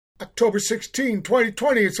October 16,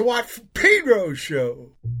 2020. It's the Pedro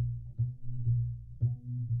Show.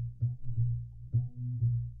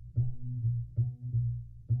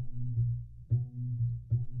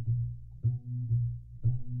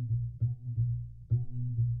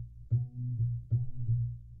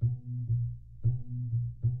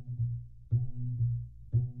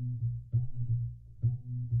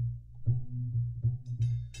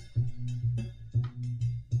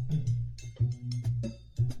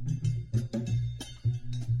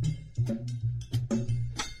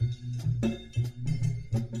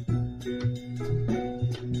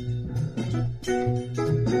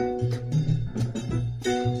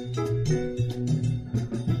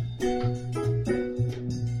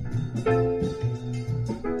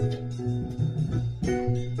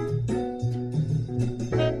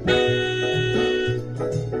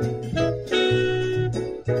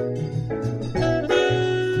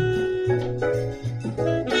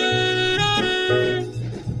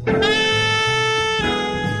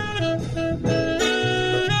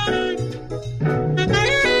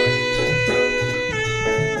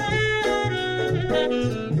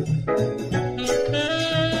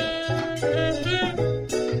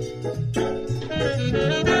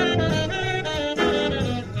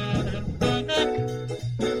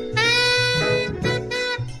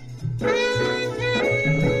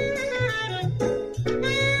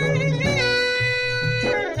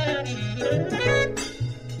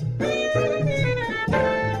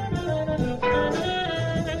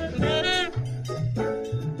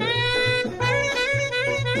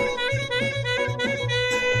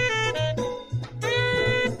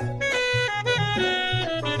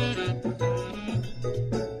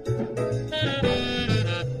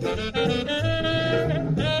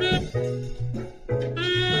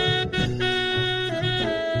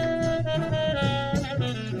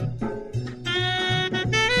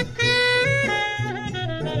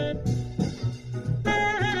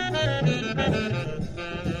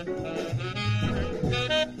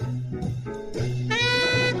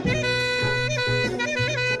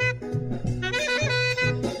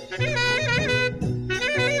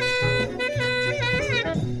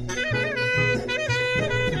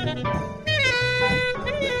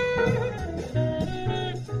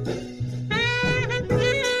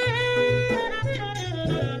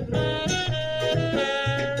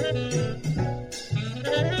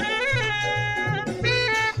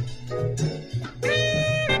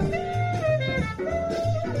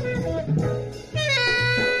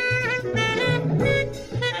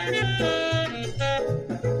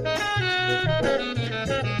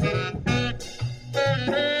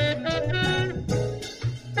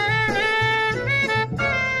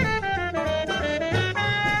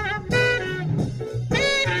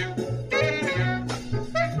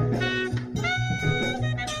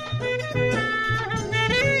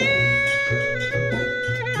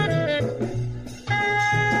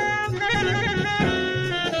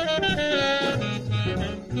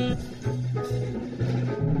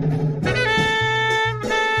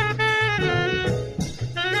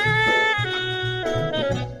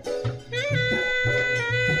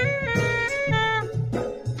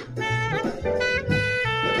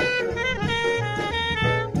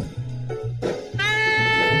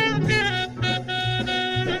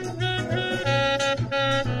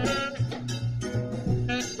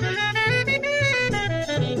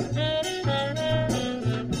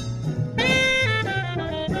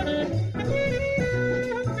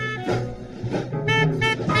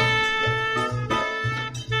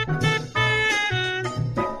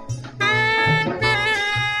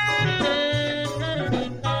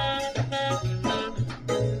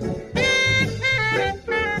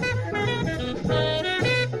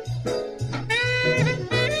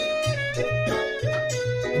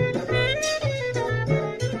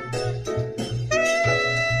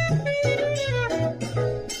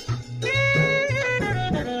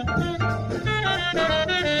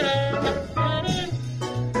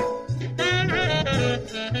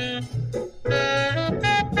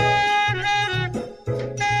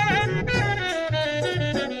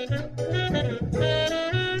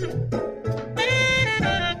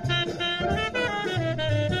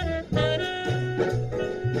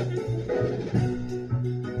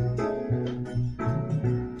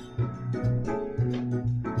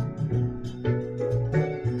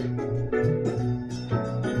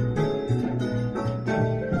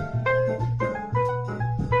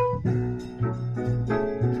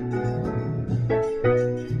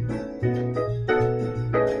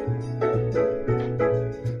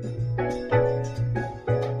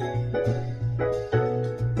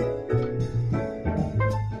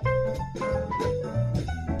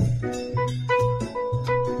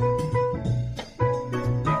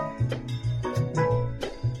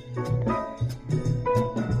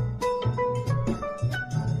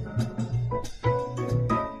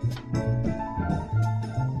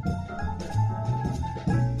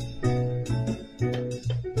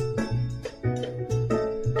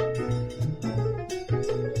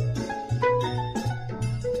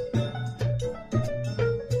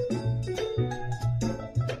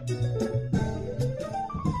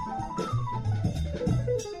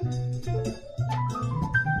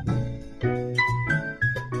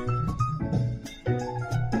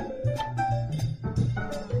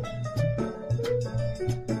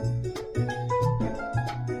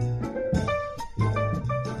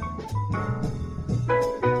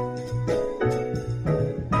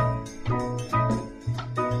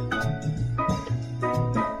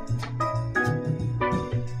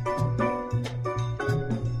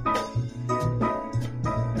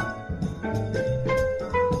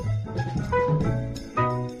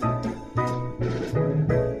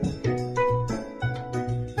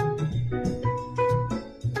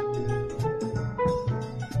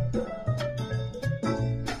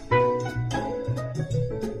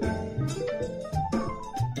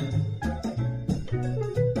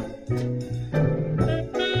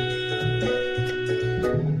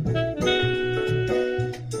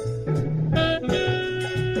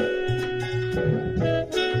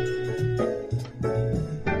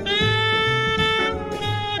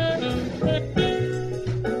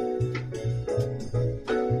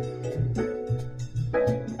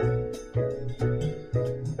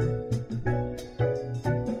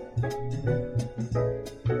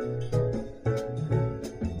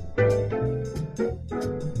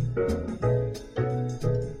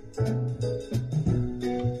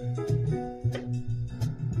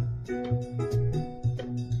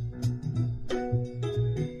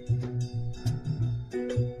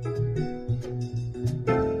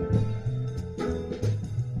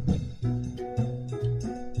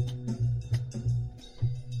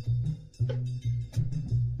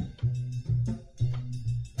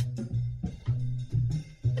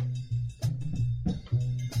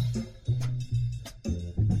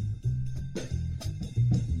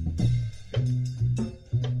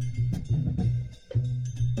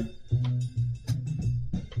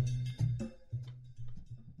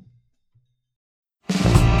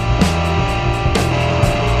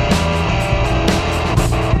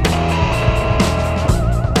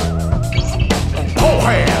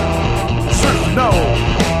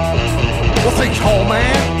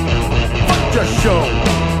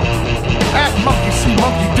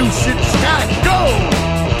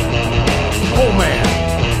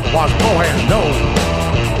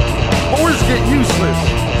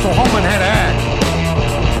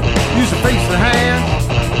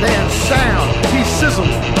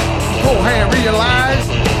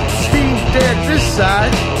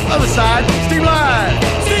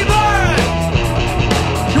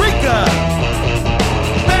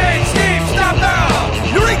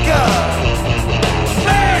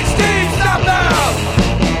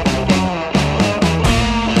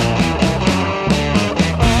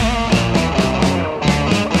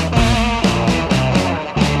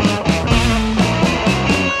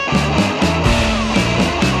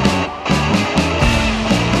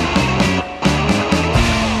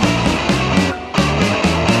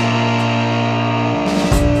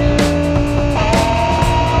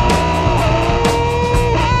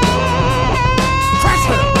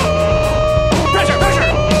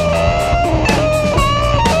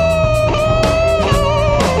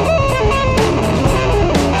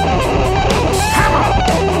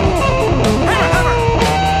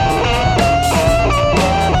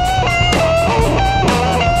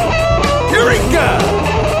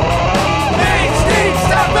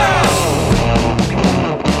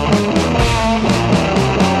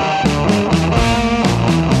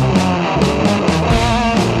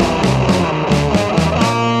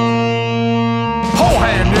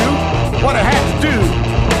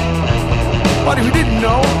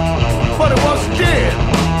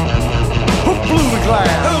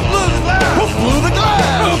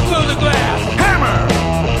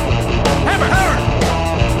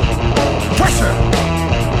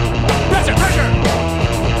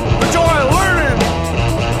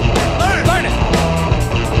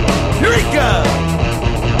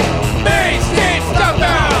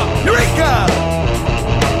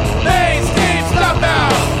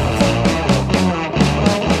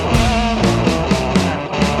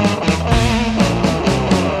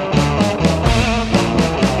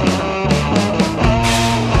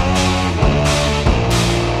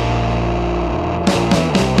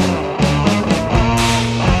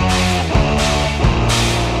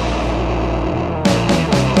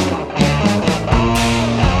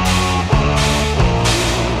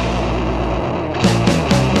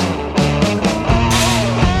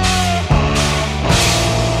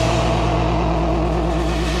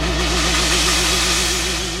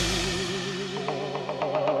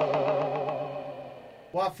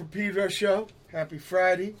 Pedro Show. Happy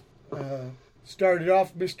Friday. Started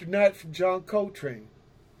off Mr. Nut from John Coltrane.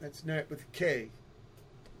 That's Nut with a K.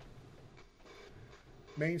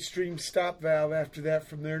 Mainstream Stop Valve after that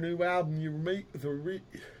from their new album, the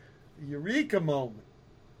Eureka Moment.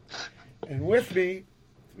 And with me,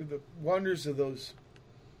 through the wonders of those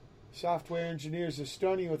software engineers of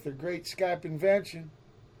Stony with their great Skype invention,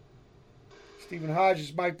 Stephen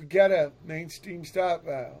Hodges, Mike Bagetta, Mainstream Stop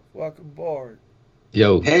Valve. Welcome aboard.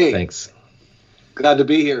 Yo, hey, thanks. Glad to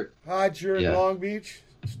be here. Hodge, you're in Long Beach?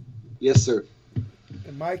 Yes, sir.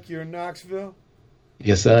 And Mike, you're in Knoxville?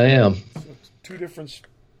 Yes, I am. So it's two different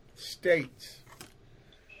states.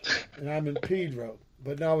 And I'm in Pedro.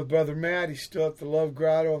 But now with Brother Matt, he's still at the Love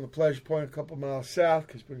Grotto on the Pleasure Point a couple miles south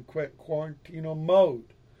because we're in quarantino mode.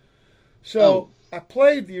 So I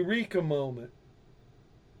played the Eureka Moment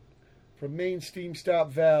from Mainstream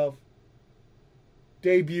Stop Valve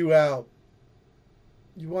debut album.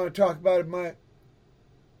 You want to talk about it, Mike?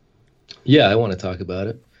 Yeah, I want to talk about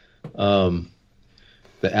it.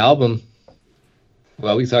 The album,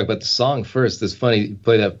 well, we can talk about the song first. It's funny you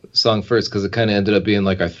play that song first because it kind of ended up being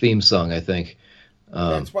like our theme song, I think.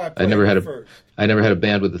 That's why I never had a first. I never had a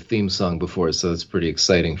band with a theme song before, so it's pretty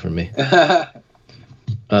exciting for me.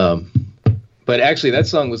 But actually, that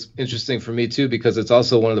song was interesting for me too, because it's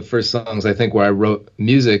also one of the first songs I think where I wrote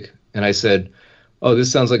music, and I said, "Oh, this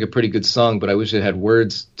sounds like a pretty good song, but I wish it had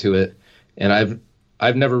words to it." And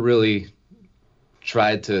I've never really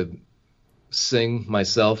tried to sing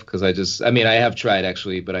myself, because I have tried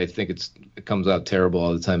actually, but I think it comes out terrible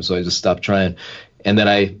all the time, so I just stopped trying. And then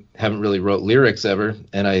I haven't really wrote lyrics ever,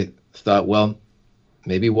 and I thought, well,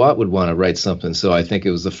 maybe Watt would want to write something. So I think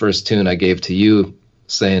it was the first tune I gave to you,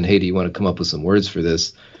 saying, "Hey, do you want to come up with some words for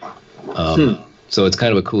this?" So it's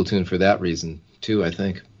kind of a cool tune for that reason too, I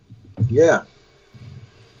think. Yeah.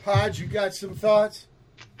 Hodge, you got some thoughts?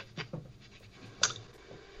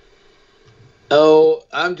 Oh,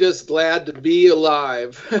 I'm just glad to be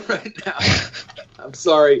alive right now. I'm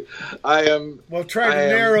sorry. I am. Well, try to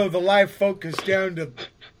narrow the live focus down to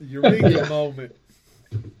the eureka moment.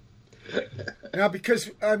 Now,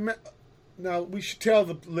 because now we should tell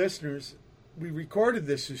the listeners, we recorded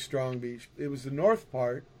this in Strong Beach. It was the north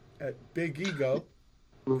part at Big Ego,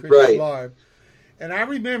 Right. Live. And I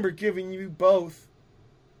remember giving you both,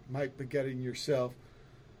 might be getting yourself,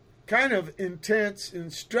 kind of intense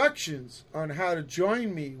instructions on how to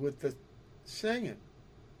join me with the singing.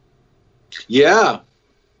 Yeah.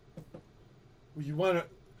 Well, you want to?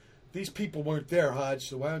 These people weren't there, Hodge.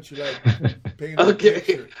 So why don't you paint a Okay.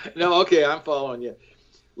 picture? No, okay, I'm following you.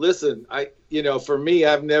 Listen, for me,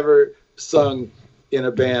 I've never sung in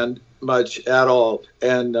a band much at all,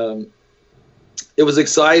 and it was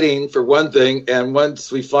exciting for one thing. And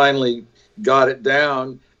once we finally got it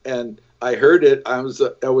down and I heard it, I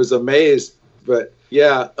was amazed. But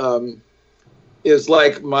yeah, it's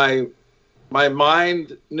like my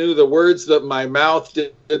mind knew the words, but my mouth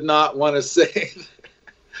did not want to say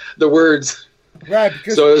the words. Right.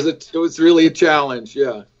 Because, so it was really a challenge.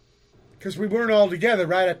 Yeah. Because we weren't all together,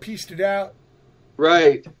 right? I pieced it out.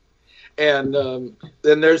 Right. And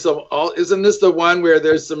then there's isn't this the one where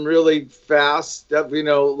there's some really fast stuff,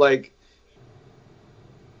 like.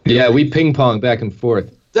 Yeah, we ping pong back and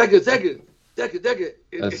forth. Second.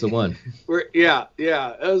 That's the one. Yeah.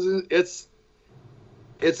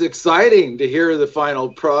 It's exciting to hear the final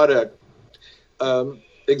product.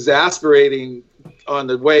 Exasperating on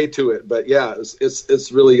the way to it, but yeah,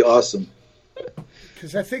 it's really awesome.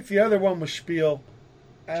 Because I think the other one was Spiel.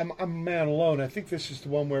 I'm a man alone. I think this is the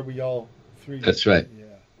one where we all three. That's right. Yeah.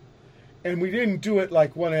 And we didn't do it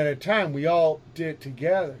like one at a time. We all did it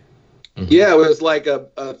together. Mm-hmm. Yeah, it was like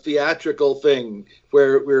a theatrical thing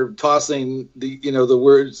where we're tossing the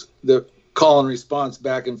words, the call and response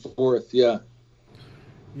back and forth. Yeah.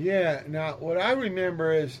 Yeah. Now, what I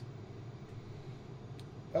remember is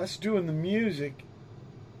us doing the music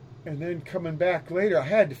and then coming back later. I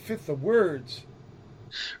had to fit the words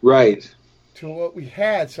right to what we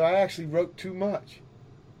had, so I actually wrote too much.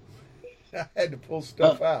 I had to pull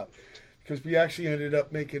stuff out because we actually ended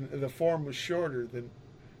up making the form was shorter than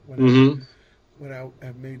when I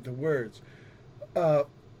made the words. The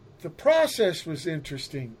process was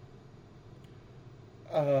interesting,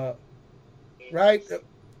 right?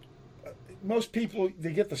 Most people,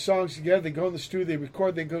 they get the songs together, they go in the studio, they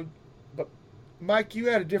record, they go. But Mike, you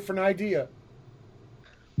had a different idea.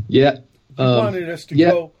 Yeah, you wanted us to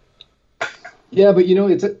go. Yeah, but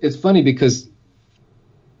it's funny because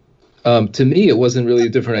to me it wasn't really a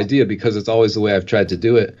different idea because it's always the way I've tried to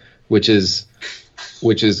do it, which is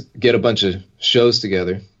get a bunch of shows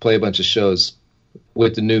together, play a bunch of shows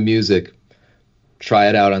with the new music, try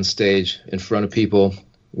it out on stage in front of people,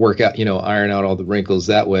 work out, iron out all the wrinkles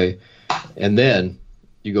that way, and then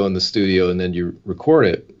you go in the studio and then you record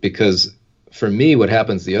it. Because for me, what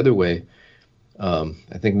happens the other way, I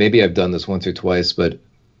think maybe I've done this once or twice, but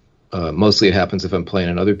mostly it happens if I'm playing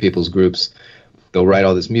in other people's groups. They'll write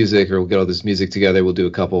all this music, or we'll get all this music together. We'll do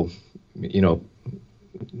a couple,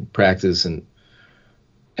 practice, and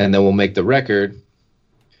then we'll make the record.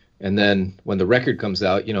 And then when the record comes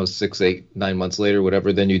out, 6, 8, 9 months later,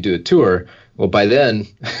 whatever, then you do a tour. Well, by then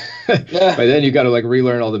you got to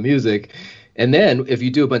relearn all the music. And then if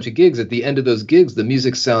you do a bunch of gigs, at the end of those gigs, the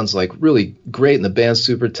music sounds really great and the band's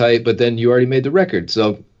super tight, but then you already made the record.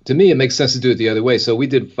 So to me, it makes sense to do it the other way. So we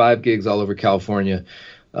did 5 gigs all over California,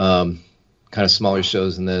 kind of smaller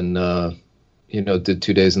shows, and then, did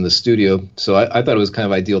 2 days in the studio. So I thought it was kind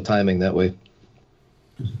of ideal timing that way.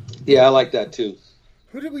 Yeah, I like that too.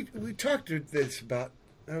 Who did we talked to this about?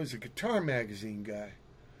 That was a guitar magazine guy.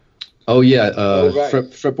 Oh, yeah, right.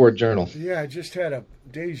 Fretboard Journal. Yeah, I just had a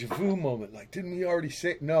deja vu moment. Didn't we already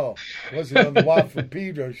say? No, it wasn't on the Watt from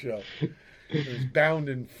Pedro show. It was Bound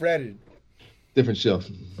and Fretted. Different show.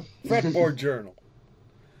 Fretboard Journal.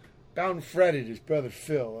 Bound and Fretted, his brother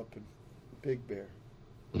Phil up in Big Bear.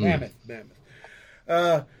 Mammoth.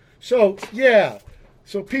 So, yeah.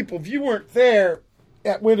 So, people, if you weren't there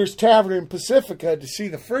at Winter's Tavern in Pacifica to see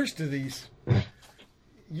the first of these,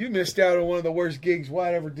 you missed out on one of the worst gigs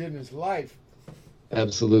White ever did in his life.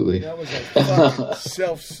 Absolutely. That was a fucking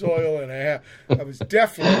self-soil and a half. I was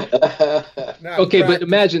definitely not okay, but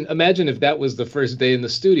imagine if that was the first day in the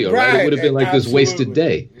studio, right? It would have been like this wasted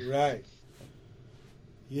day. Right.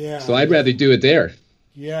 Yeah. So I'd rather do it there.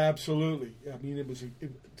 Yeah, absolutely. I mean,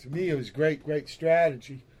 to me, it was great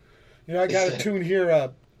strategy. You know, I got a tune here.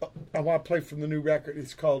 I want to play from the new record.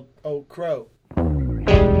 It's called "Old Crow."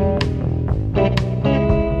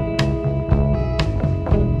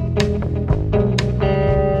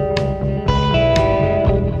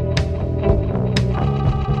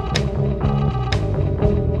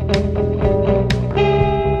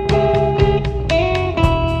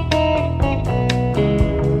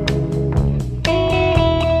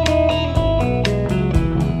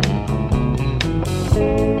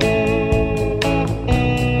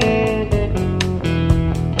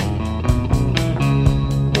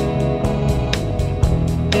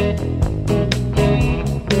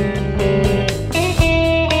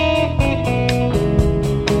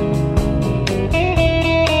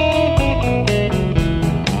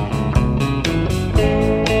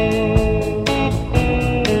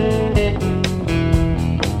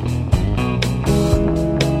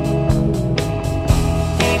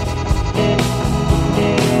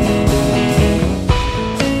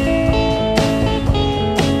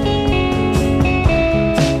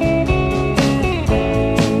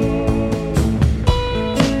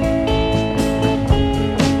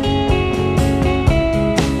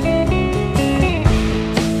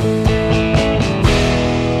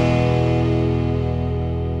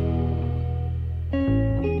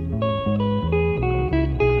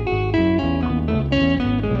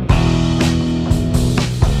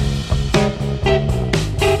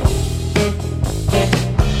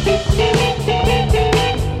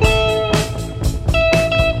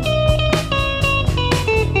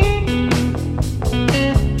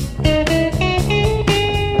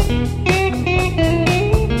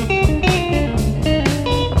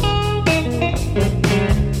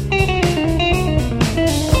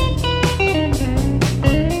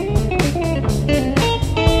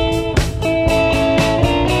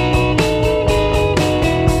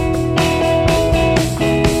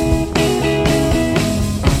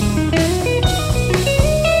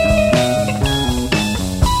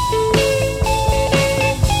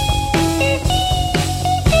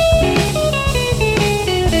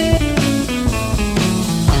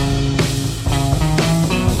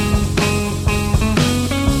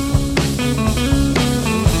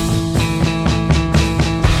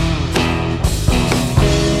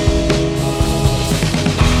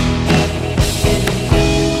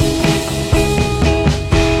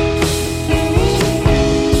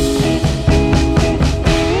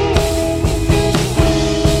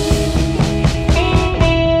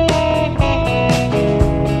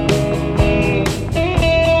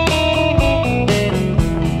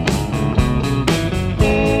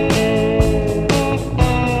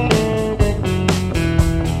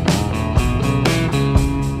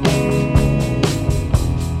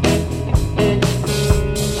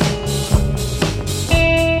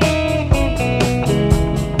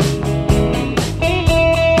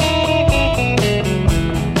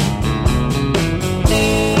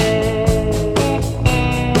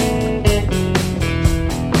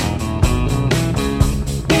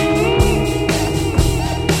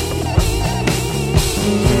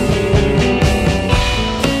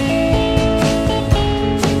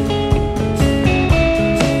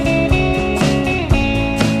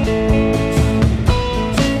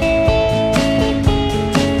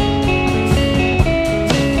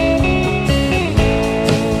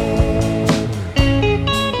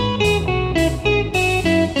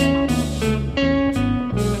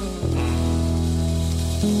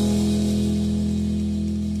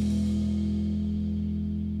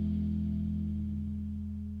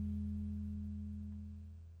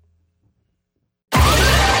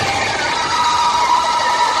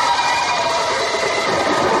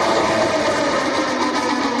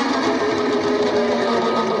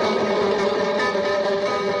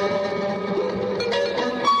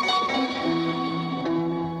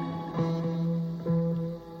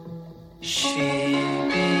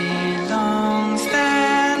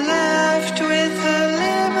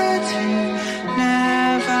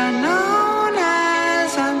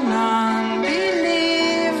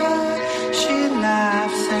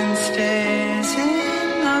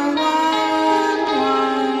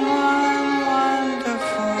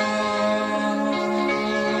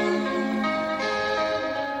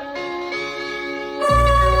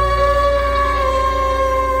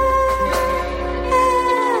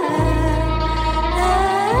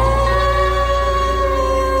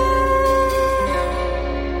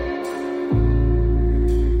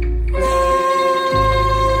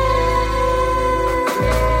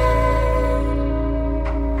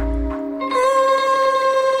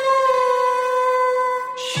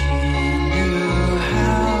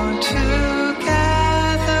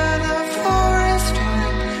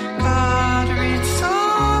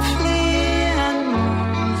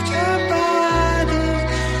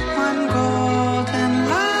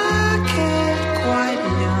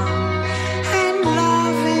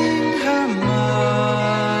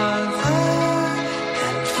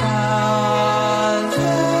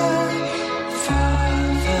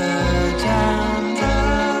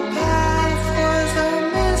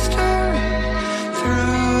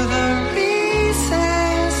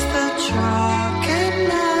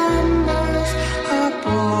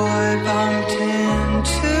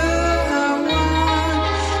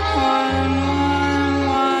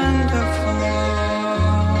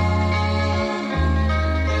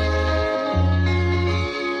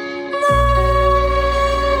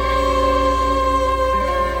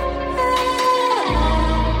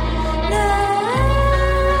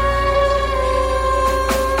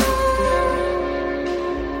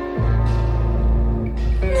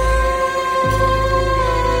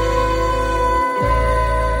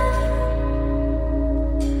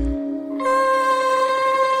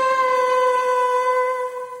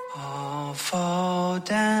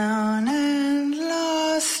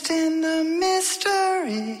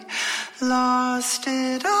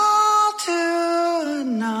 it all to a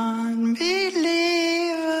non-believer,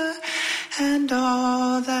 and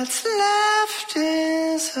all that's left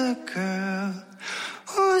is a girl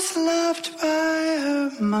who's loved by her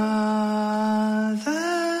mother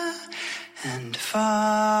and father.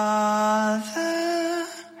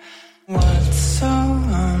 What's so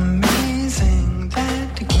amazing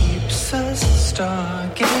that keeps us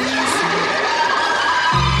stargazing?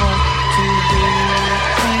 And what do we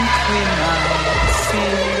think we might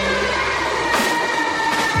see?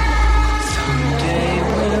 Someday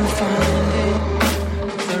we'll find it,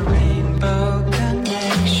 the rainbow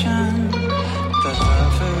connection, the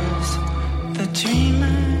lovers, the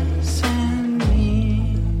dreamers, and me,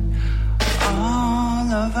 all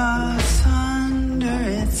of us under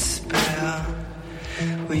its spell.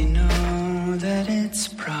 We know that it's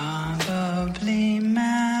probably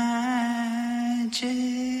magic.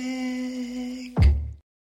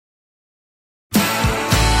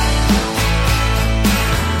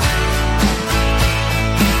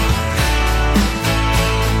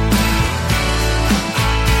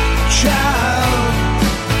 Child,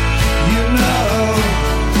 you know,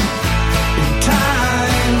 in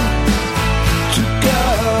time to go.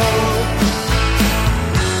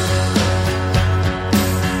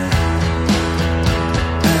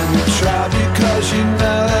 And you try because you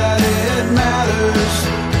know that it matters,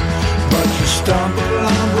 but you stumble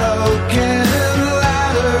on broken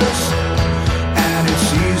ladders, and it's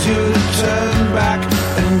easier to turn back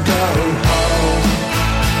and go home.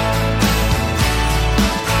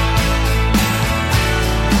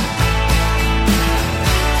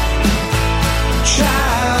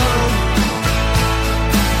 Child,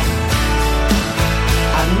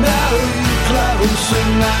 I know you're closer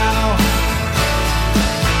now,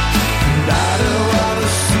 and I don't want to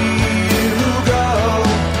see you go,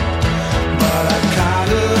 but I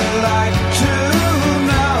kinda like to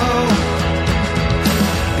know.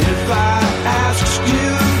 If I asked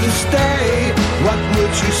you to stay, what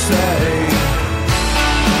would you say?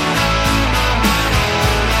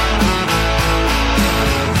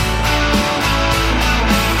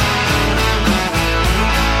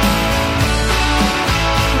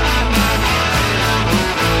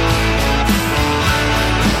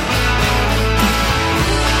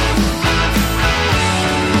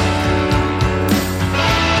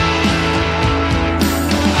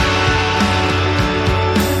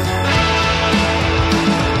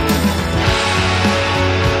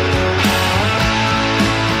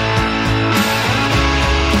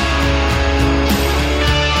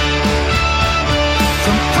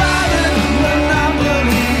 From private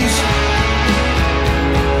monopolies,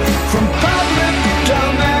 from public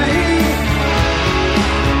domain,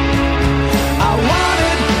 I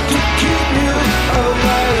wanted to keep you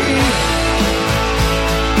away.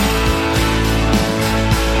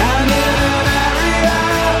 And in an area,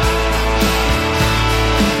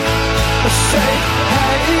 a safe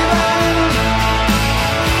haven,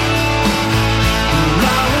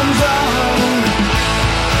 no one's own.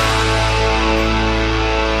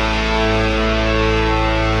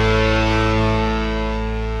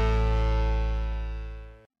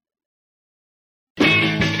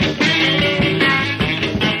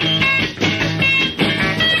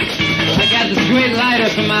 I got this great lighter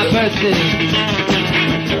for my birthday.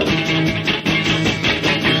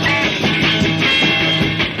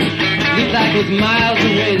 Looks like it's miles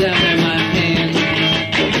away down there in my hand.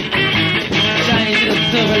 Shiny little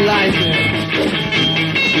silver lighter.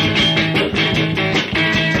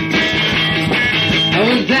 I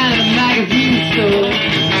went down to the magazine store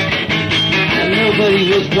and nobody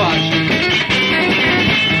was watching.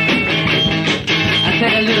 I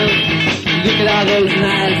take a little look at all those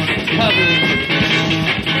nice covers.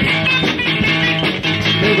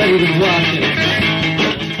 Nobody was watching.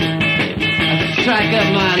 I strike up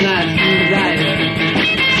my nice new lighter.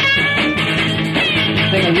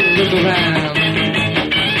 Take a little look around.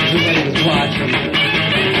 Nobody was watching.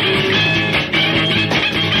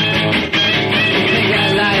 Take that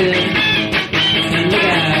lighter and look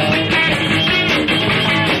out.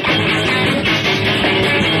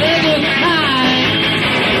 There goes time.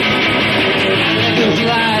 There goes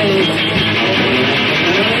life.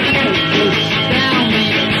 There goes down me.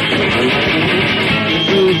 There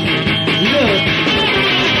goes look.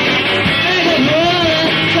 There goes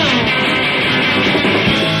rolling stone.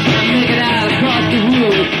 I make it out.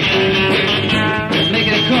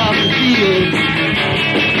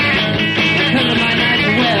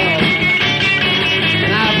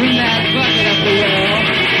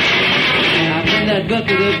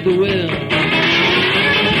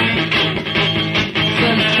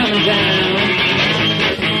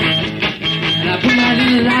 I leave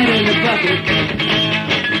the lighter in the bucket.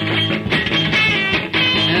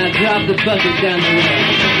 And I drop the bucket down the well.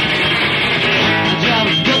 I drop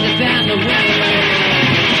the bucket down the well.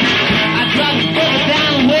 I drop the bucket down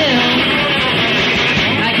the well.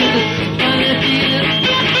 I get this funny feeling.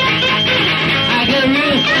 I get a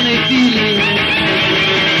real funny feeling.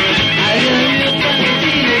 I get a real funny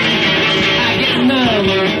feeling. I get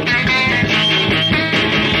nervous.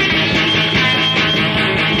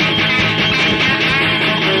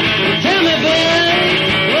 Tell me, baby,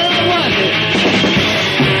 what was it?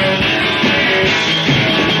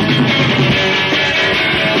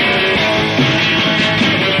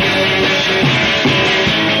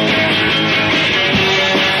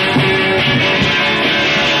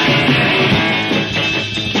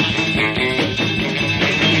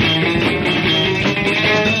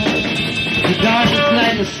 The darkest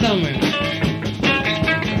night in the summer,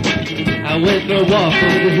 I went for a walk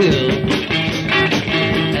over the hill,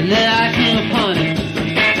 and then I came upon it,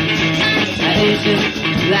 an ancient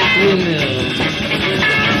black windmill.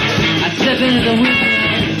 I stepped into the windmill,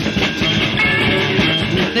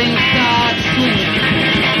 and the thing started swinging.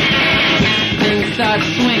 Things start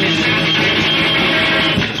swinging.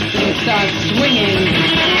 Things start swinging. It starts really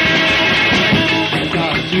swinging.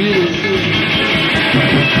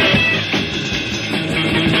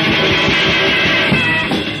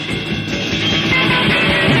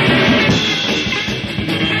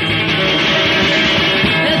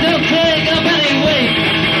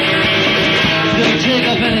 Take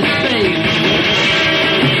up any space.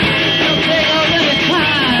 Don't take up any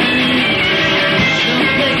time. Don't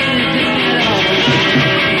take anything at all.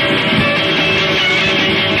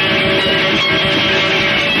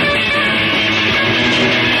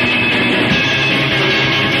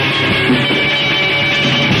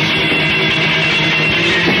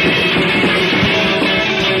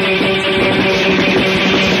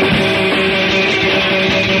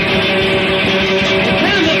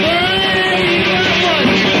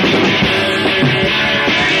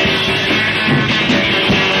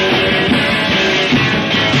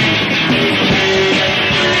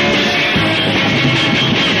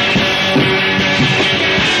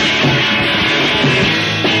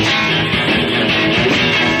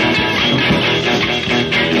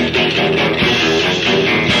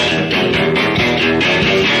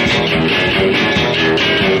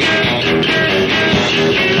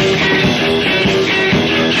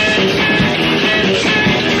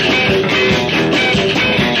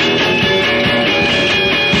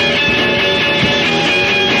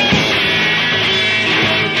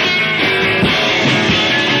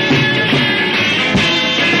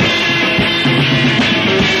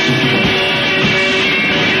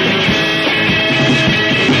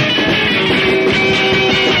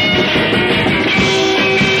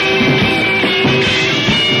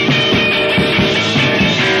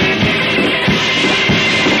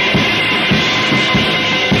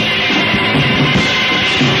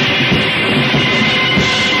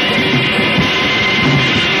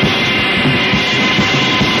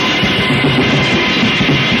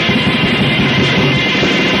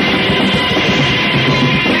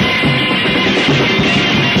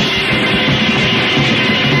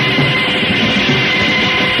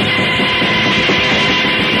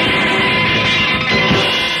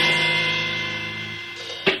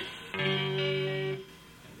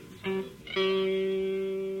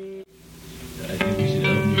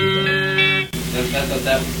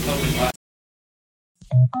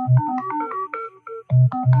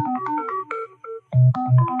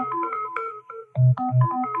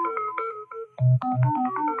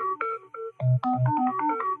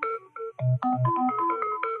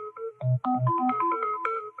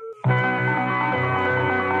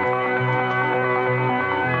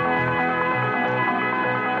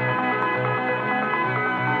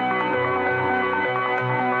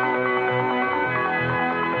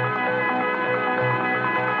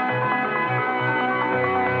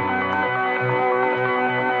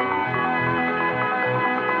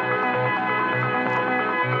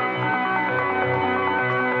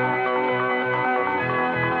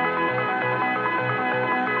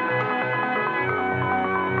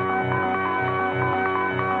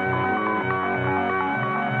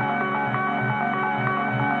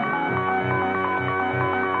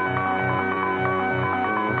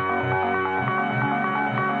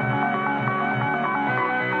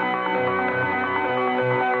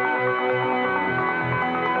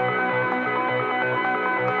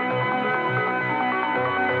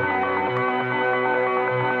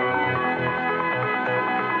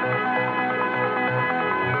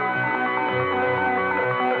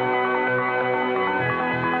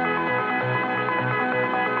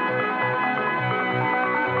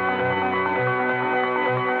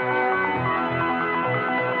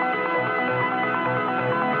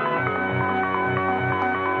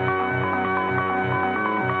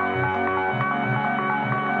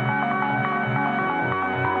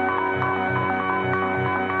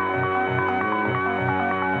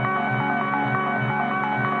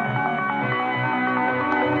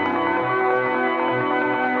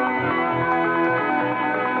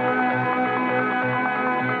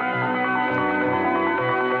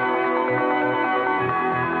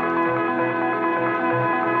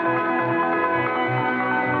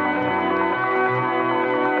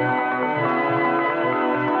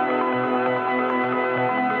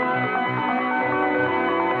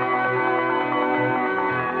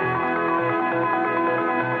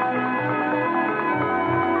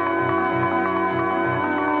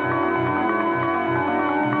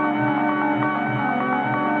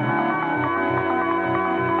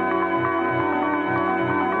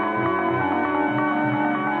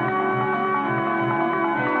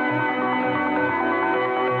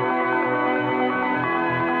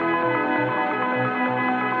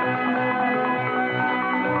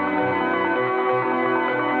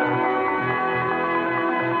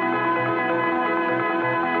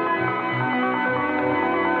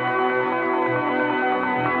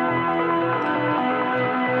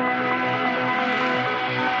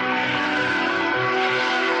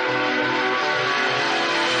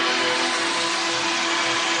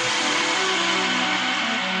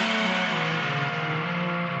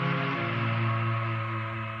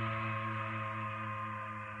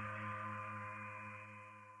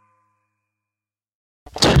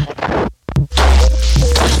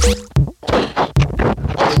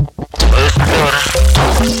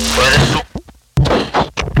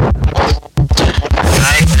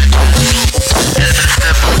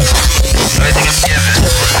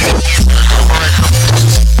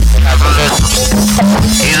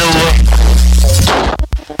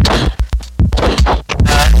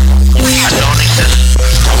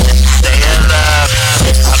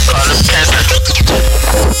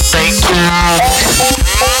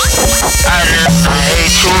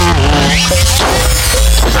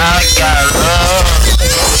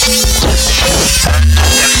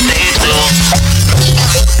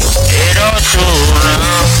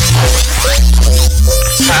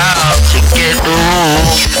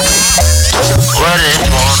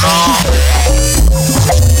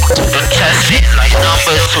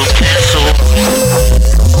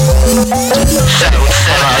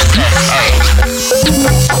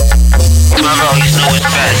 Tomorrow always know what's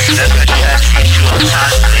best. That's what chest teach you all the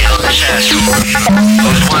time to lay on the chest. I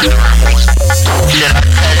was wondering, should I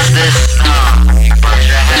touch this? No, you burn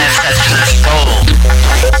your hand touching the stove.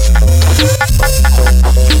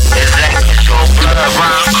 Is that control blood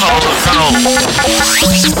around cold? No.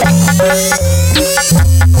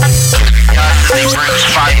 Curiosity brings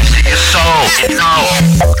fire to your soul. You know.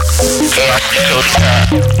 Chaos is so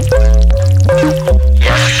tough.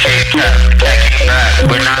 Yes, K-Cat, taking back,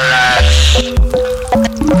 we're not last.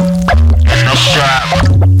 There's no strap.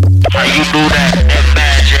 How you do that? That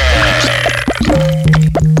magic.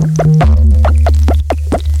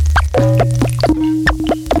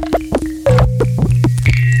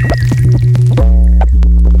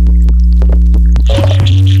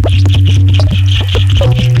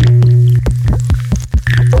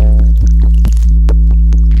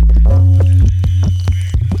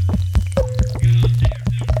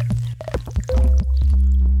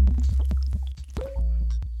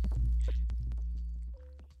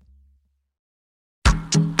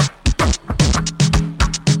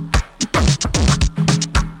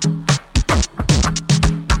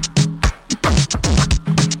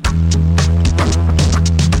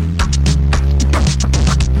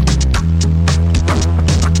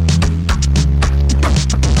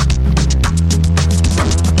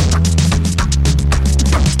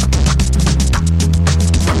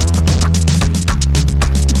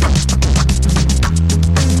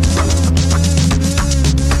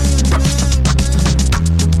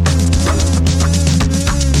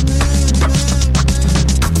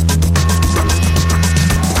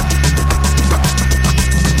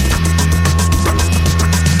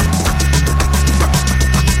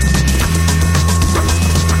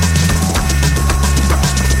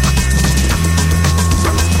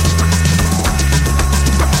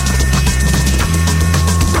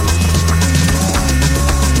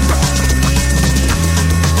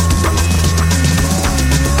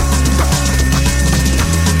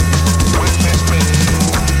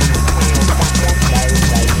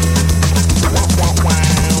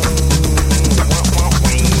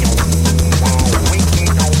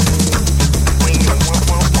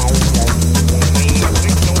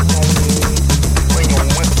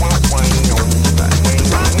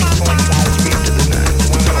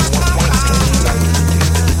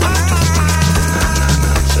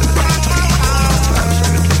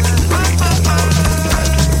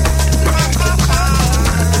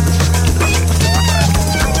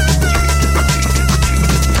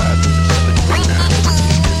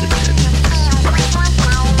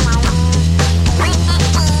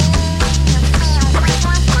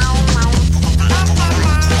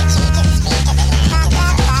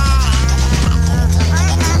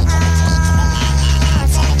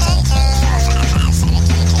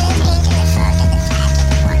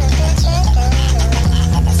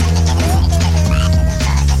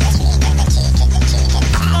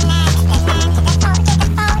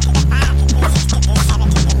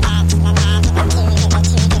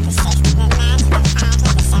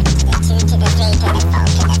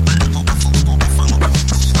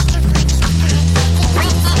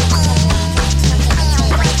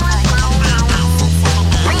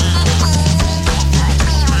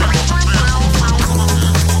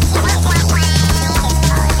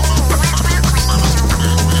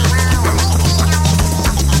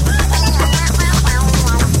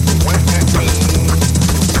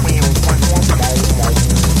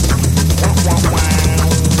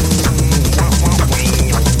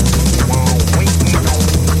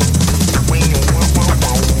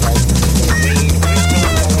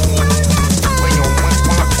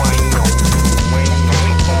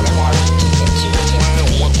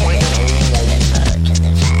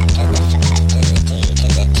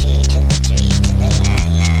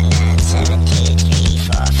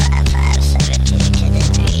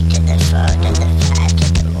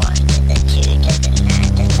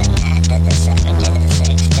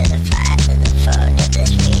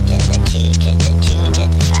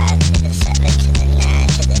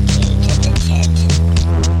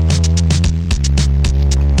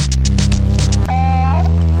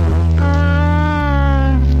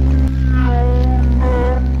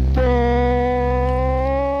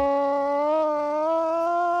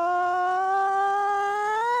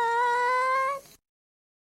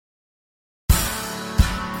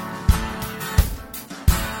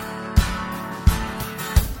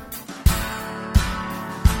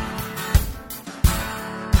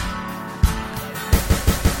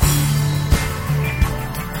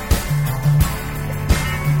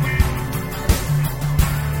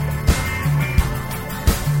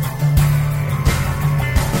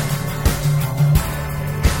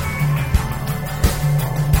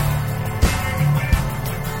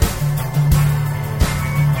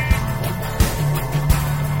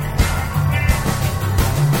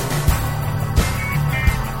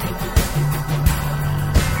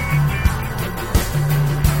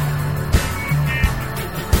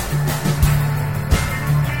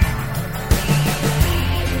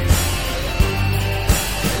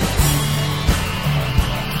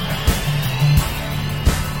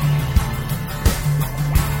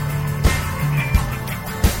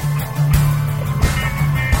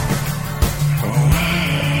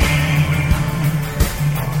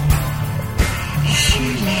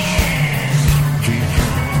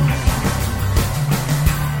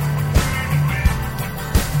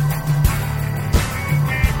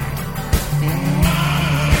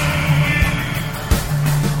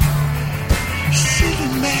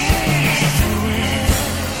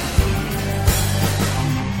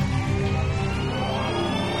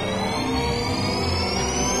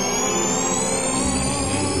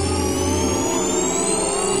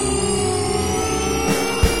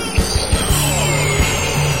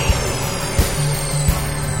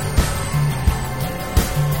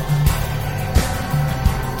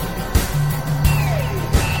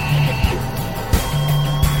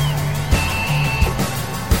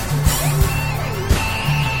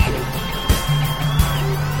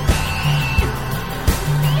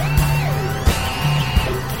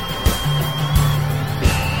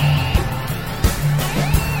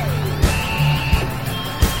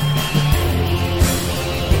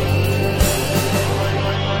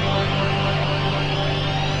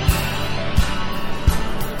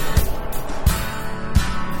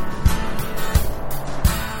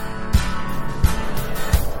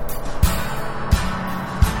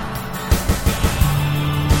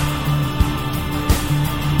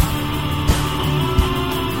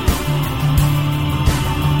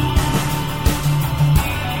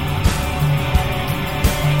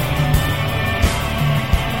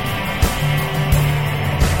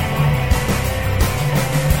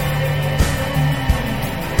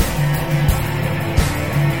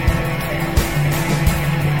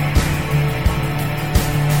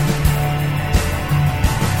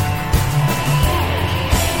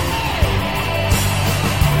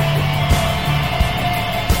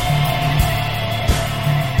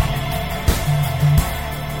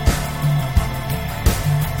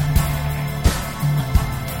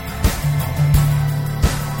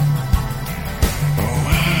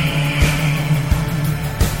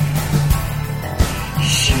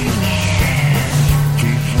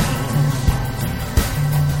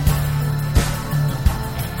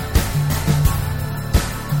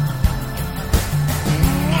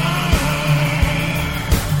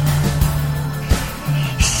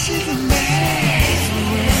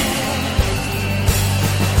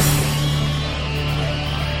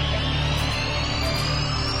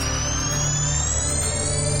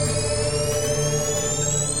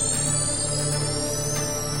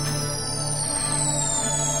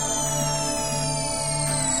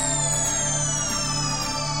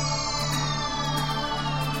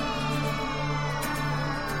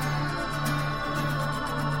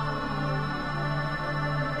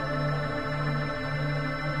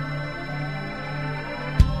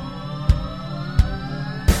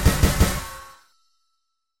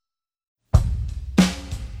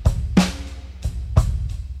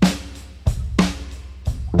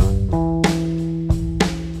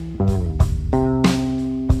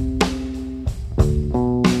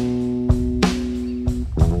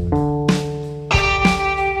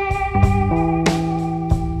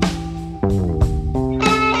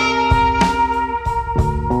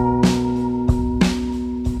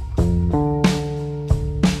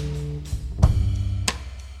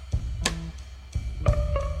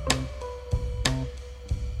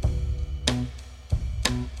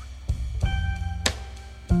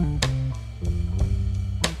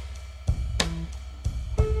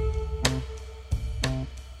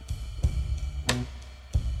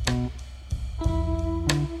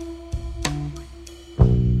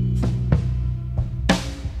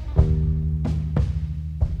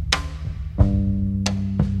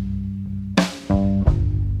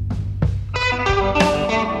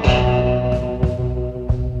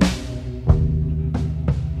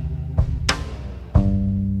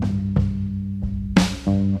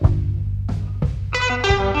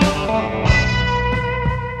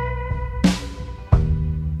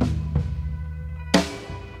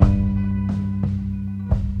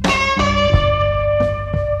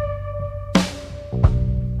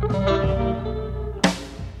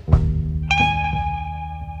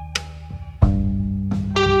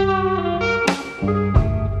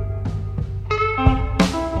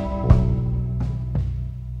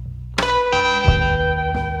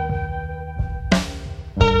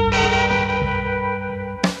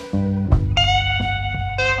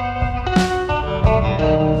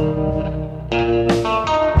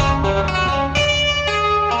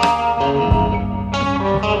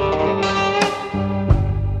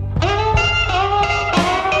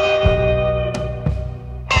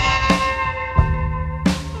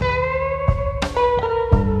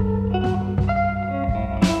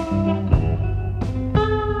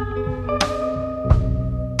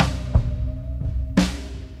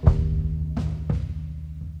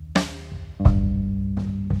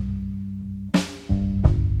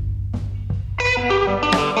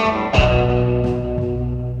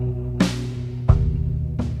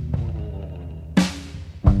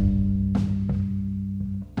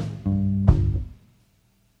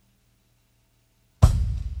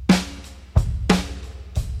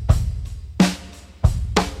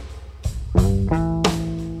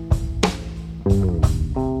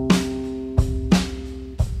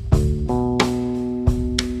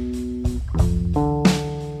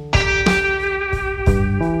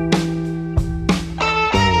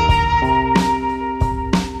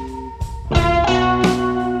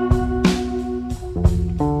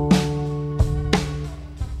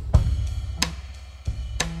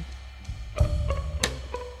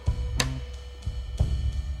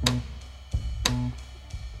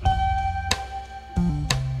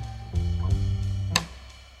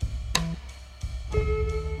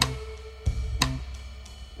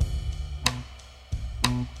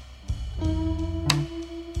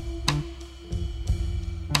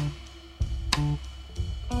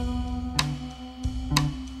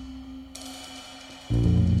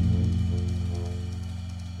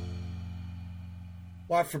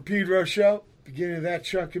 Watt for Pedro Show. Beginning of that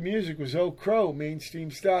chunk of music was Old Crow, main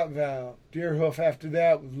steam stop valve. Deerhoof after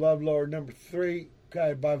that with Love Lower number 3,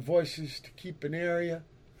 guided by voices to keep an area.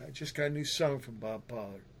 I just got a new song from Bob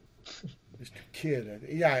Pollard. Mr. Kid.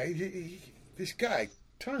 Yeah, this guy,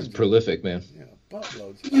 tons. He's prolific, man. Yeah,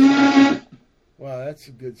 buttloads. Wow, that's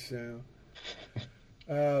a good sound.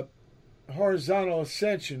 Horizontal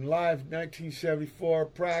Ascension, live 1974,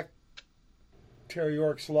 Prac, Terry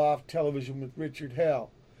York's Loft, television with Richard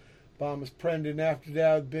Hell. Bomis Prendin after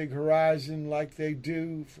that, Big Horizon, Like They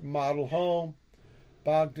Do, from Model Home.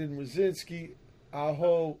 Bogdan, Raczynski,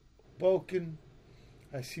 Ahou, Bouken.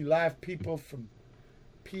 I see live people from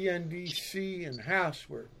pndc and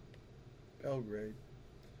Housework, Belgrade.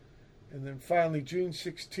 And then finally, June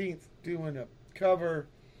 16th, doing a cover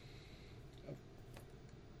of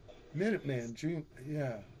Minuteman,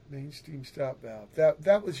 Mainstream Stop Valve.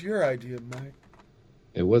 That was your idea, Mike.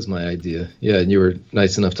 It was my idea. Yeah, and you were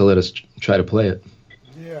nice enough to let us try to play it.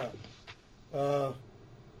 Yeah. Well,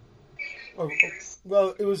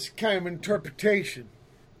 it was kind of an interpretation.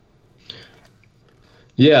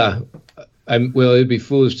 Yeah. Well, it'd be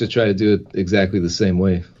foolish to try to do it exactly the same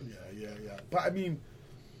way. Yeah. But, I mean,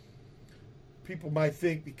 people might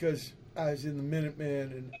think because I was in the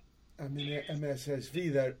Minuteman and I'm in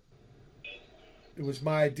MSSV that it was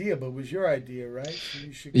my idea, but it was your idea, right? So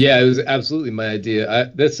you should... Yeah, it was absolutely my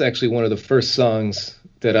idea. That's actually one of the first songs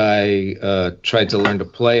that I tried to learn to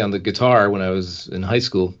play on the guitar when I was in high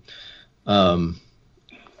school. I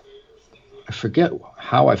forget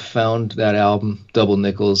how I found that album, Double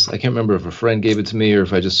Nickels. I can't remember if a friend gave it to me or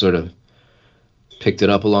if I just sort of picked it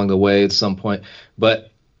up along the way at some point.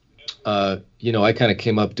 But, I kind of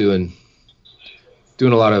came up doing a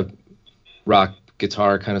lot of rock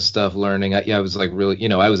guitar kind of stuff, learning. I was like really,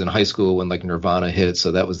 I was in high school when like Nirvana hit,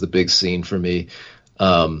 so that was the big scene for me.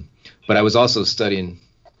 But I was also studying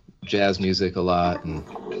jazz music a lot and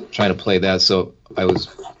trying to play that. So I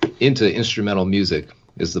was into instrumental music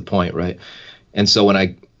is the point, right? And so when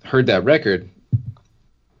I heard that record,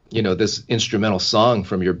 this instrumental song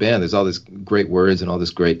from your band, there's all these great words and all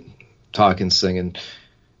this great talking, singing.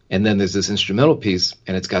 And then there's this instrumental piece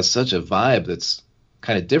and it's got such a vibe that's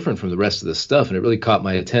kind of different from the rest of the stuff, and it really caught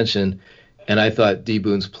my attention. And I thought D.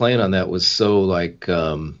 Boone's playing on that was so like,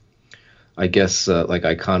 like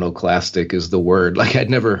iconoclastic is the word. Like I'd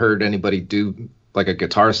never heard anybody do like a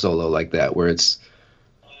guitar solo like that, where it's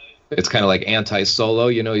kind of like anti-solo.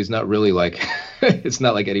 He's not really like, it's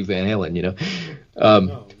not like Eddie Van Halen,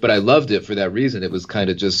 But I loved it for that reason. It was kind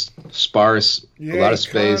of just sparse, a lot of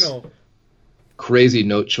space, crazy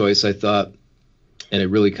note choice, I thought. And it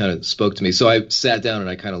really kind of spoke to me. So I sat down and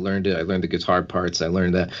I kind of learned it. I learned the guitar parts. I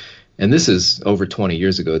learned that. And this is over 20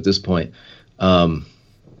 years ago at this point. So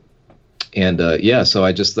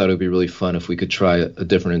I just thought it would be really fun if we could try a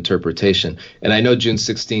different interpretation. And I know June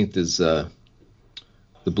 16th is the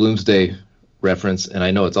Bloomsday reference. And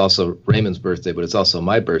I know it's also Raymond's birthday, but it's also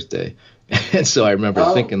my birthday. And so I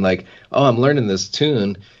remember thinking like, I'm learning this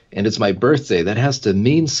tune and it's my birthday. That has to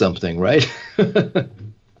mean something, right?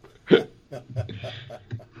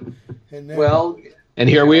 And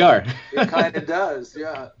here we are. It kind of does,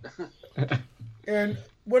 yeah. And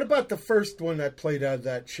what about the first one that played out of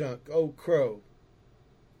that chunk, Old Crow?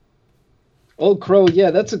 Old Crow,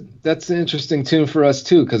 yeah, that's an interesting tune for us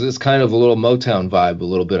too, because it's kind of a little Motown vibe, a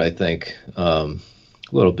little bit, I think, a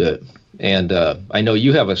little bit. And I know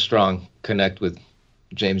you have a strong connect with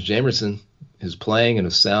James Jamerson, his playing and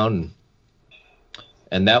his sound.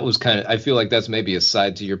 And that was kind of, I feel like that's maybe a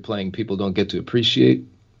side to your playing people don't get to appreciate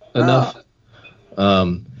enough.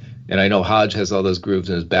 And I know Hodge has all those grooves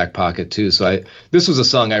in his back pocket too. So this was a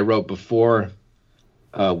song I wrote before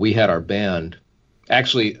we had our band.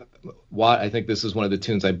 Actually, I think this is one of the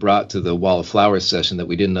tunes I brought to the Wall of Flowers session that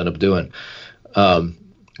we didn't end up doing.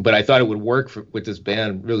 but I thought it would work with this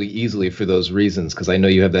band really easily for those reasons, because I know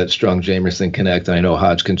you have that strong Jamerson connect, and I know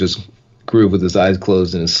Hodge can just groove with his eyes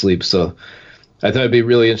closed in his sleep. So I thought it'd be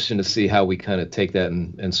really interesting to see how we kind of take that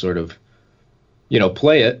and sort of,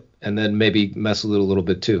 play it, and then maybe mess with it a little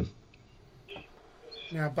bit too.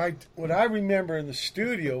 Now, by what I remember in the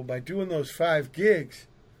studio, by doing those 5 gigs,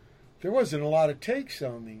 there wasn't a lot of takes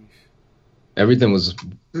on these. Everything was,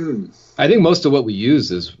 I think most of what we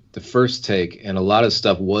used is the first take, and a lot of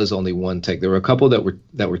stuff was only 1 take. There were a couple that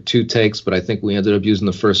were 2 takes, but I think we ended up using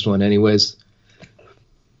the first one anyways.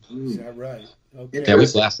 Is that right? Okay. Yeah,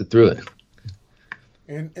 we blasted through it.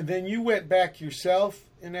 And then you went back yourself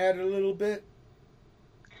and added a little bit?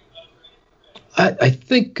 I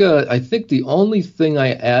think the only thing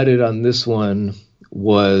I added on this one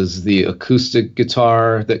was the acoustic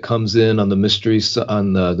guitar that comes in on the mystery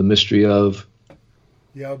the mystery of.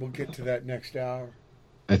 Yeah, we'll get to that next hour.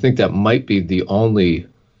 I think that might be the only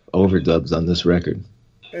overdubs on this record.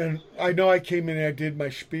 And I know I came in and I did my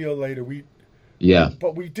spiel later.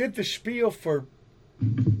 But we did the spiel for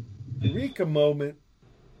Eureka Moment.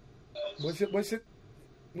 Wasn't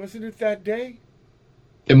it that day?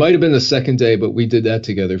 It might have been the second day, but we did that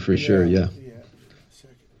together for sure. Yeah.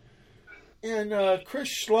 And Chris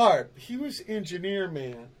Schlarp, he was engineer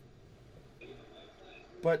man.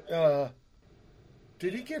 But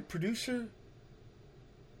did he get producer?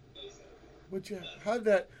 How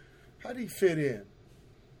did he fit in?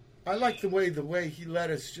 I like the way he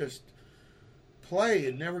let us just play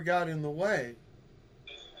and never got in the way.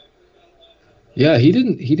 Yeah, he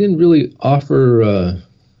didn't really offer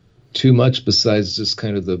too much besides just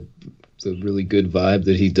kind of the really good vibe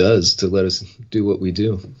that he does to let us do what we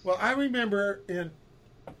do. Well, I remember in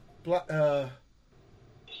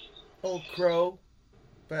Old Crow,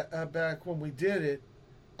 back when we did it,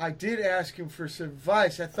 I did ask him for some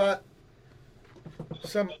advice. I thought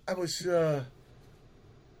I was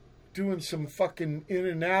doing some fucking in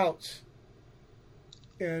and outs,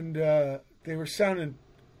 and they were sounding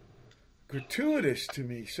gratuitous to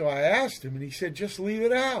me. So I asked him, and he said, "Just leave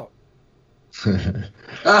it out."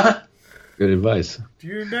 Good advice. Do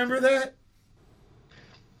you remember that?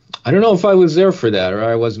 I don't know if I was there for that or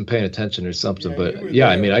I wasn't paying attention or something, but yeah,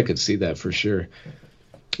 I mean, I could see that for sure.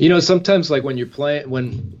 Sometimes like when you're playing,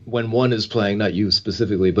 when one is playing, not you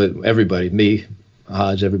specifically, but everybody, me,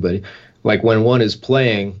 Hodge, everybody, like when one is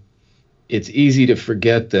playing, it's easy to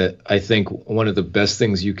forget that I think one of the best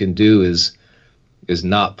things you can do is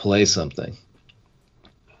not play something.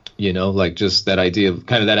 Like just that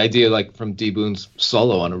idea like from D. Boone's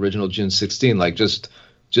solo on original June 16, like just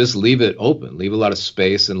leave it open, leave a lot of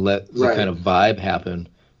space and let the kind of vibe happen.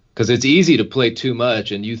 Because it's easy to play too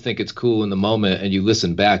much and you think it's cool in the moment and you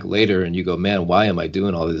listen back later and you go, man, why am I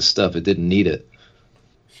doing all of this stuff? It didn't need it.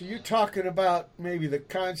 So you're talking about maybe the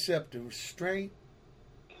concept of restraint?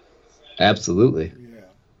 Absolutely.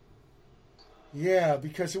 Yeah,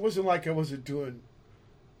 because it wasn't like I wasn't doing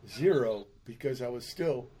 0, because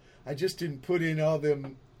I just didn't put in all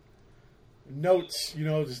them notes,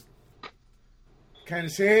 just kind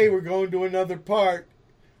of say, hey, we're going to another part.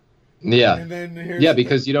 Yeah. And then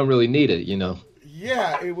because you don't really need it,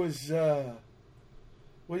 Yeah, it was,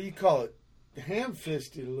 what do you call it?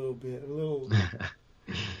 Ham-fisted a little bit.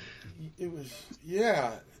 It was,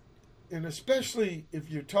 yeah. And especially if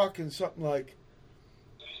you're talking something like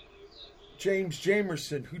James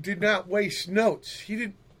Jamerson, who did not waste notes. He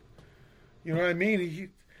didn't, you know what I mean?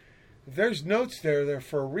 If there's notes there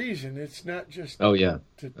for a reason. It's not just to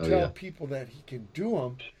tell people that he can do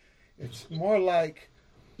them. It's more like,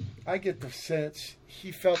 I get the sense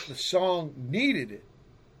he felt the song needed it.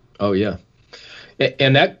 Oh yeah,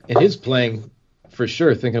 and his playing, for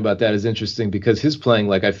sure. Thinking about that is interesting because his playing,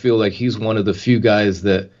 like I feel like he's one of the few guys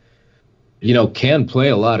that, can play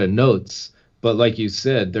a lot of notes. But like you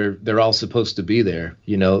said, they're all supposed to be there.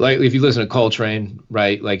 Like if you listen to Coltrane,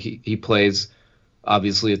 right? Like he plays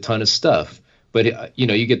obviously a ton of stuff, but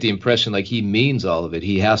you get the impression like he means all of it.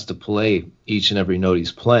 He has to play each and every note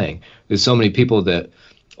he's playing. There's so many people that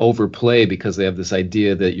overplay because they have this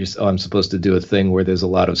idea that I'm supposed to do a thing where there's a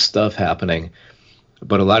lot of stuff happening.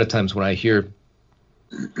 But a lot of times when I hear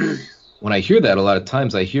that, a lot of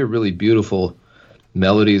times I hear really beautiful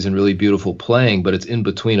melodies and really beautiful playing, but it's in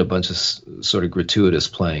between a bunch of sort of gratuitous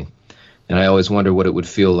playing. And I always wonder what it would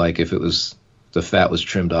feel like if the fat was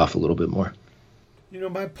trimmed off a little bit more.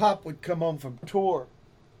 My pop would come home from tour,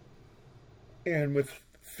 and with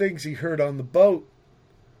things he heard on the boat.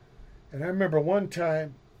 And I remember one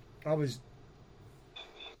time, I was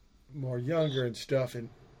more younger and stuff, and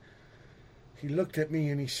he looked at me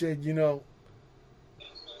and he said,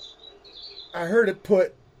 I heard it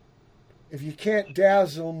put if you can't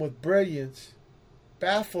dazzle them with brilliance,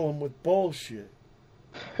 baffle them with bullshit.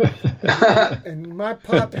 And my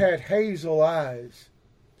pop had hazel eyes,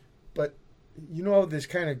 but you know this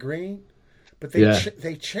kind of green, but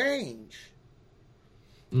they change.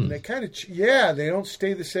 And they kind of they don't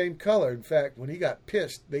stay the same color. In fact, when he got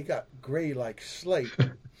pissed, they got gray like slate.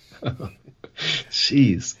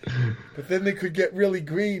 Jeez. But then they could get really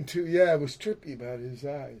green too. Yeah, it was trippy about his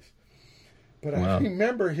eyes. But I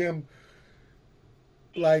remember him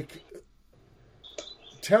like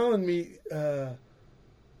telling me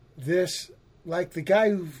this, like the guy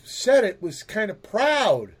who said it was kind of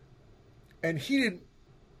proud, and he didn't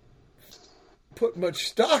put much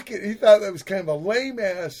stock in it. He thought that was kind of a lame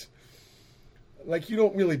ass. Like, you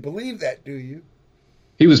don't really believe that, do you?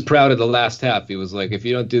 He was proud of the last half. He was like, if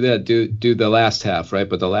you don't do that, do the last half, right?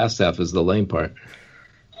 But the last half is the lame part.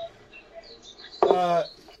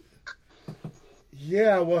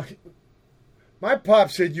 Yeah, well, my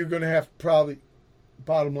pop said you're going to have probably,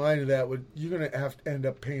 bottom line of that, you're going to have to end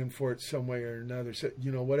up paying for it some way or another. So,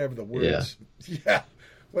 you know, whatever the words. Yeah.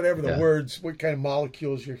 Whatever the words, what kind of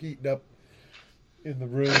molecules you're heating up in the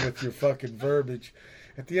room with your fucking verbiage.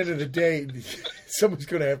 At the end of the day, someone's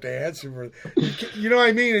going to have to answer for it. You know what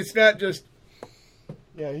I mean? It's not just...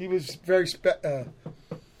 Yeah, he was very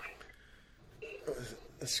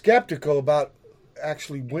skeptical about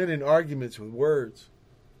actually winning arguments with words.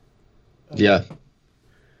 Yeah.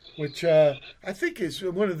 Which I think is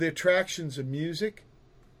one of the attractions of music.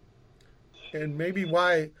 And maybe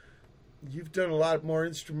why you've done a lot more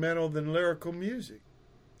instrumental than lyrical music.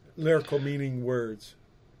 Lyrical meaning words.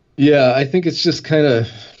 Yeah, I think it's just kind of,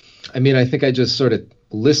 I think I just sort of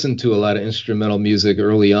listened to a lot of instrumental music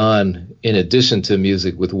early on in addition to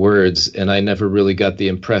music with words, and I never really got the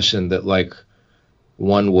impression that, like,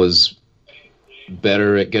 one was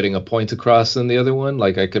better at getting a point across than the other one.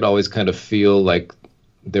 Like, I could always kind of feel like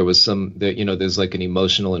there was there's like an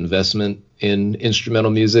emotional investment in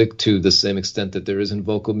instrumental music to the same extent that there is in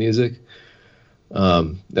vocal music.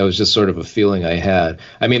 That was just sort of a feeling I had.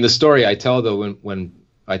 I mean, the story I tell, though, when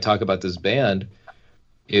I talk about this band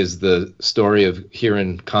is the story of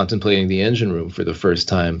contemplating the engine room for the first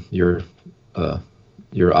time, your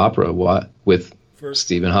opera with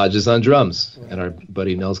Stephen Hodges on drums and our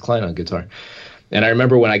buddy Nels Klein on guitar. And I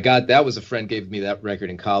remember when that was a friend gave me that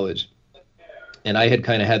record in college. And I had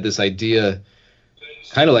kind of had this idea,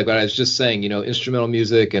 kind of like what I was just saying, instrumental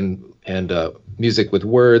music and music with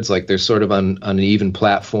words, like they're sort of on an even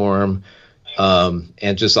platform.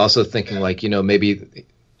 And just also thinking like, maybe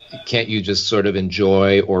can't you just sort of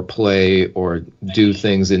enjoy or play or do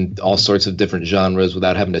things in all sorts of different genres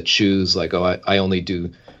without having to choose like, oh, I only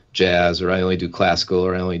do jazz, or I only do classical,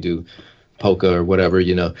 or I only do polka, or whatever,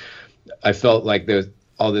 I felt like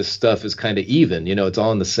all this stuff is kind of even, it's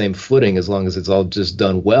all on the same footing as long as it's all just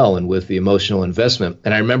done well and with the emotional investment.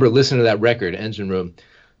 And I remember listening to that record, Engine Room,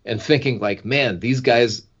 and thinking like, man, these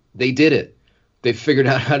guys, they did it. They figured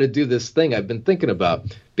out how to do this thing I've been thinking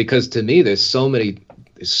about. Because to me, there's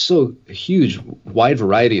so huge, wide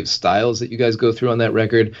variety of styles that you guys go through on that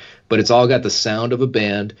record, but it's all got the sound of a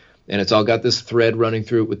band, and it's all got this thread running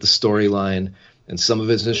through it with the storyline, and some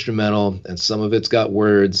of it's instrumental, and some of it's got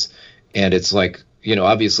words, and it's like,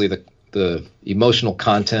 obviously the emotional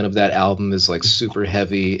content of that album is like super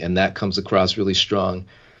heavy, and that comes across really strong.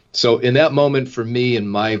 So in that moment for me in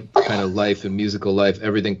my kind of life and musical life,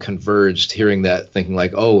 everything converged, hearing that, thinking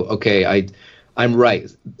like, oh, okay, I'm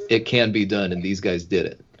right. It can be done, and these guys did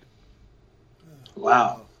it.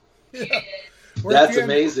 Wow. Yeah. That's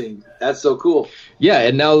amazing. That's so cool. Yeah,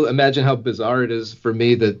 and now imagine how bizarre it is for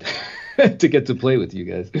me that to get to play with you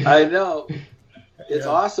guys. I know. It's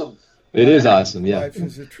awesome. It is awesome, yeah. Life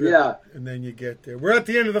is a trip, and then you get there. We're at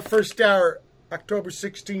the end of the first hour, October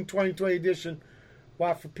 16, 2020 edition.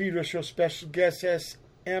 Watt for Pedro Show special guest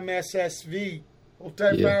MSSV. Hold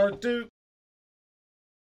tight for hour 2.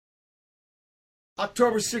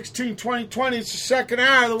 October 16, 2020. It's the second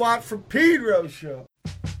hour of the Watt for Pedro Show.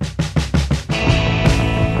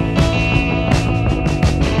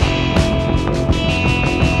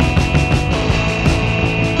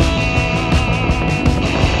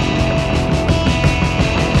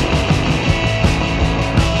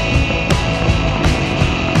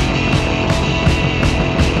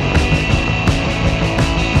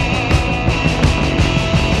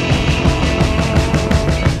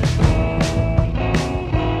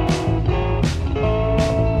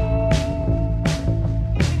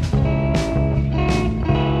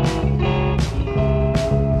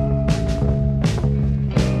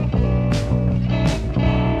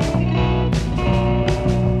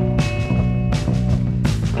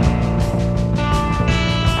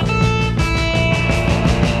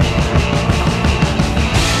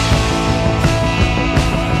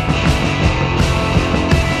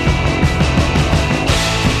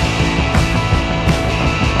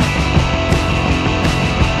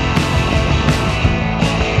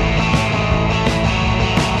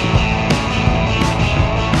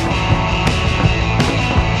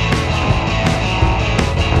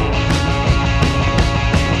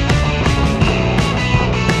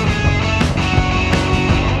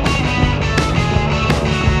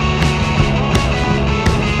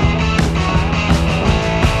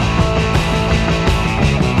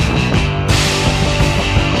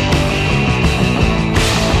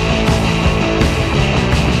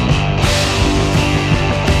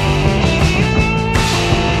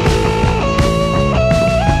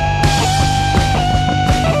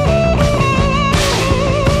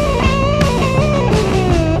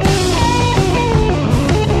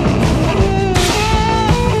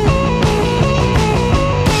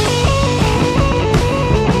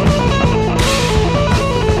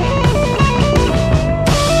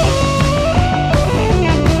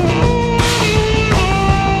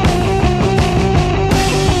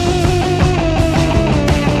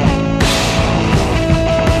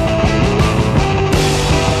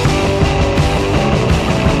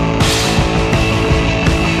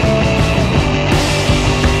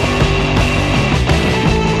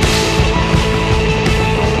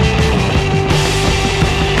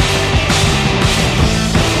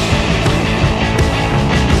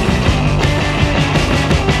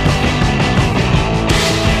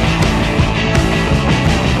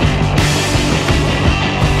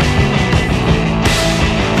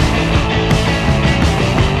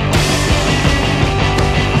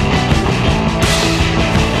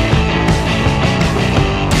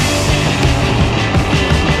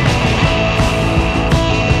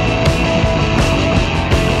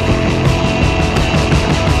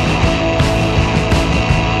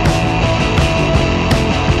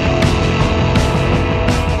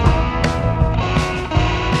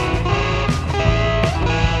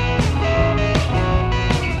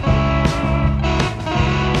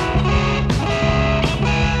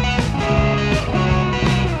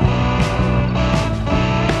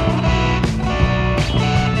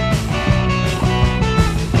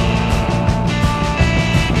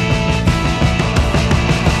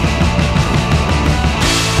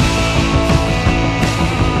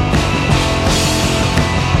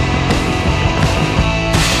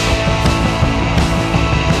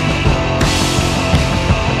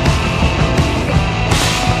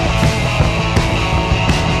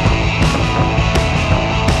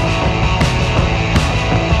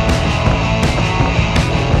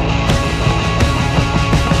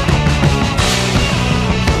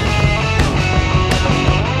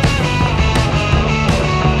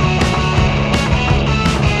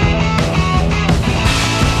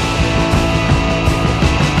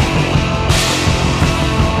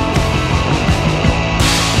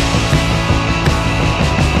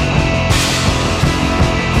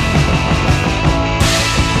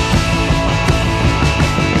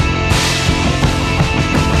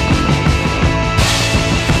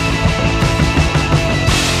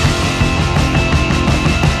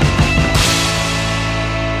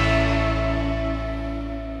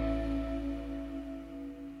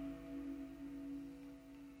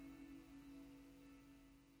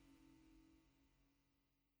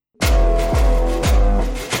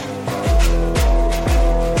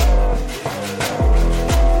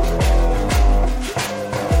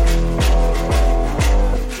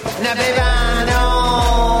 Now, baby, I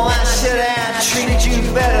know I should have treated you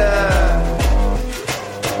better.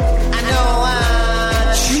 I know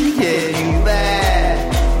I treated you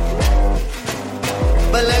bad.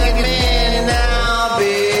 But look at me now,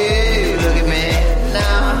 babe. Look at me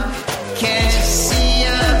now. Can't you see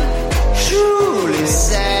I'm truly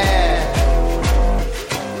sad?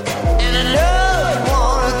 And I know you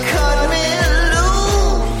wanna cut me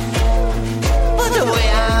loose, but the way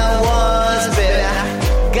I was, baby, I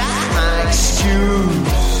got my excuse.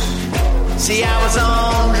 See, I was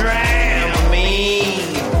on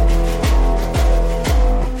Dramamine.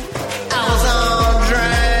 I was on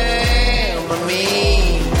Dramamine.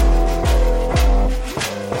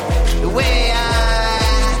 The way I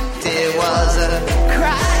did was a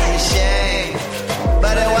crying shame,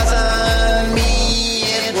 but it wasn't me,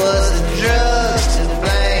 it was the drugs to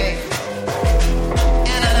blame.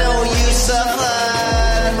 And I know you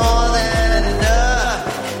suffered more than enough,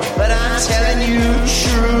 but I'm telling you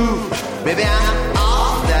true, baby, I'm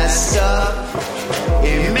off that stuff.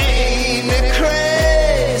 It made me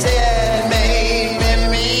crazy, it made me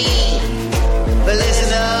mean. But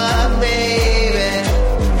listen up, baby,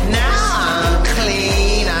 now I'm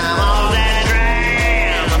clean, I'm off that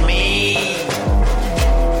Dramamine.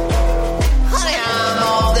 Honey, I'm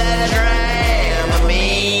off that Dramamine.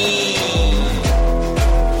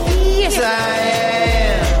 Yes, I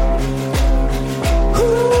am.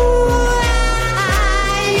 Ooh,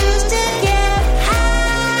 I used to get high.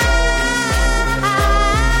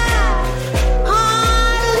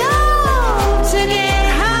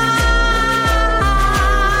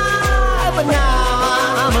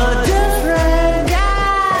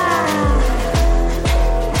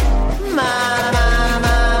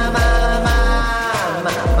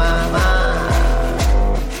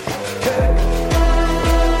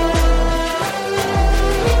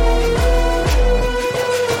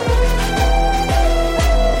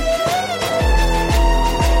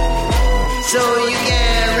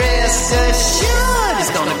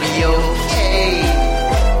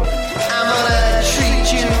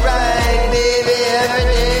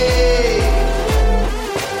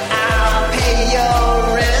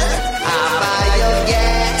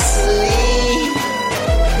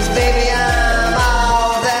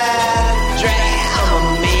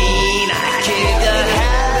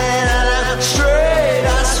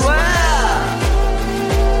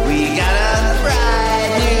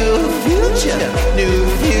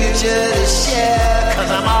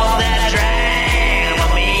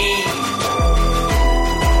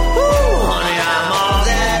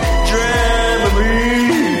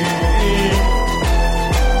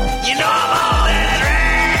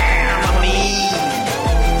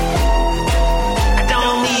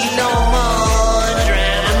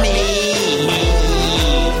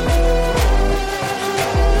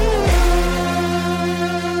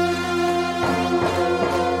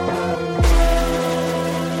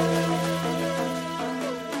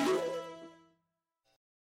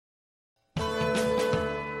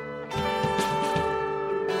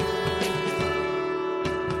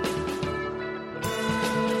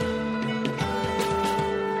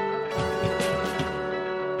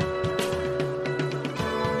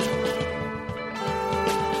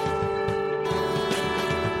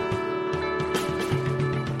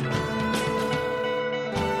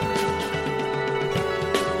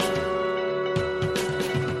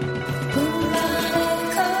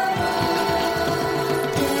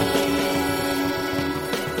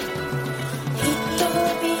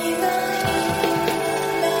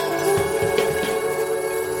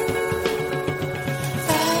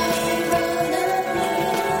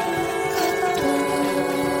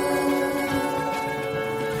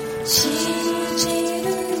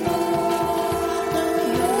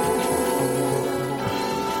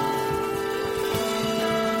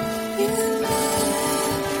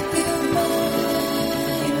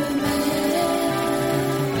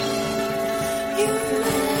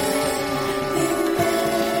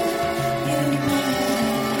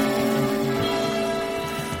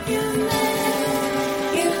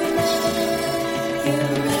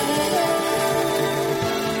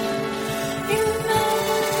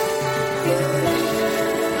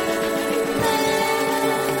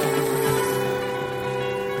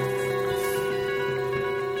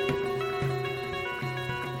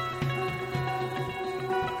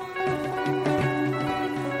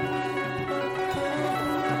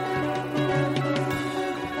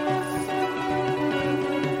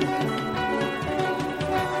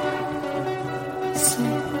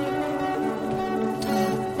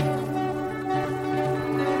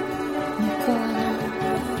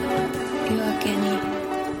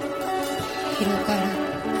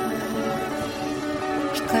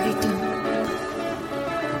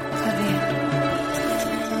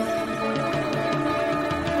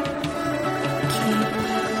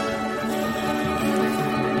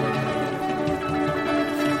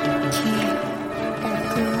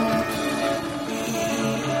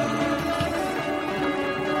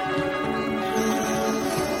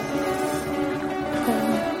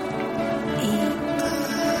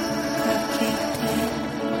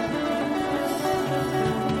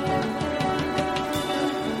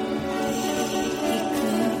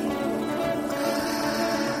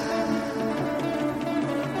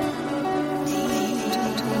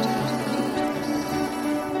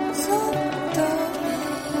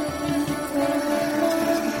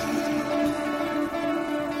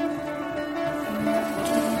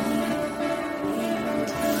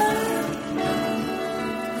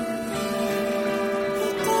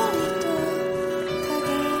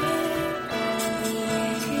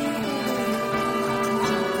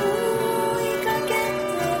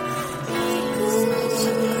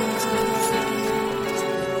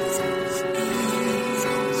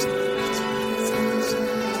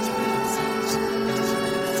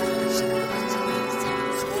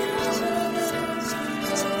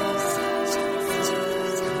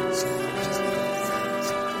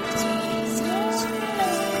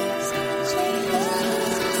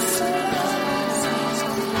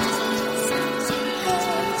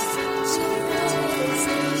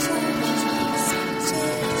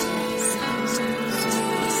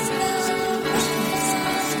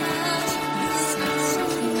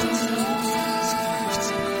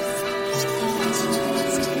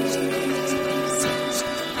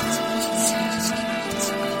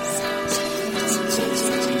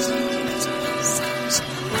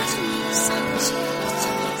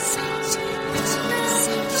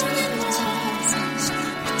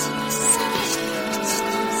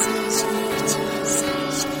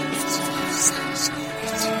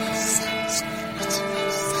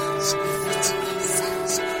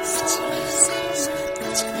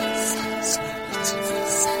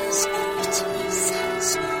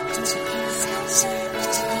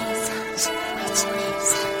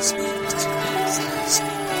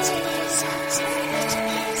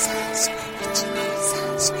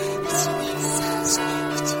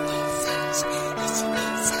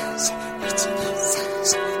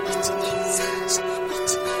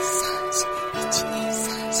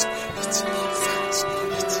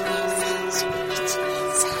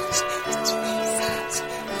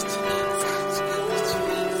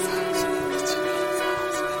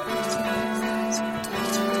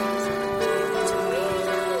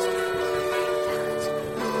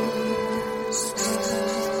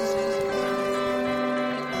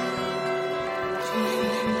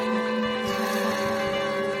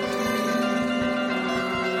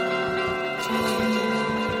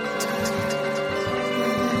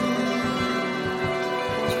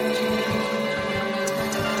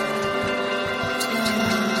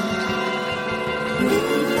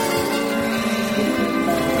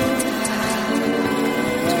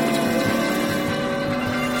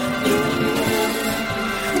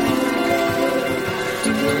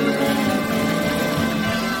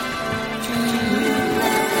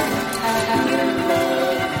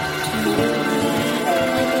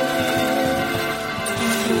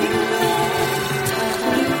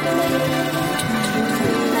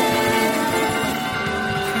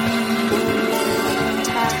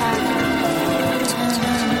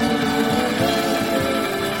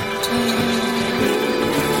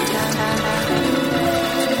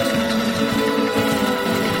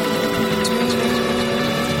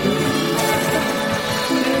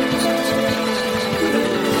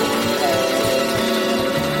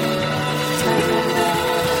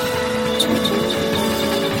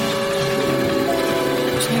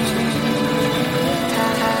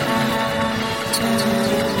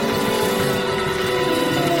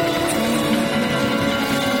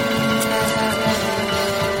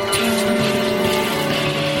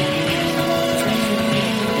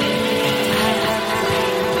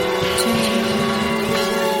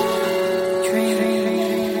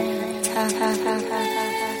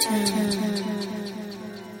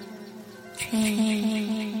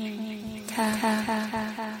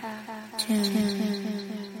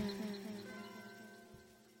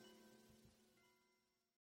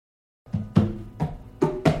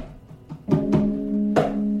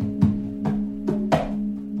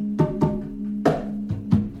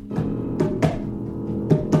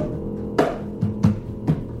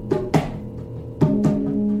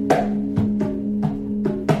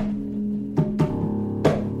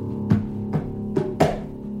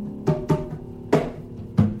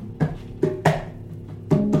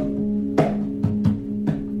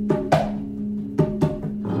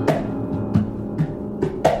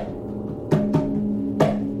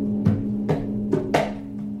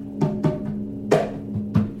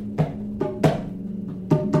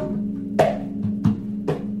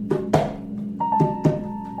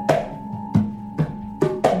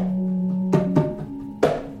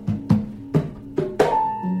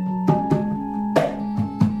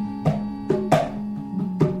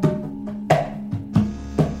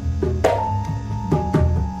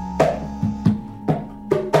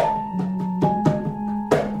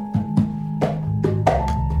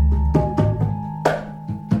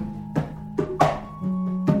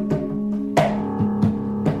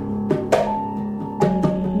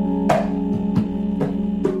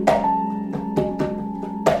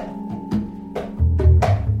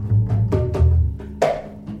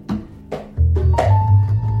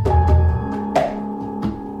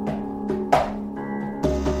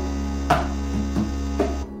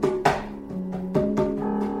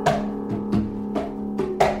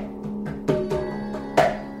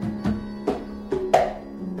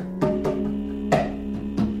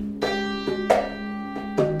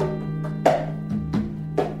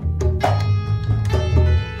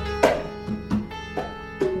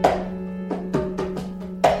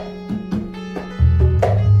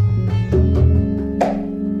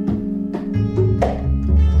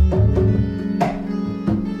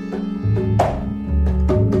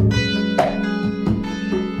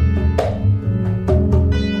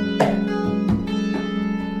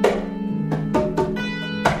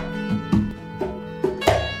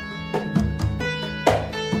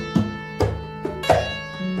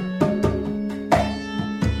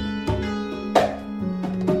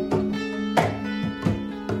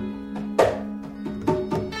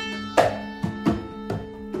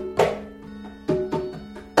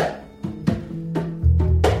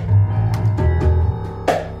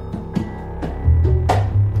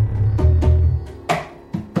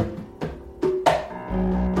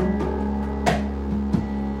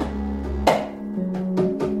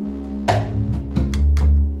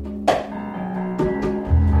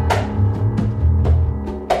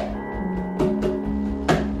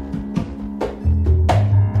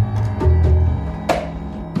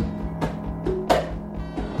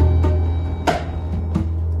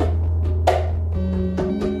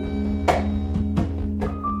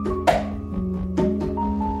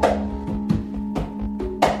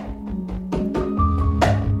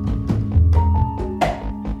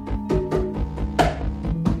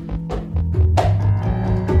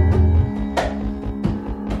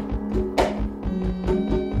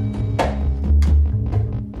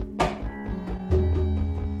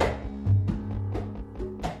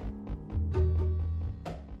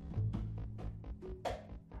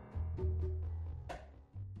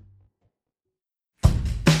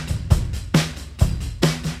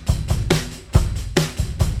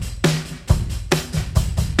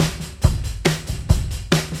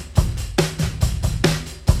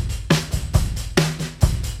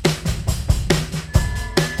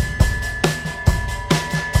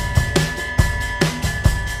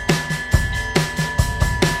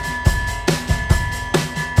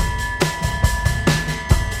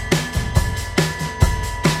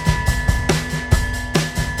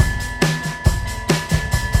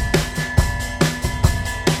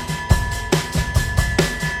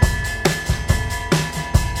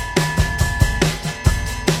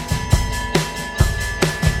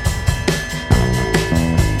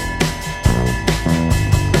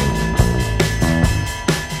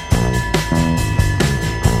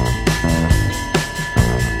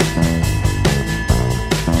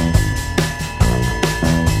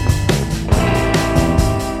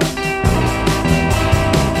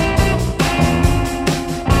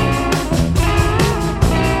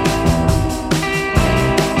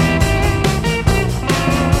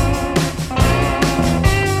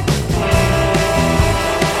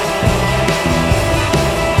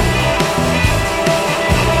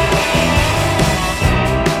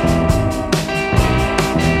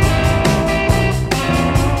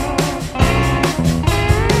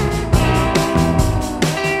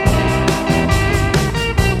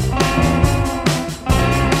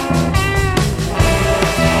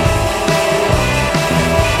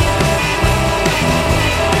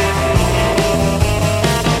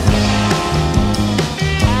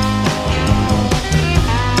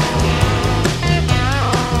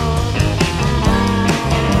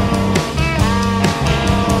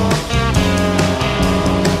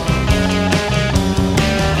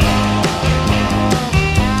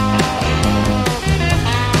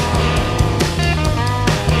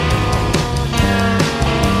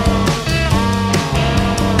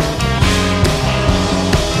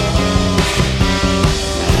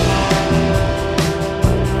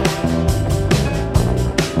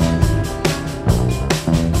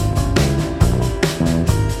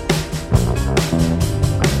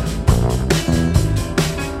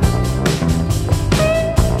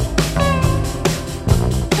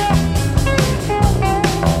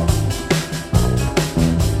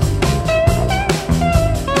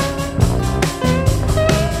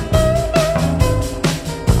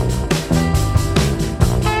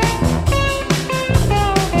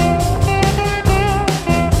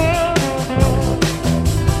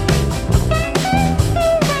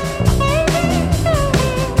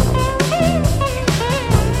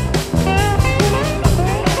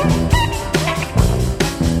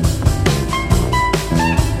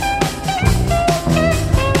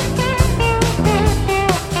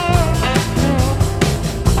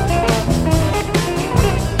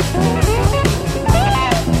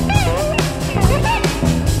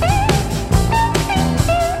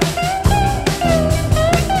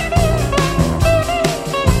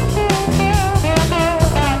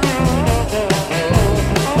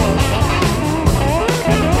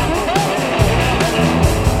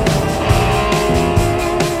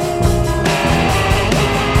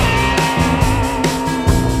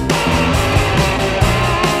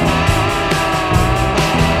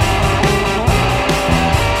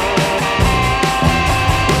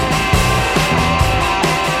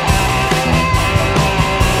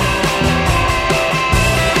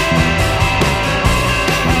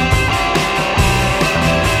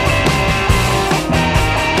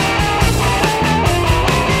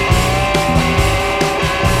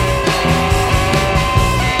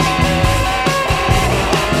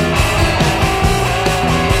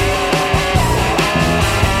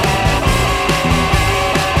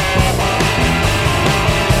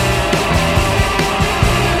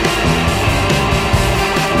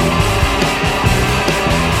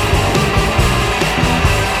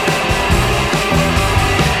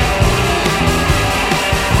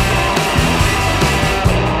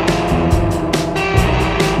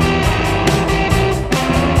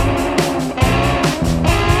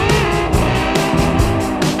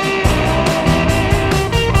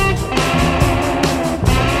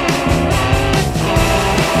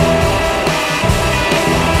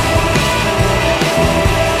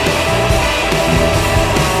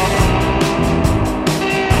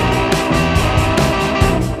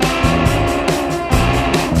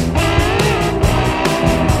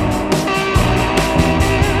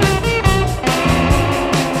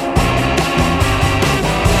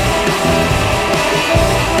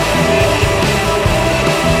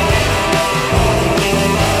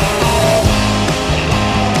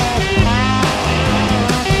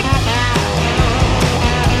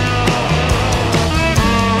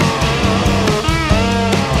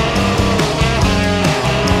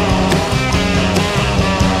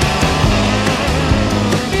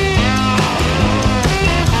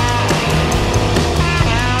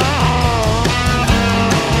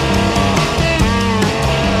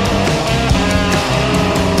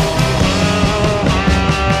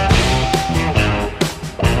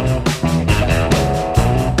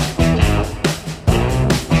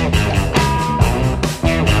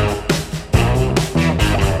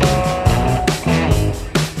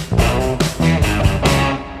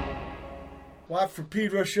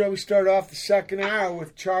 Pedro Show. We start off the second hour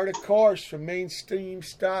with Chartacourse from Mainstream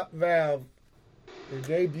Stop Valve, their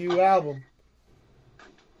debut album.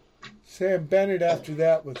 Sam Bennett after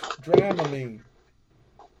that with Dramamine.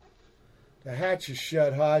 The hatch is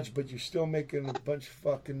shut, Hodge, but you're still making a bunch of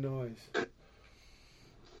fucking noise.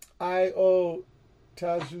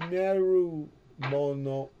 Tazuneru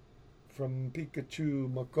Mono from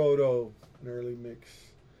Pikacyu-makoto, an early mix.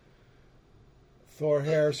 Thor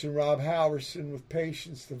Harrison, Rob Halverson with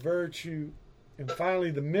Patience, The Virtue, and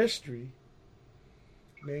finally The Mystery,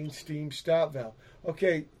 Mainstream Stop Valve.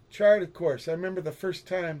 Okay, Chartacourse. I remember the first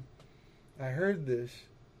time I heard this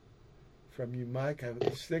from you, Mike. I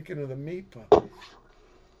was thinking of the Meat Puppets.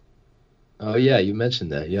 Oh yeah, you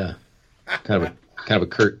mentioned that. Yeah, kind of a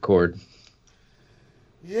Kurt chord.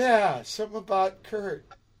 Yeah, something about Kurt.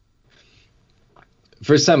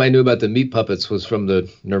 First time I knew about the Meat Puppets was from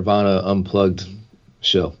the Nirvana Unplugged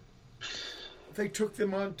show. They took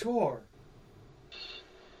them on tour.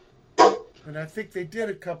 And I think they did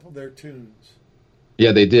a couple of their tunes.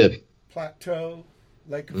 Yeah, they did. Plateau,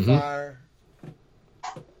 Lake of Fire.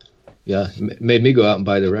 Yeah, made me go out and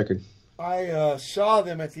buy the record. I saw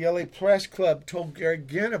them at the LA Press Club, told Gary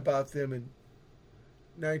Ginn about them in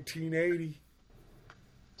 1980,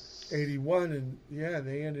 81, and yeah,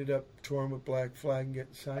 they ended up touring with Black Flag and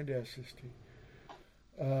getting signed to SST.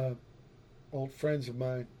 Old friends of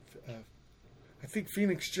mine. I think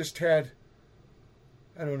Phoenix just had,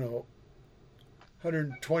 I don't know,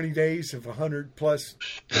 120 days of 100-plus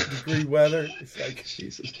degree weather. It's like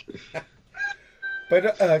Jesus.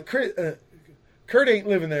 But Kurt ain't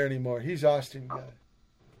living there anymore. He's Austin guy.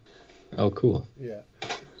 Oh, cool. Yeah.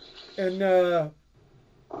 And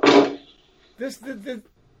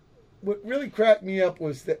what really cracked me up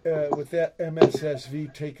was that with that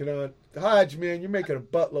MSSV taking on Hodge, man, you're making a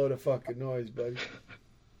buttload of fucking noise, buddy.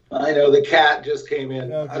 I know, the cat just came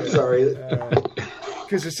in. Okay. I'm sorry.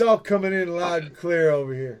 Because it's all coming in loud and clear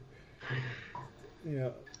over here. You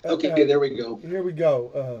know. Okay, there we go. Here we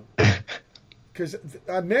go. Because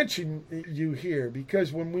I mentioned you here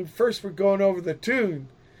because when we first were going over the tune,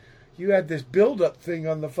 you had this build-up thing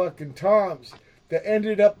on the fucking toms that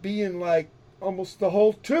ended up being like almost the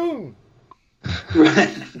whole tune.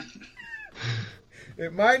 Right. It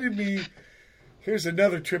reminded me, here's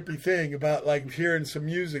another trippy thing about like hearing some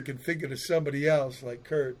music and thinking of somebody else like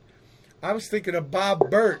Kurt. I was thinking of Bob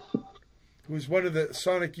Burt, who was one of the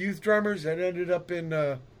Sonic Youth drummers that ended up in,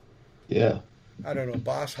 I don't know,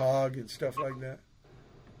 Boss Hogg and stuff like that.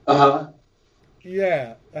 Uh-huh.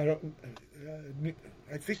 Yeah, I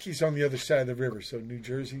think he's on the other side of the river, so New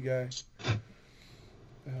Jersey guy.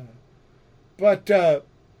 But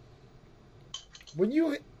when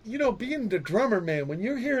you being the drummer, man, when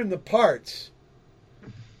you're hearing the parts,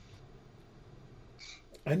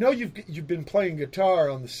 I know you've been playing guitar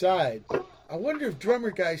on the side, but I wonder if drummer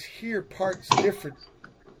guys hear parts different.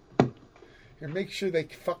 Here, make sure they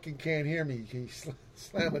fucking can't hear me. Can you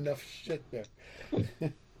slam enough shit there?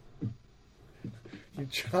 You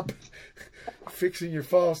chop, fixing your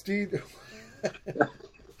false teeth.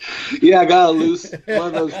 Yeah, I got a loose. One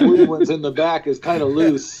of those blue ones in the back is kind of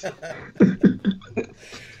loose.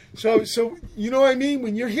 So you know what I mean?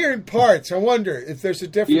 When you're hearing parts, I wonder if there's a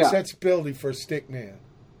different sensibility for a stick man.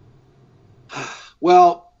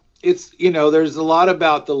 Well, it's, there's a lot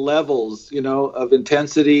about the levels, of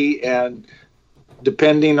intensity, and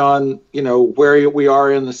depending on, where we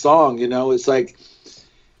are in the song, it's like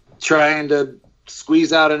trying to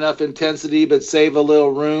squeeze out enough intensity, but save a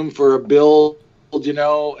little room for a build,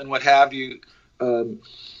 and what have you.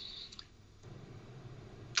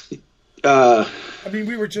 I mean,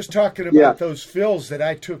 we were just talking about those fills that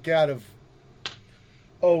I took out of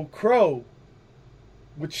Oh Crow,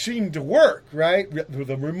 which seemed to work, right?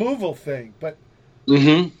 The removal thing. But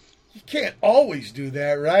you can't always do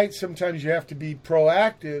that, right? Sometimes you have to be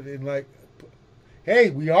proactive and like, hey,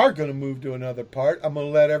 we are going to move to another part. I'm going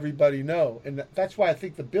to let everybody know. And that's why I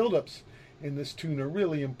think the build-ups in this tune are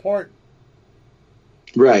really important.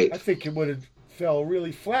 Right. I think it would have fell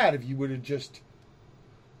really flat if you would have just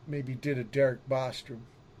maybe did a Derek Bostrom.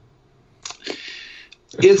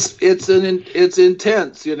 It's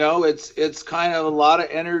intense, it's kind of a lot of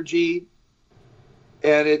energy,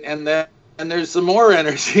 and there's some more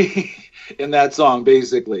energy in that song,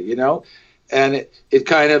 basically, and it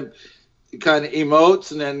kind of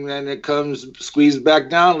emotes, and then it comes squeezed back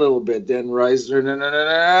down a little bit, then rise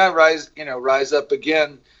up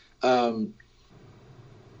again,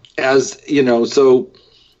 as so.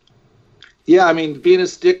 Yeah, I mean, being a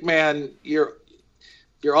stick man, you're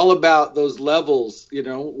all about those levels,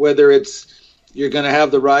 whether it's you're going to have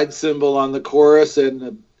the ride cymbal on the chorus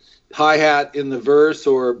and hi-hat in the verse,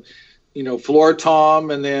 or, floor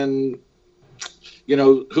tom, and then,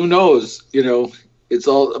 who knows, it's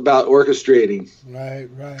all about orchestrating.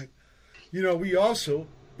 Right. We also,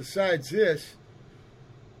 besides this,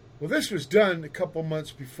 well, this was done a couple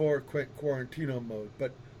months before it went Quarantino mode,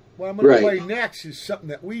 but what I'm going to play next is something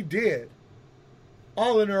that we did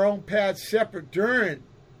all in our own pads separate during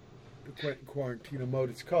the Quentin Quarantino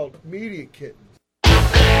mode. It's called Media Kittens.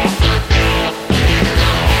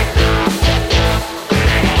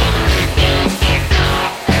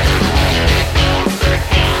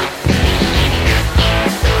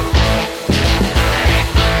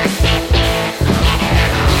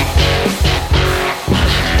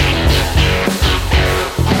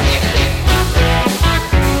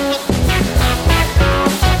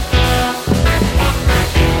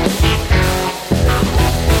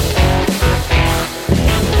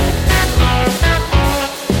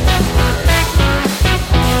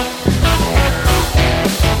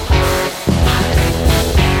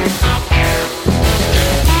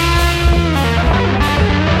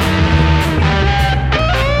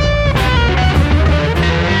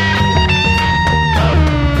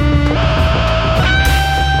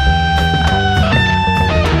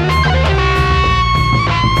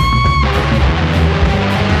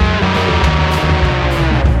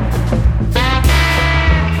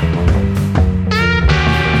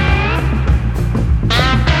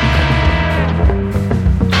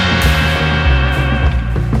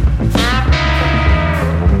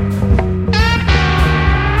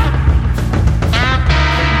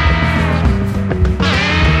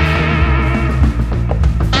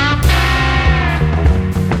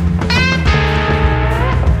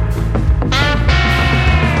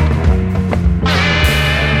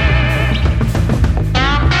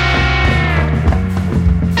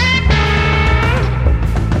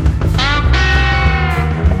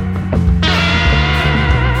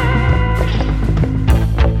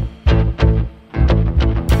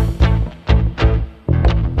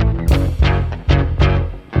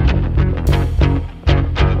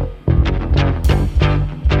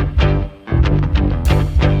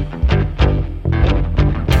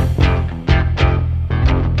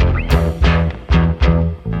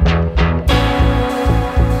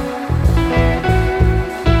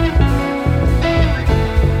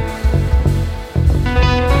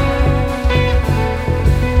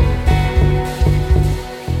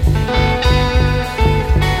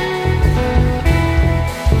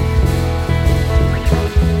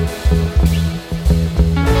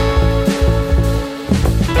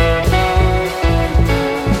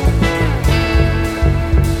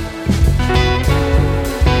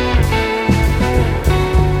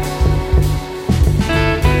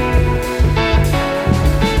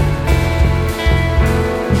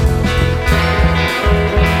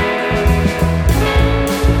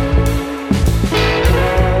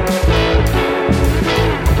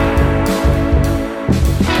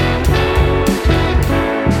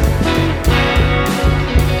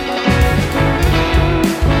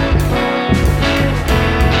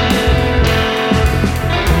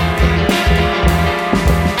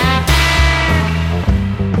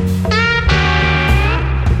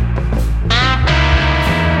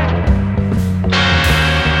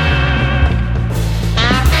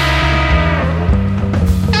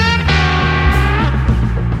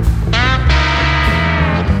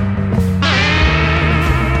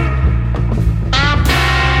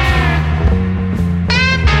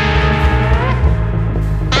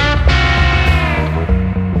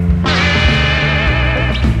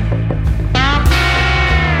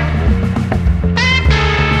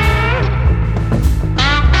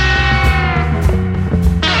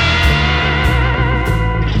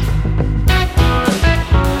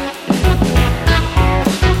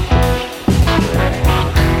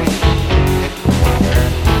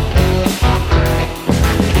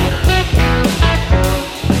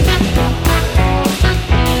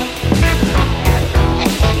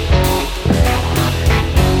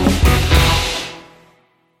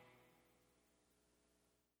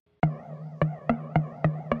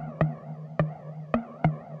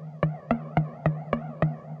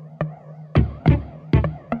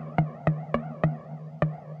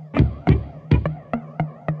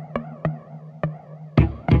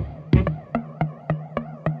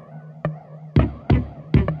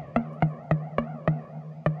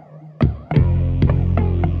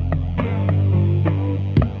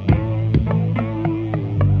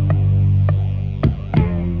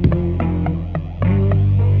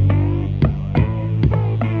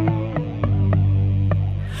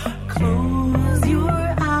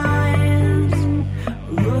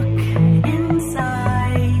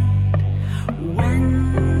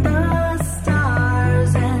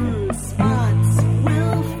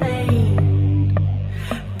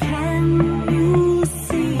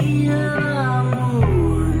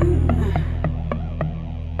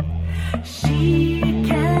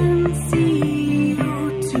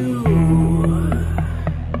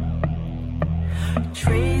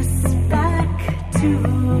 trace back to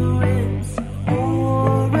its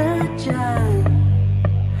origin,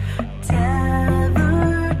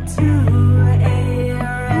 tethered to a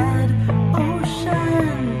red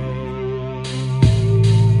ocean.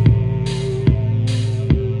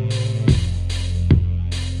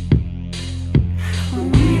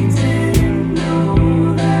 We didn't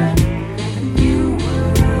know that you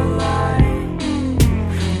were alive.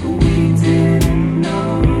 We didn't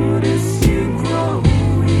notice you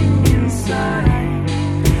growing inside.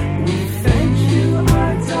 We fed you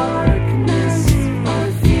our darkness, our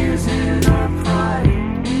fears and our pride.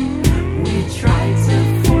 We tried to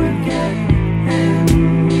forget and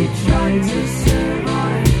we tried to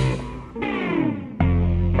survive.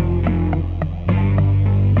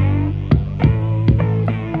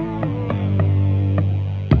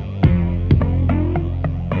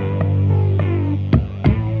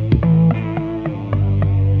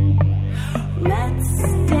 Let's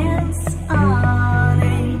dance on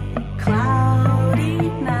a cloudy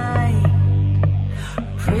night,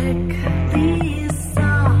 prickly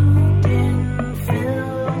soft in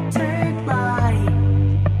filtered light.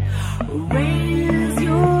 Raise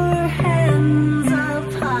your hands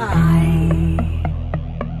up high,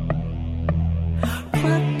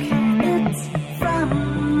 pluck it from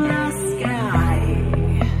the sky.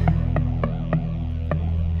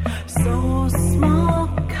 So small,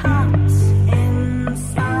 caught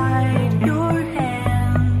inside your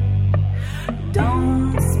hand.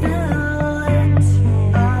 Don't spill it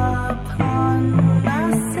upon the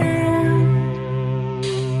sand.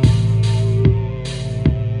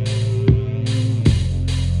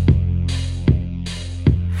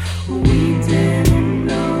 We didn't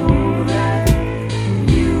know that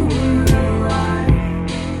you were alive.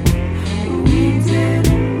 We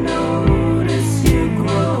didn't notice you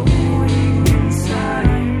growing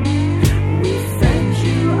inside. We fed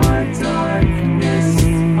you our darkness,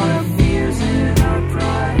 our fears and our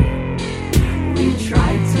pride. We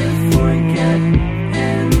tried to forget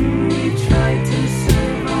and we tried to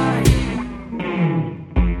survive.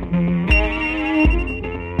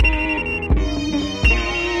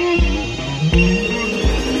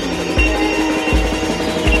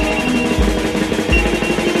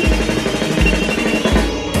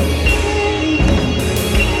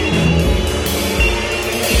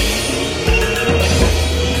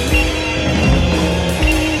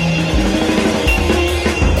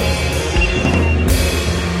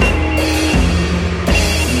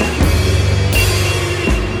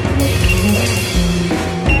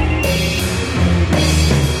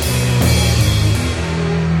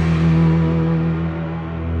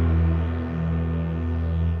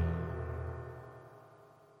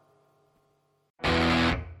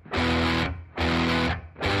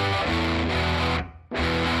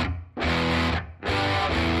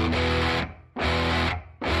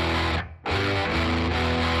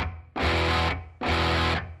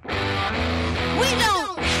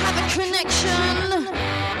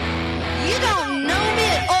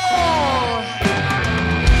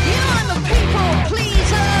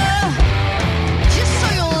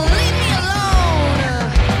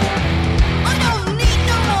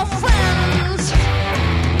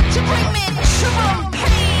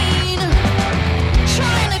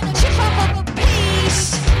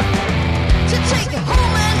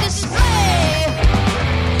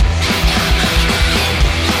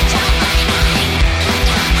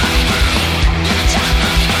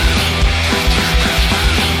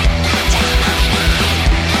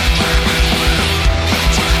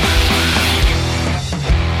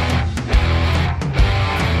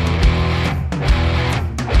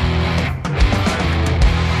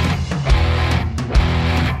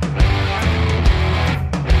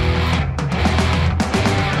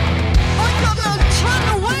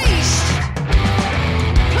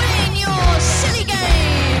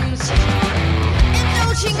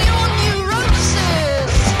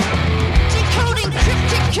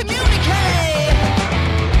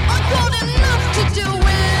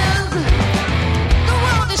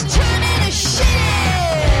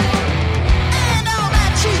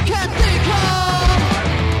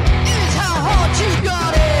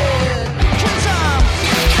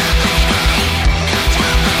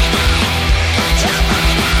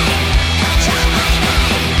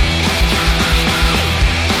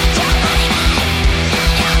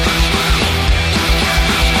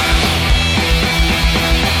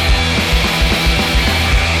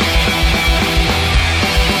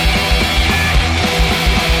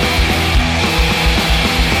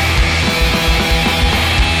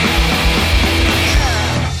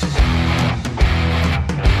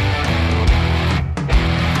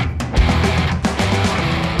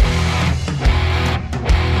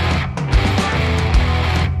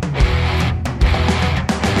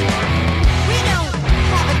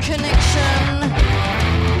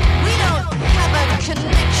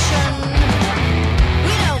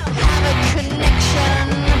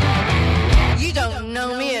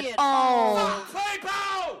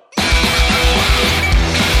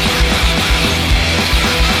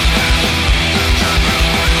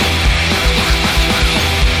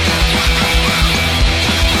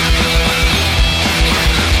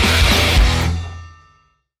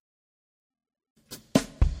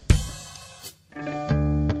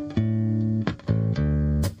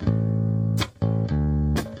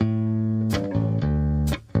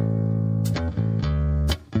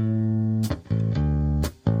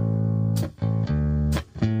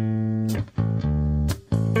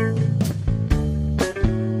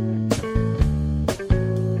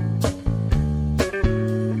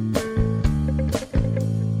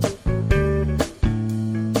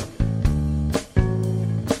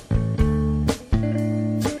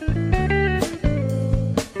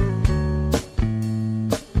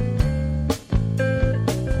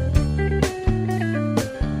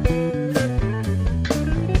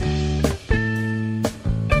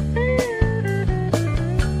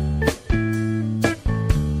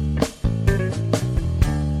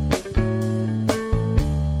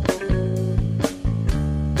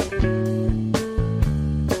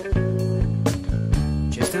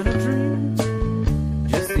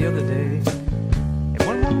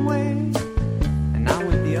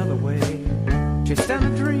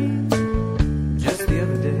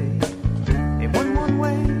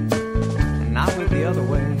 the other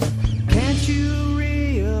way. Can't you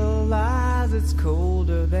realize it's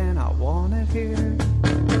colder than I want it here?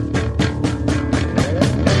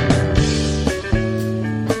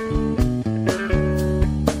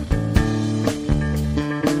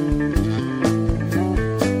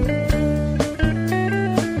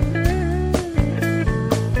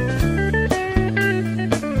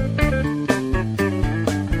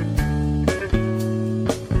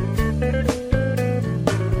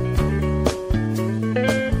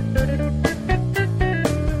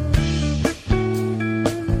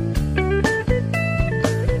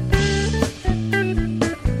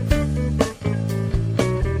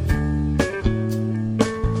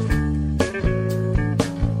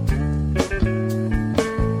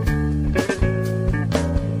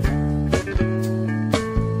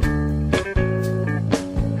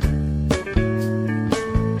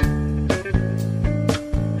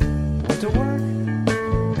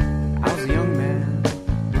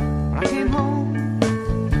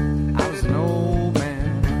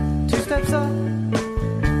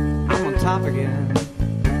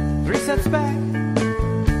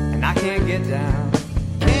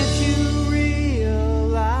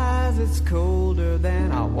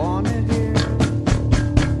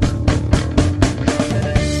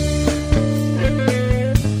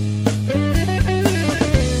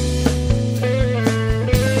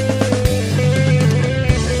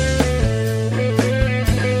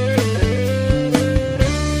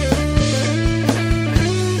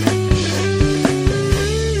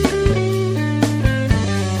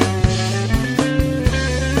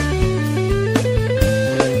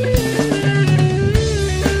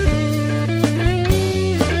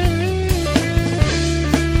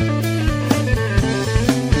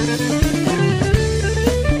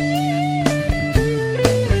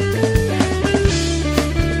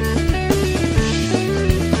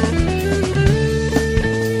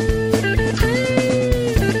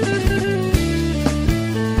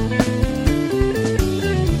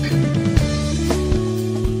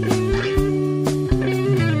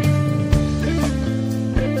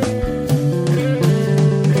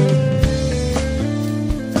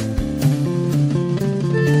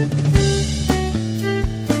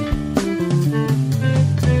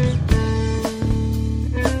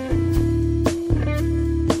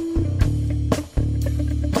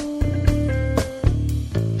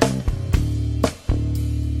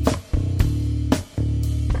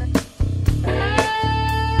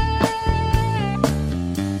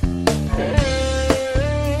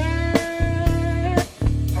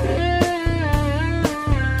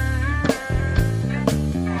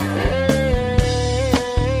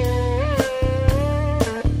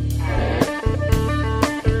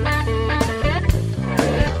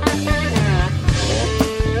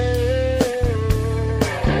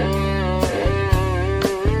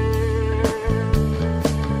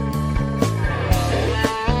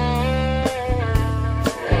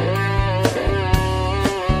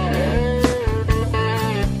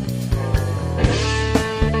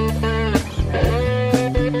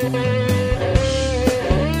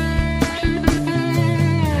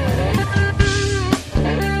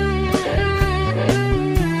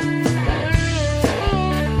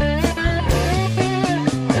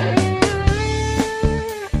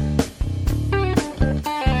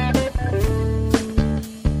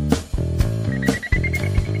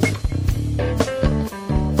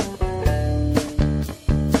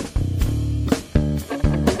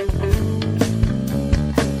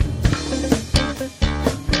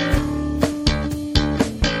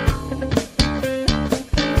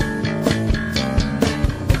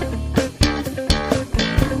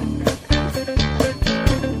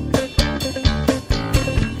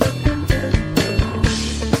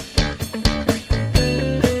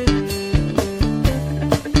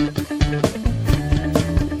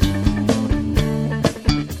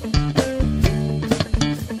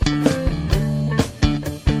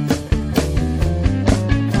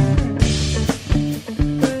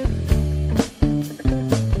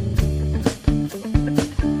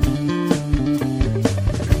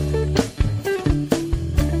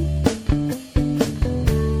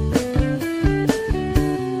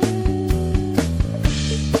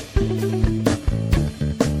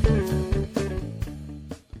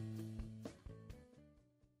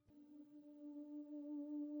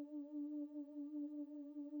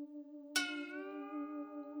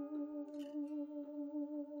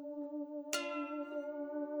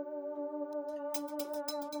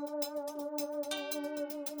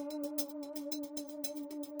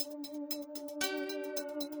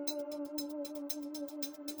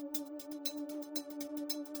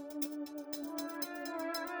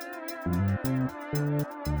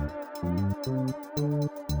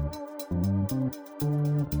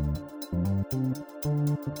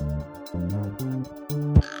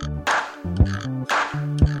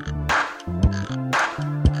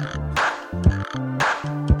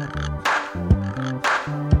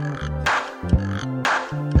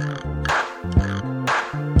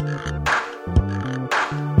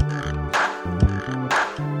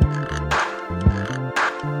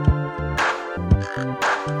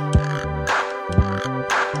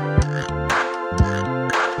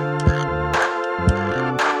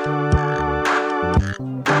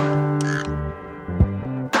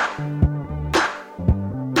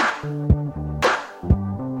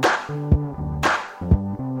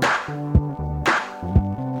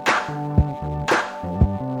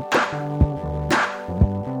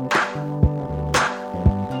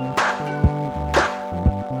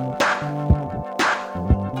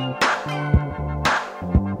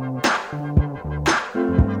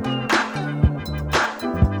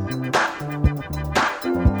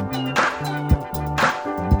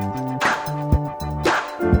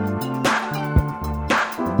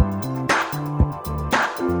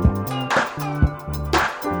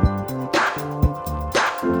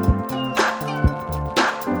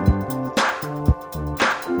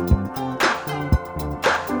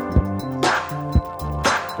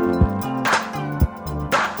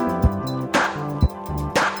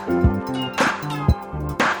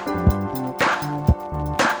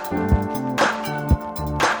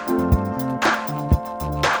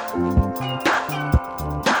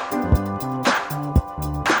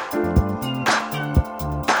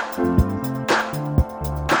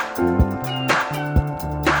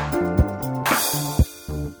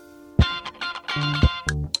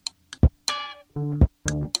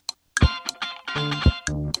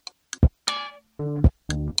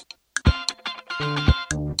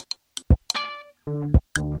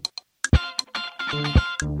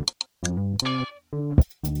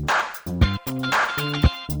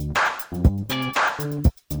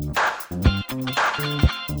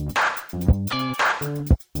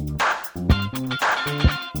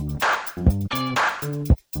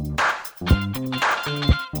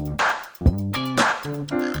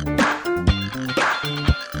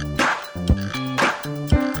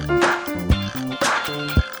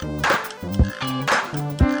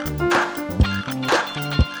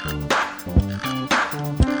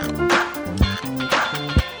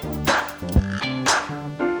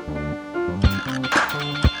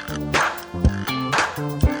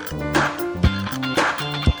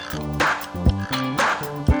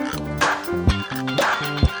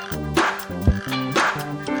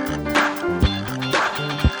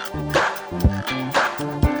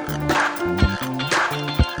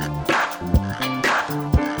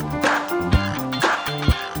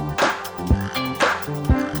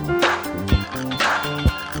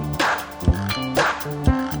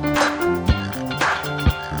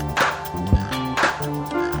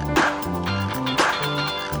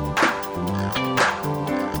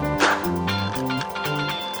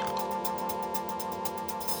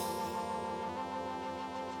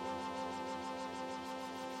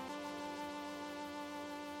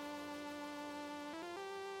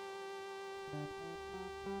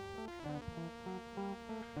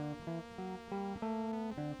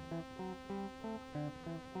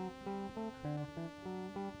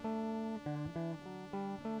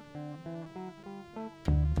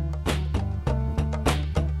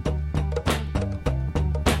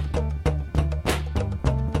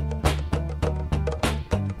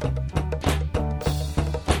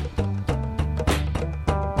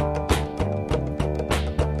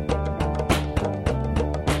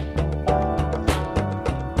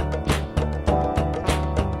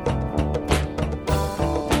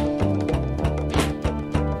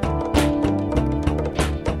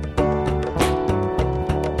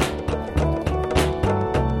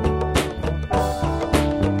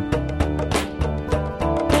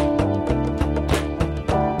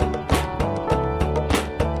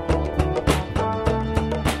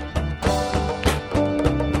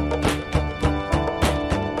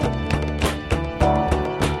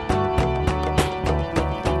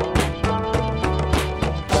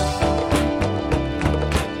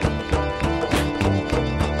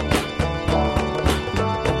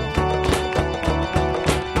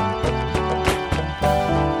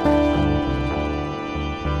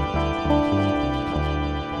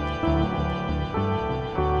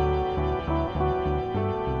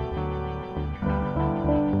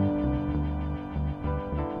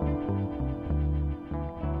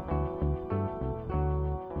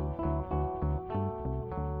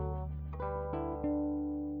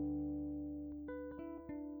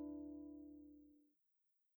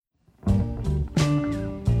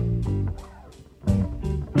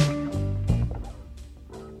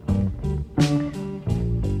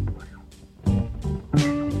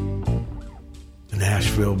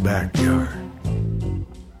 Nashville backyard.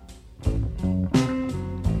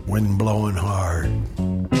 Wind blowing hard.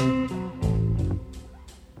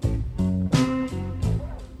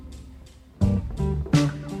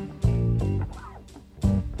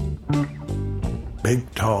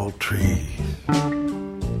 Big tall trees.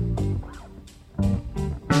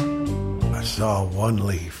 I saw one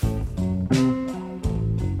leaf.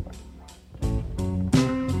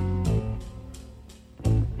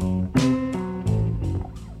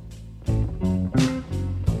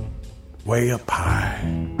 Way up high,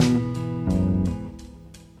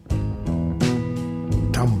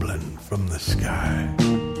 tumbling from the sky.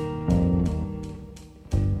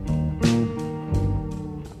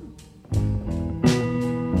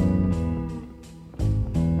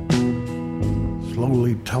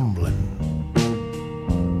 Slowly tumbling,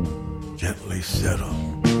 gently settle.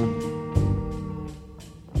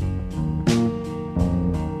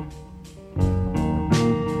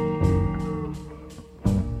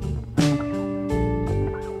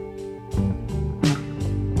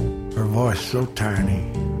 Her voice so tiny.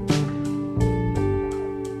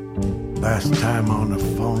 Last time on the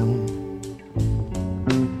phone.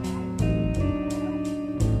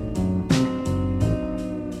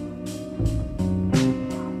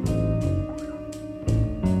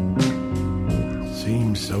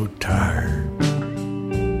 Seemed so tired.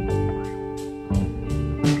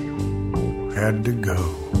 Had to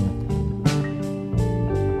go.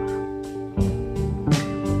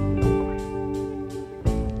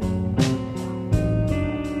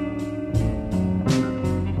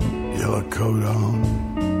 Yellow coat on.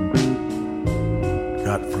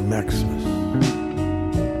 Got from Xmas.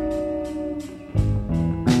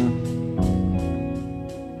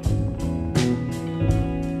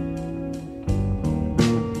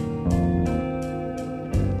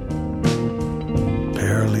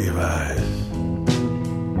 Pair of Levi's.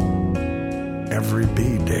 Every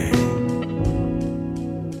B-day.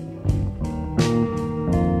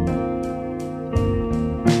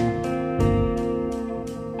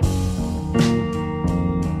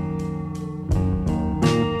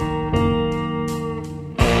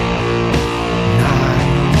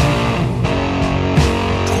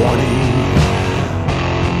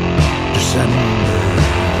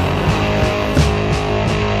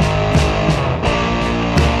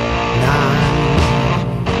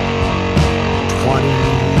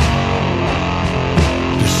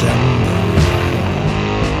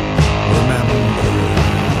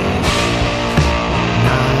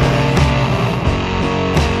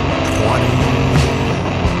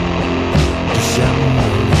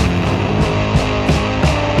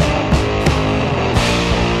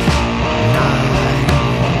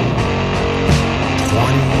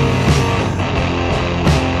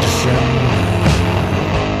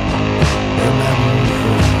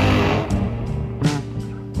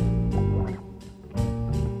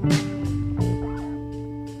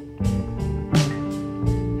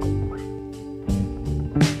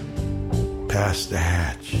 Past the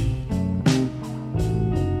hatch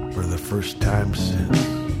for the first time since.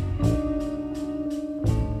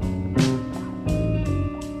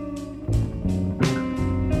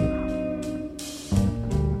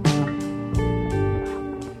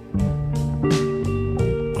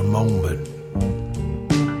 A moment,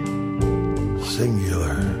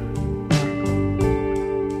 singular.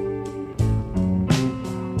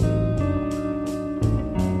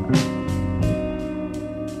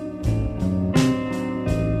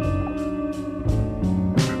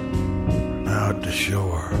 Out to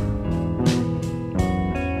shore,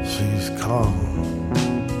 she's calm.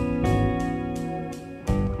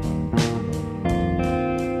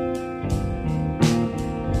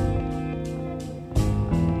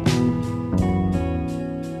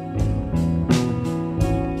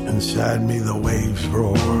 Inside me the waves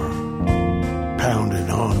roar, pounding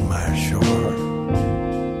on my shore.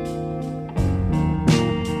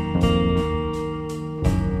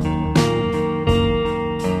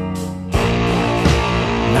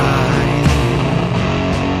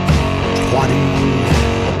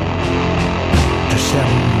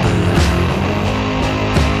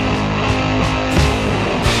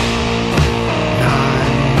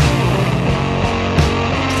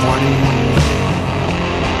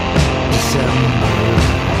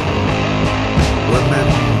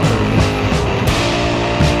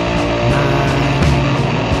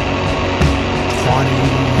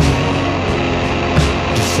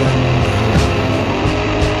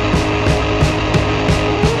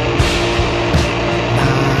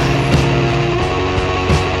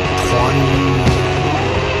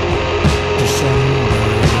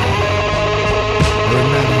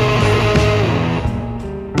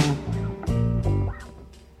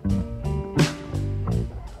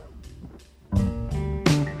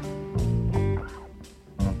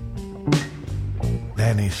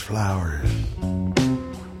 flowers.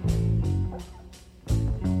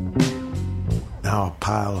 Now a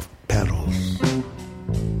pile of petals.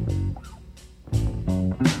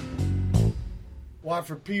 Watt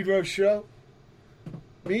for Pedro Show.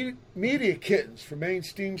 Media Kittens for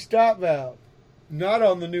Mainstream Stop Valve. Not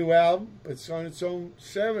on the new album, but it's on its own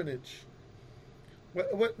 7-inch.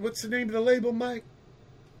 What's the name of the label, Mike?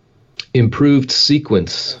 Improved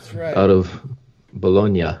Sequence. That's right. Out of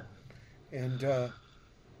Bologna. And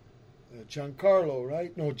Giancarlo,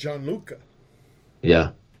 right? No, Gianluca.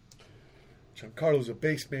 Yeah. Giancarlo's a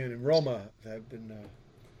bass man in Roma that I've been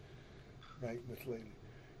writing with lately.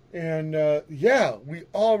 And yeah, we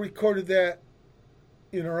all recorded that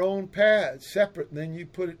in our own pads, separate, and then you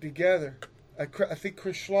put it together. I think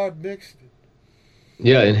Chris Schlag mixed it.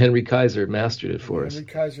 Yeah, and Henry Kaiser mastered it for us. Henry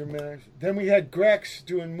Kaiser mastered. Then we had Grex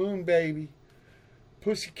doing Moon Baby,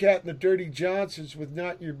 Pussycat and the Dirty Johnsons with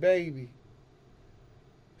Not Your Baby,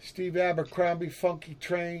 Steve Abercrombie, Funky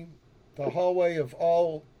Train, The Hallway of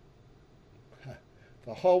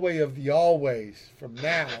the Always from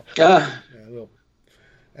Now. Yeah,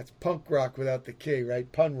 that's punk rock without the K,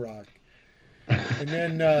 right? Pun rock. And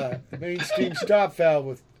then the Mainstream Stop Valve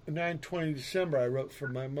with 9/20 December I wrote for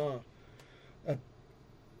my mom.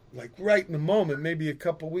 Like right in the moment, maybe a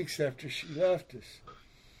couple weeks after she left us.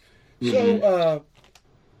 So,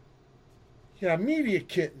 yeah, Media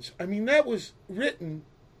Kittens. I mean, that was written,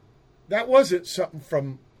 that wasn't something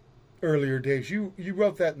from earlier days. You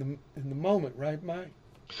wrote that in the moment, right, Mike?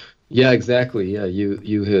 Yeah, exactly. Yeah,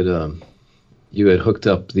 you had hooked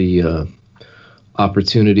up the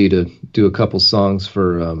opportunity to do a couple songs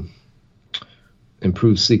for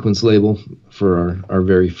Improved Sequence label for our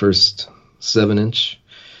very first 7-inch,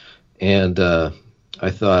 and I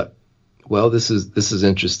thought, well, this is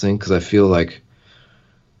interesting because I feel like,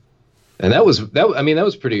 and that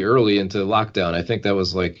was pretty early into lockdown. I think that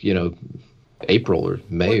was like April or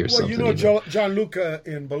May or something. Gianluca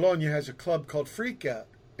in Bologna has a club called Freak Out,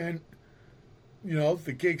 and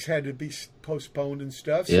the gigs had to be postponed and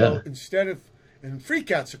stuff. So and Freak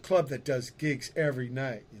Out's a club that does gigs every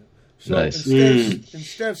night. So nice.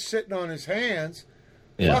 instead of sitting on his hands,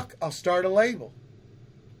 I'll start a label.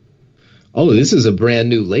 Oh, this is a brand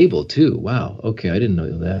new label too. Wow. Okay, I didn't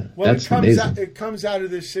know that. Well, that's amazing. It comes out of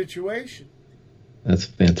this situation. That's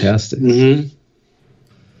fantastic. Mm-hmm.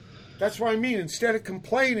 That's what I mean. Instead of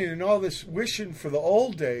complaining and all this wishing for the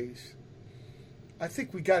old days, I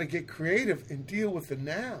think we got to get creative and deal with the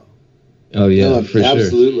now. Oh yeah, for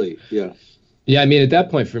absolutely. Sure. Yeah. Yeah, I mean, at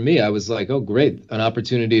that point for me, I was like, oh, great, an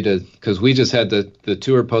opportunity because we just had the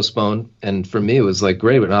tour postponed. And for me, it was like,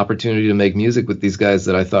 great, an opportunity to make music with these guys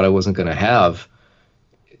that I thought I wasn't going to have,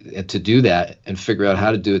 and to do that and figure out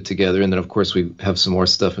how to do it together. And then, of course, we have some more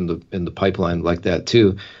stuff in the pipeline like that,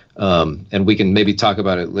 too. And we can maybe talk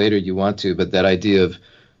about it later you want to. But that idea of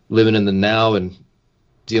living in the now and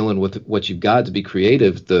dealing with what you've got to be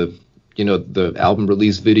creative, the album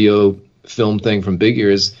release video film thing from Big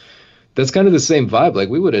Ears, that's kind of the same vibe. Like,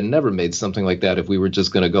 we would have never made something like that if we were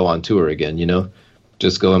just going to go on tour again,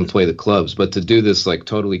 just go and play the clubs. But to do this like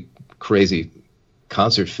totally crazy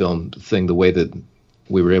concert film thing the way that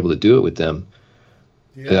we were able to do it with them,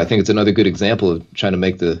 I think it's another good example of trying to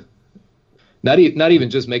make not even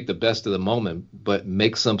just make the best of the moment, but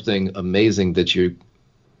make something amazing that you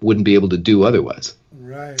wouldn't be able to do otherwise.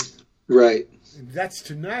 Right. And that's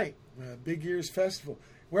tonight, Big Ears Festival.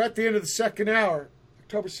 We're at the end of the second hour.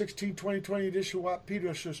 October 16, 2020 edition of Watt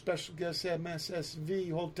Pedro Show. Special guest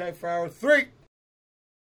MSSV. Hold tight for hour 3.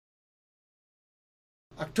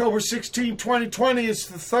 October 16, 2020 is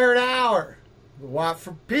the third hour. The Watt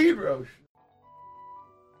for Pedro Show.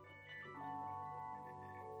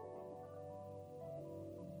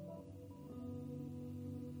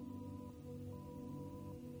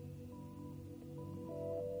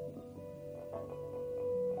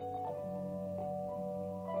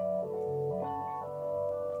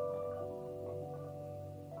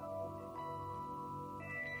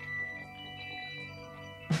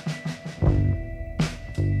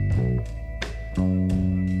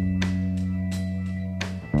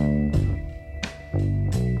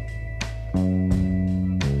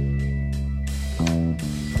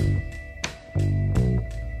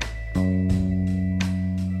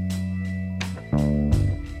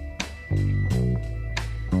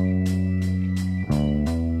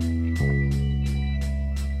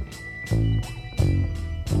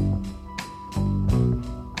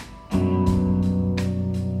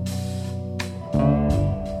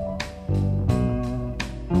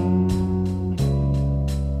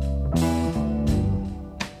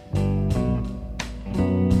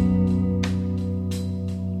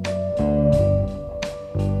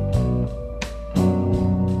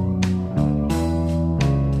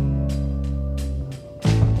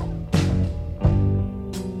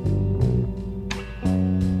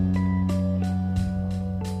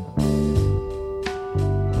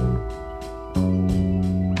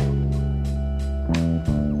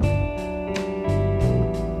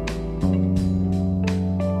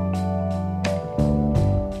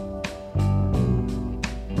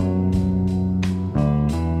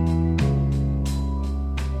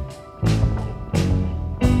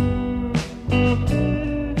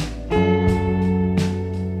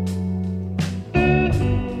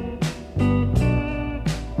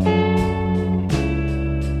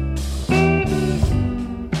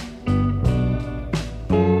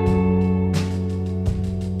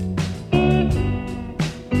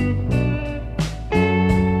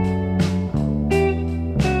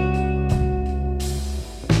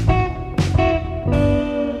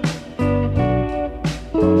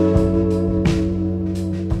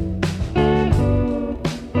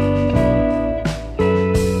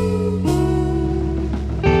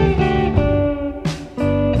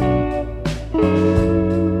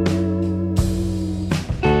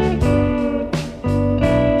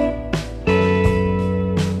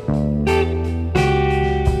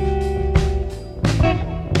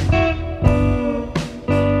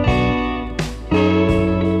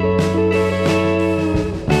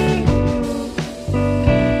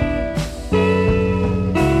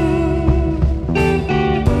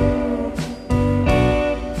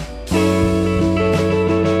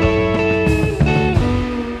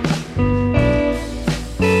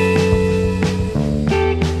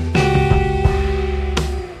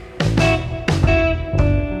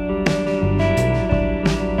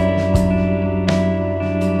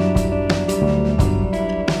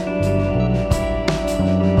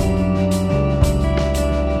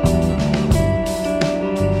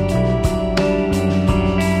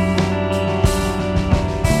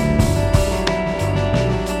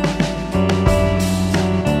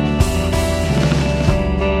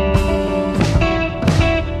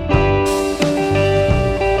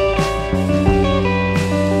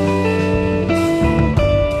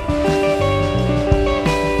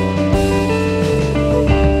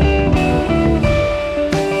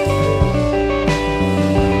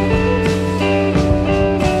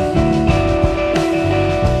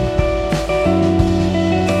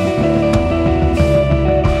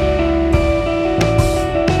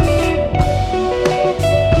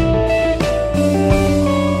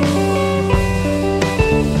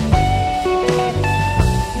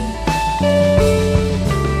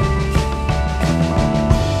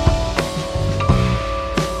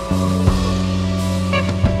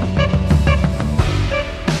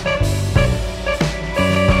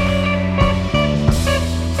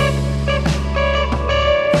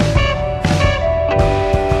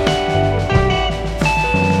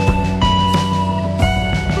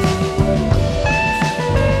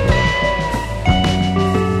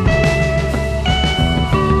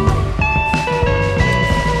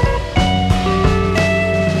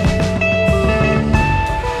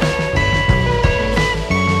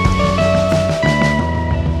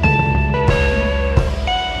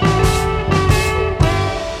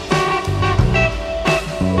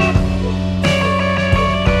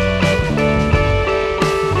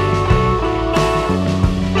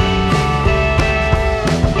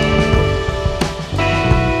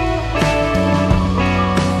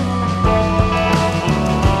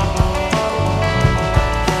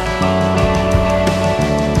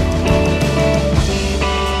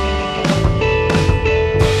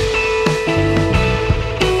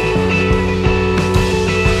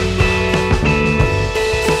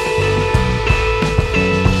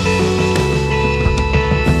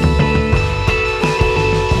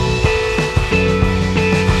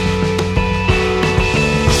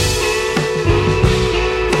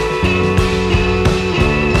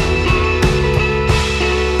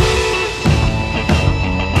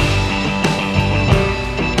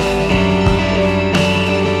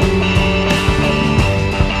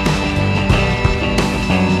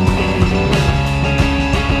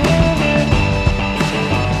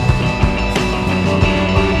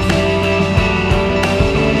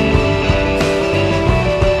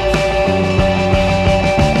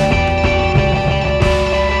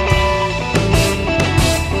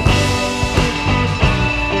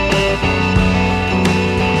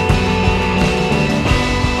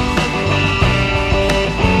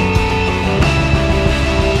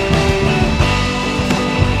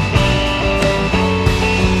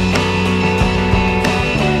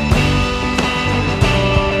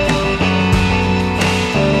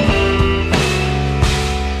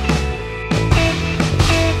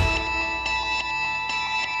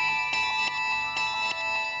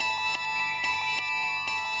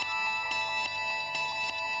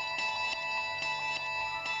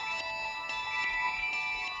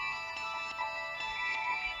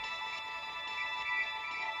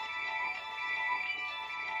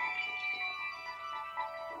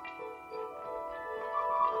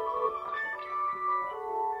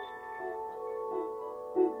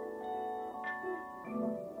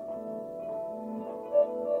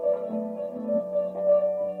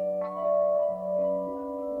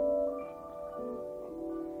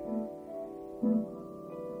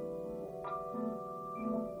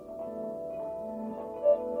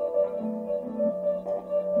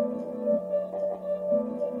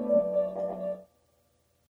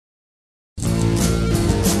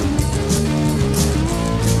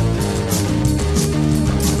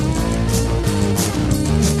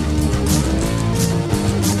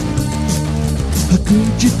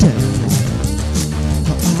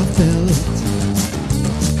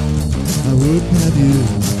 you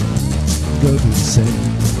go through the same.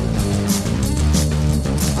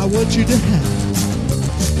 I want you to have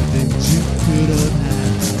the things you could have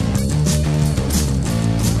had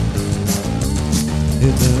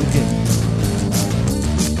in the game.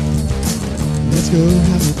 Let's go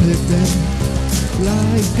have a picnic,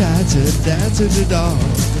 flying kites and dancing the dog.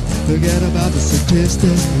 Forget about the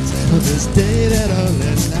statistics of this day that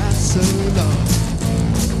only lasts so long.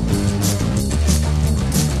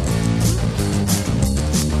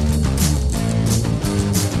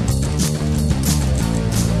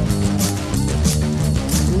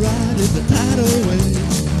 Riding the tidal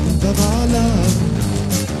wave of our love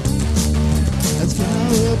as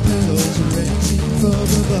flower petals rain from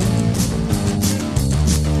above.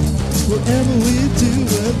 Whatever we do,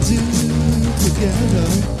 we'll do together,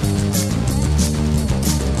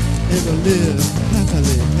 and we'll live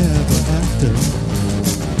happily ever after.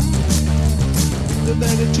 The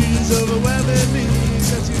magnitude is overwhelming me,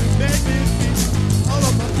 cause you make me feel all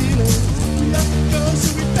of my feelings. We have to go, so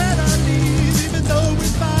we better leave, even though we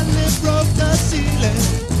finally broke the ceiling.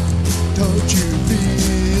 Don't you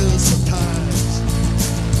feel sometimes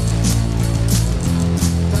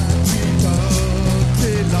that we don't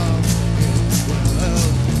belong in this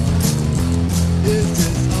world? Is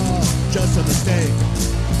this all just a mistake,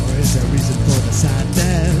 or is there reason for the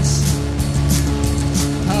sadness?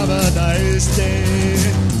 Have a nice day.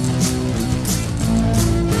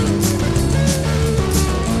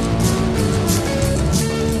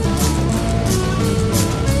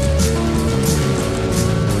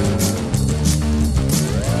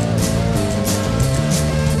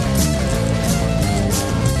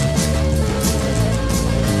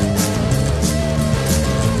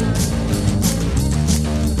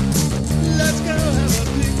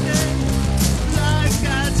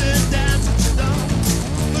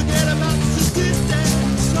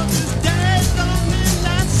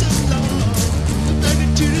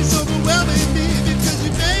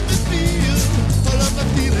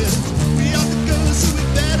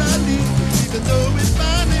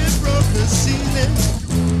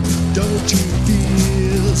 Don't you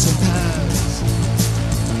feel sometimes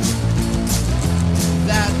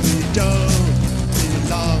that we don't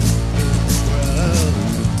belong in this world?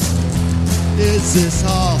 Is this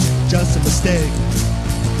all just a mistake?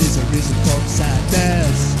 Is there reason for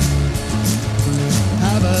sadness?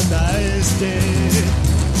 Have a nice day.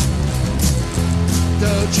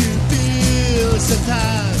 Don't you feel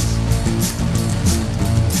sometimes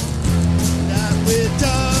that we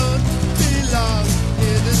don't belong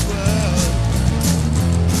in this world?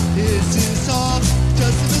 Is this all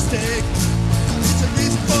just a mistake? It's a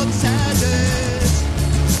reason for the sadness.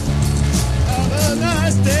 Have a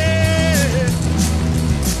nice day.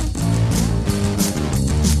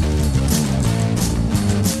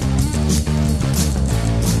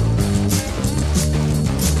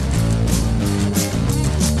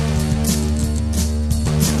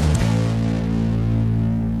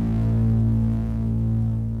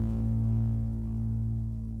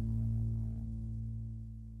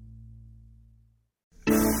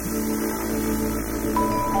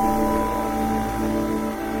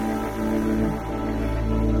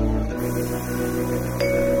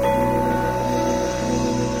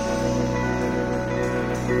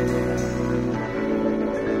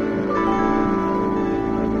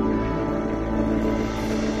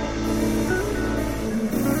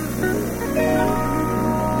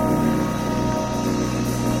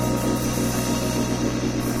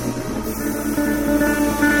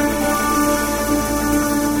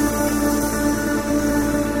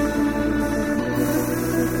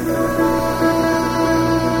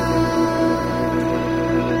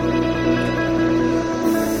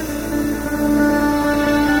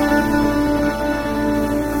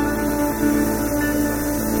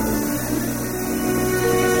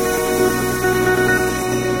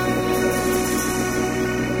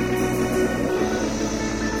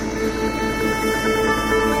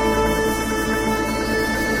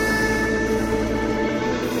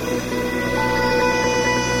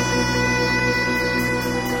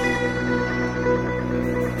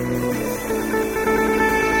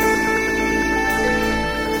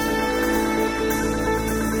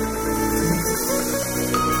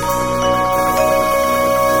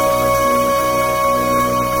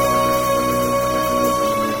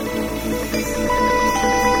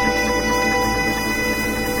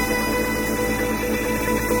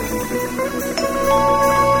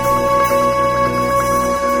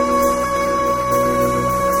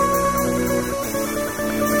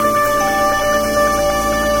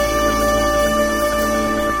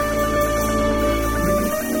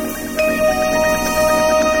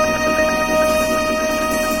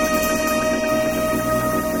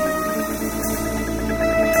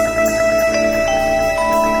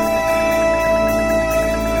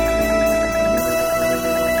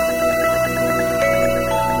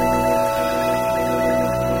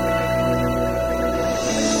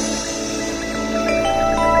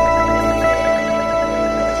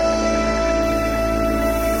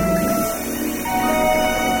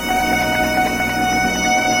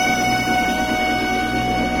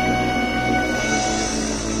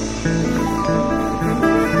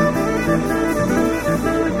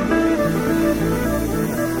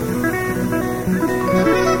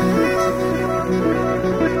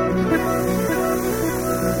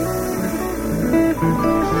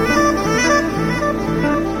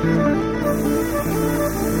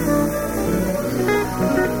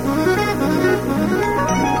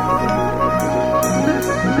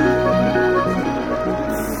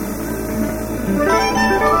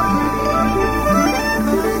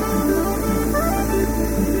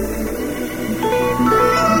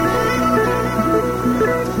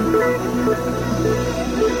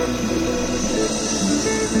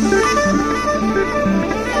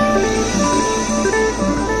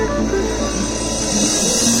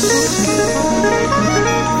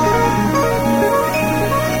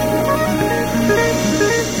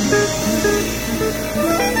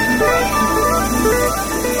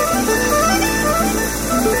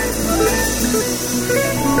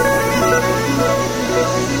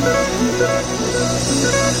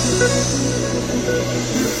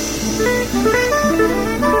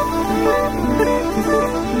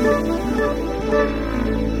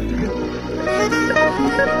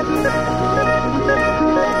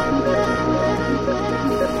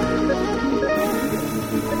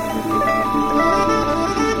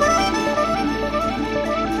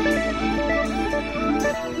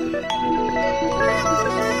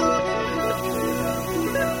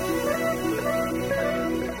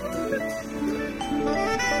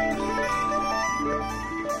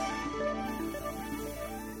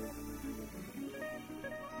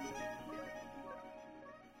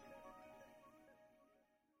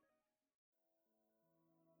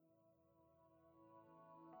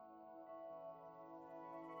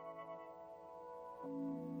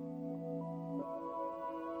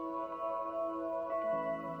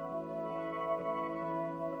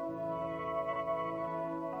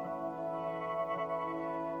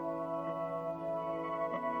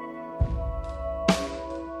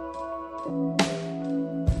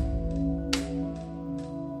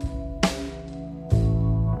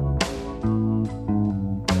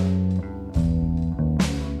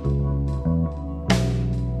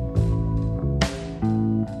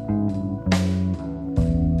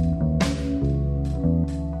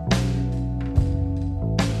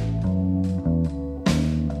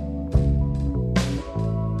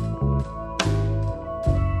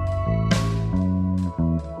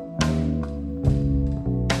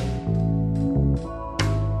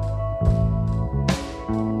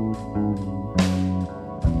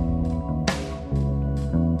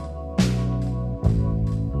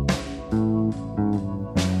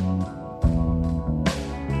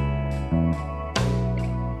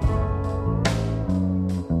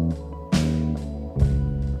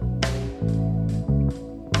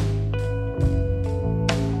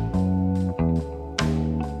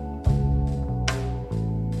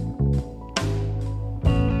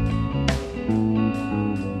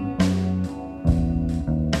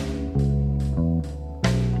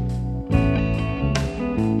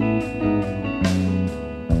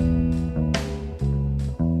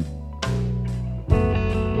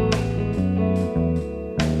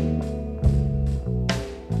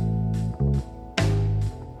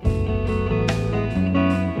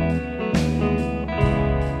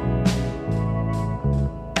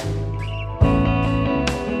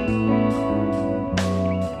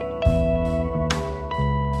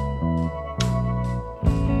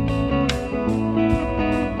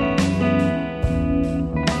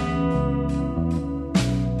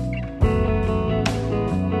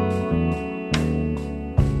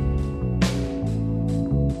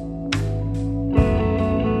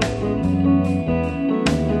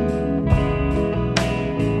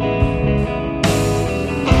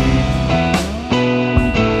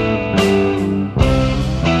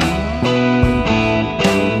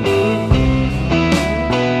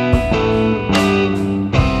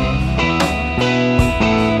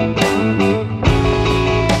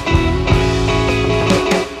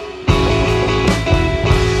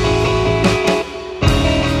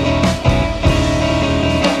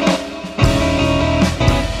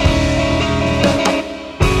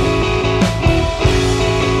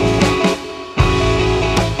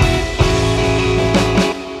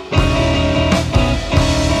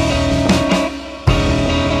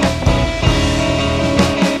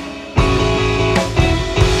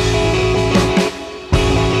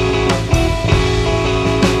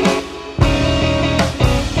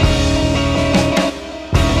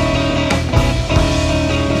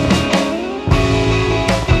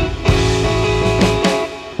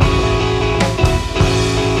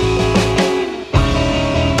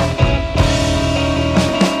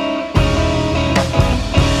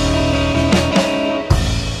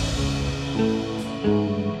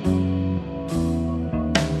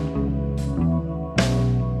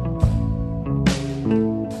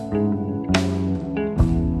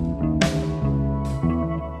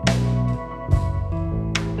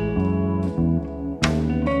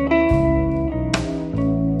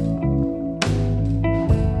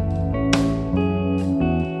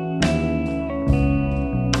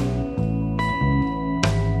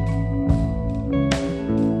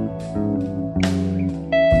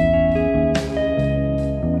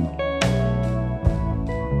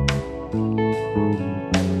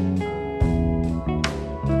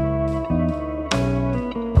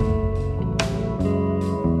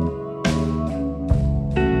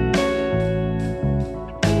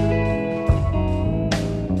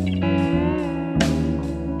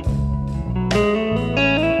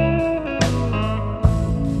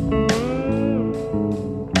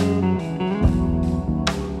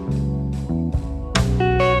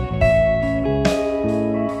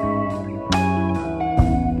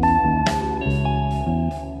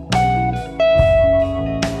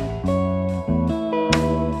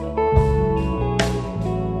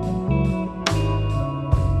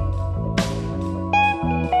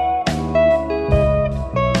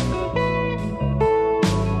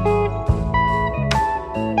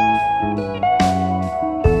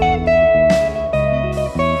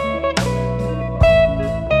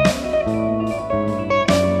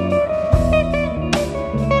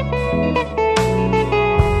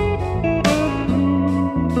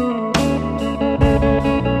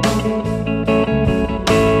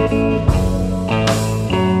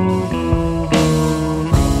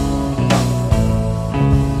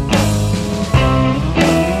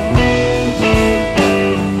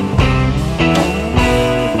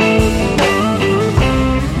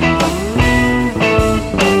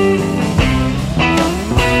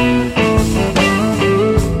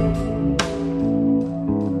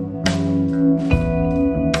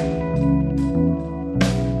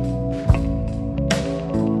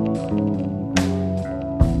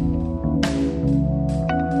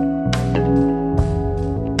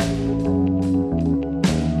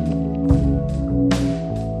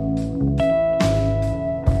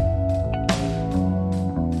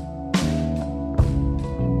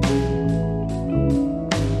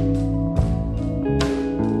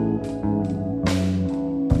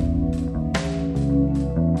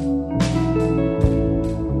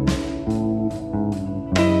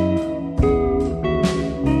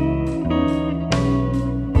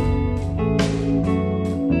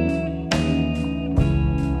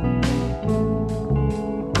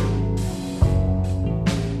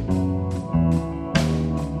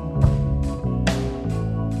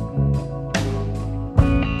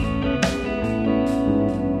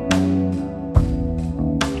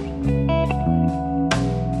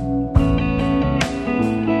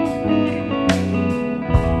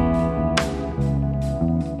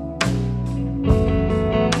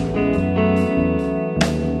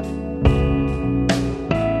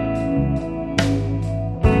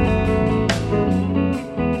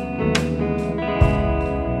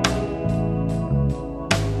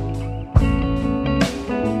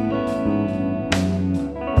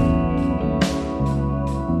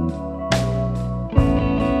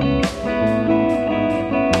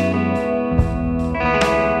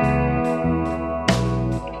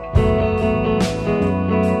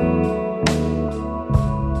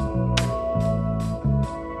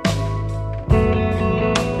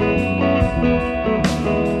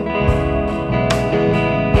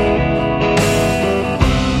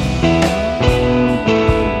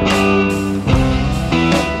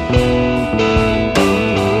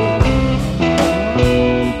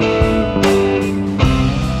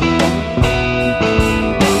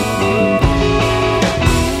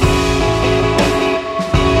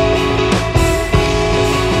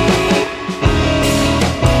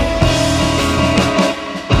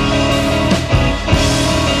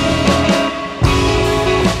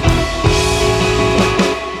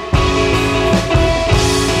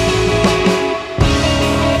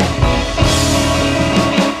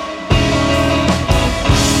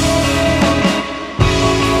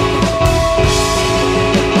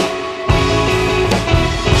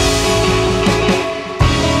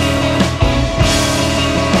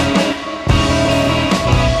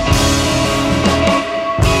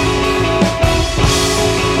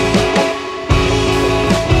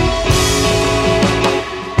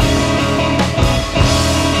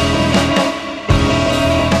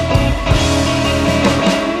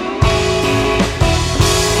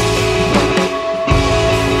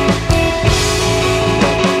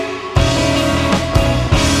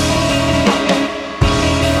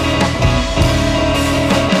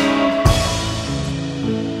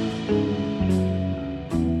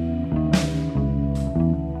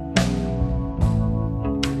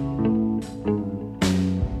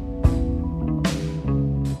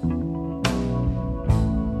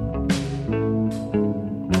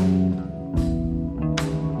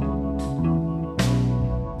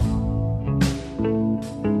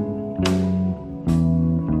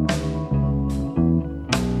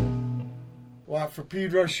 out for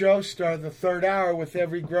Pedro Show, starting the third hour with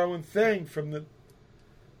Every Growing Thing from the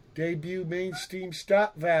debut Mainstream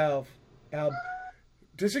Stop Valve album.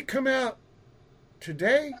 Does it come out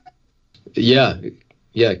today? Yeah,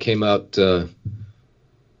 it came out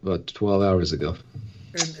about 12 hours ago.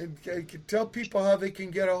 And tell people how they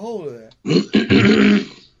can get a hold of that.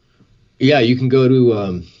 Yeah, you can go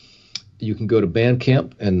to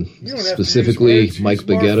Bandcamp and specifically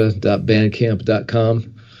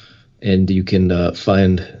mikebagetta.bandcamp.com, and you can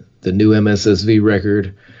find the new MSSV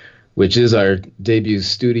record, which is our debut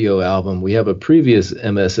studio album. We have a previous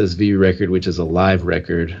MSSV record, which is a live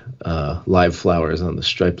record, Live Flowers on the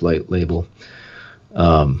Striped Light label,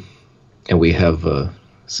 and we have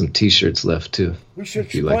some T-shirts left too. We should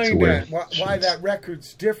explain that. Why that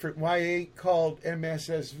record's different. Why it ain't called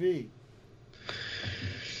MSSV.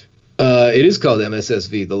 It is called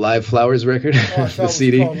MSSV, the Live Flowers record, the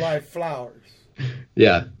CD. It was called Live Flowers.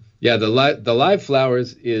 Yeah. The Live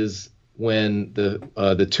Flowers is when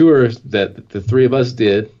the tour that the three of us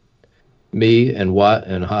did, me and Watt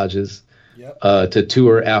and Hodges, to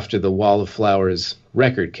tour after the Wall of Flowers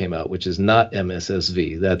record came out, which is not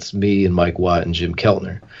MSSV. That's me and Mike Watt and Jim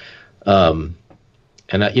Keltner. And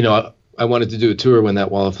I wanted to do a tour when that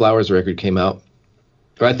Wall of Flowers record came out.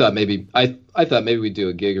 Or I thought maybe we'd do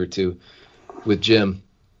a gig or two with Jim.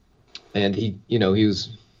 And he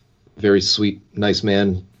was a very sweet, nice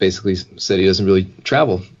man. Basically said he doesn't really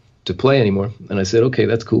travel to play anymore. And I said, okay,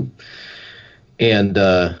 that's cool. And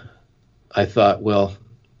I thought, well,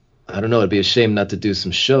 I don't know, it'd be a shame not to do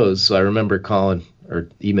some shows. So I remember calling or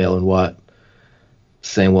emailing Watt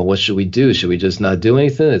saying, well, what should we do? Should we just not do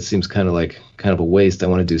anything? It seems kind of a waste. I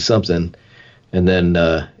want to do something. And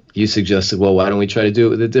then you suggested, well, why don't we try to do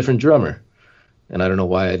it with a different drummer? And I don't know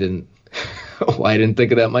why I didn't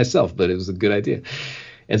think of that myself, but it was a good idea.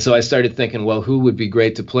 And so I started thinking, well, who would be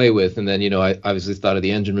great to play with? And then, I obviously thought of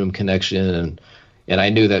the Engine Room connection, and I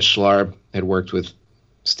knew that Schlarb had worked with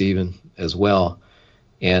Steven as well.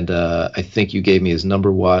 And I think you gave me his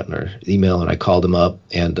number, Watt, or email, and I called him up,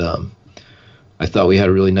 and I thought we had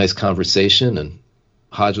a really nice conversation. And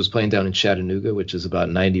Hodge was playing down in Chattanooga, which is about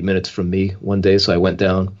 90 minutes from me one day, so I went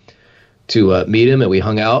down to meet him, and we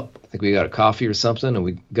hung out. I think we got a coffee or something, and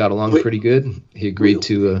we got along pretty good. He agreed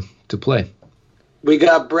to play. We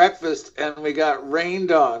got breakfast, and we got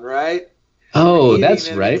rained on, right? Oh,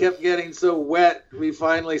 that's right. It kept getting so wet. We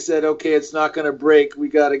finally said, "Okay, it's not going to break. We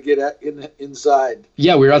got to get inside."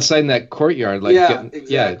 Yeah, we were outside in that courtyard,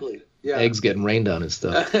 exactly. Yeah, eggs getting rained on and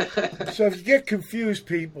stuff. So if you get confused,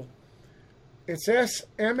 people, it's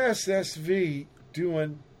MSSV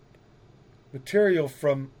doing material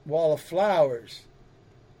from Wall of Flowers.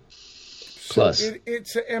 Plus, so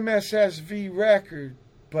it's a MSSV record,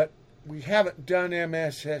 but we haven't done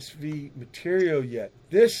MSSV material yet.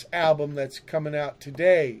 This album that's coming out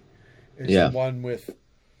today is the one with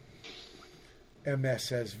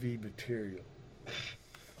MSSV material.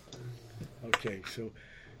 Okay, so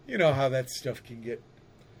you know how that stuff can get.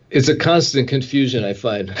 It's a constant confusion, I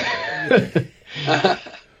find.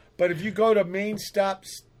 But if you go to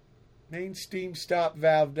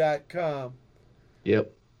mainstreamstopvalve.com,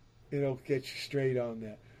 yep, it'll get you straight on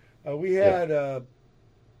that. We had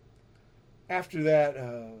after that.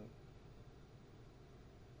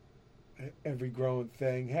 Every Growing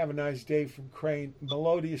Thing. Have a Nice Day from Crane.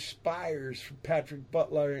 Melodious Spires from Patrick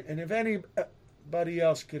Butler. And if anybody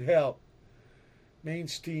else could help,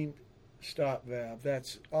 Mainstream Stop Valve.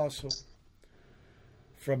 That's also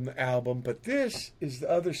from the album. But this is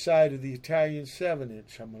the other side of the Italian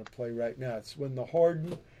 7-inch I'm going to play right now. It's When the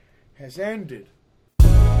Hoarding Has Ended.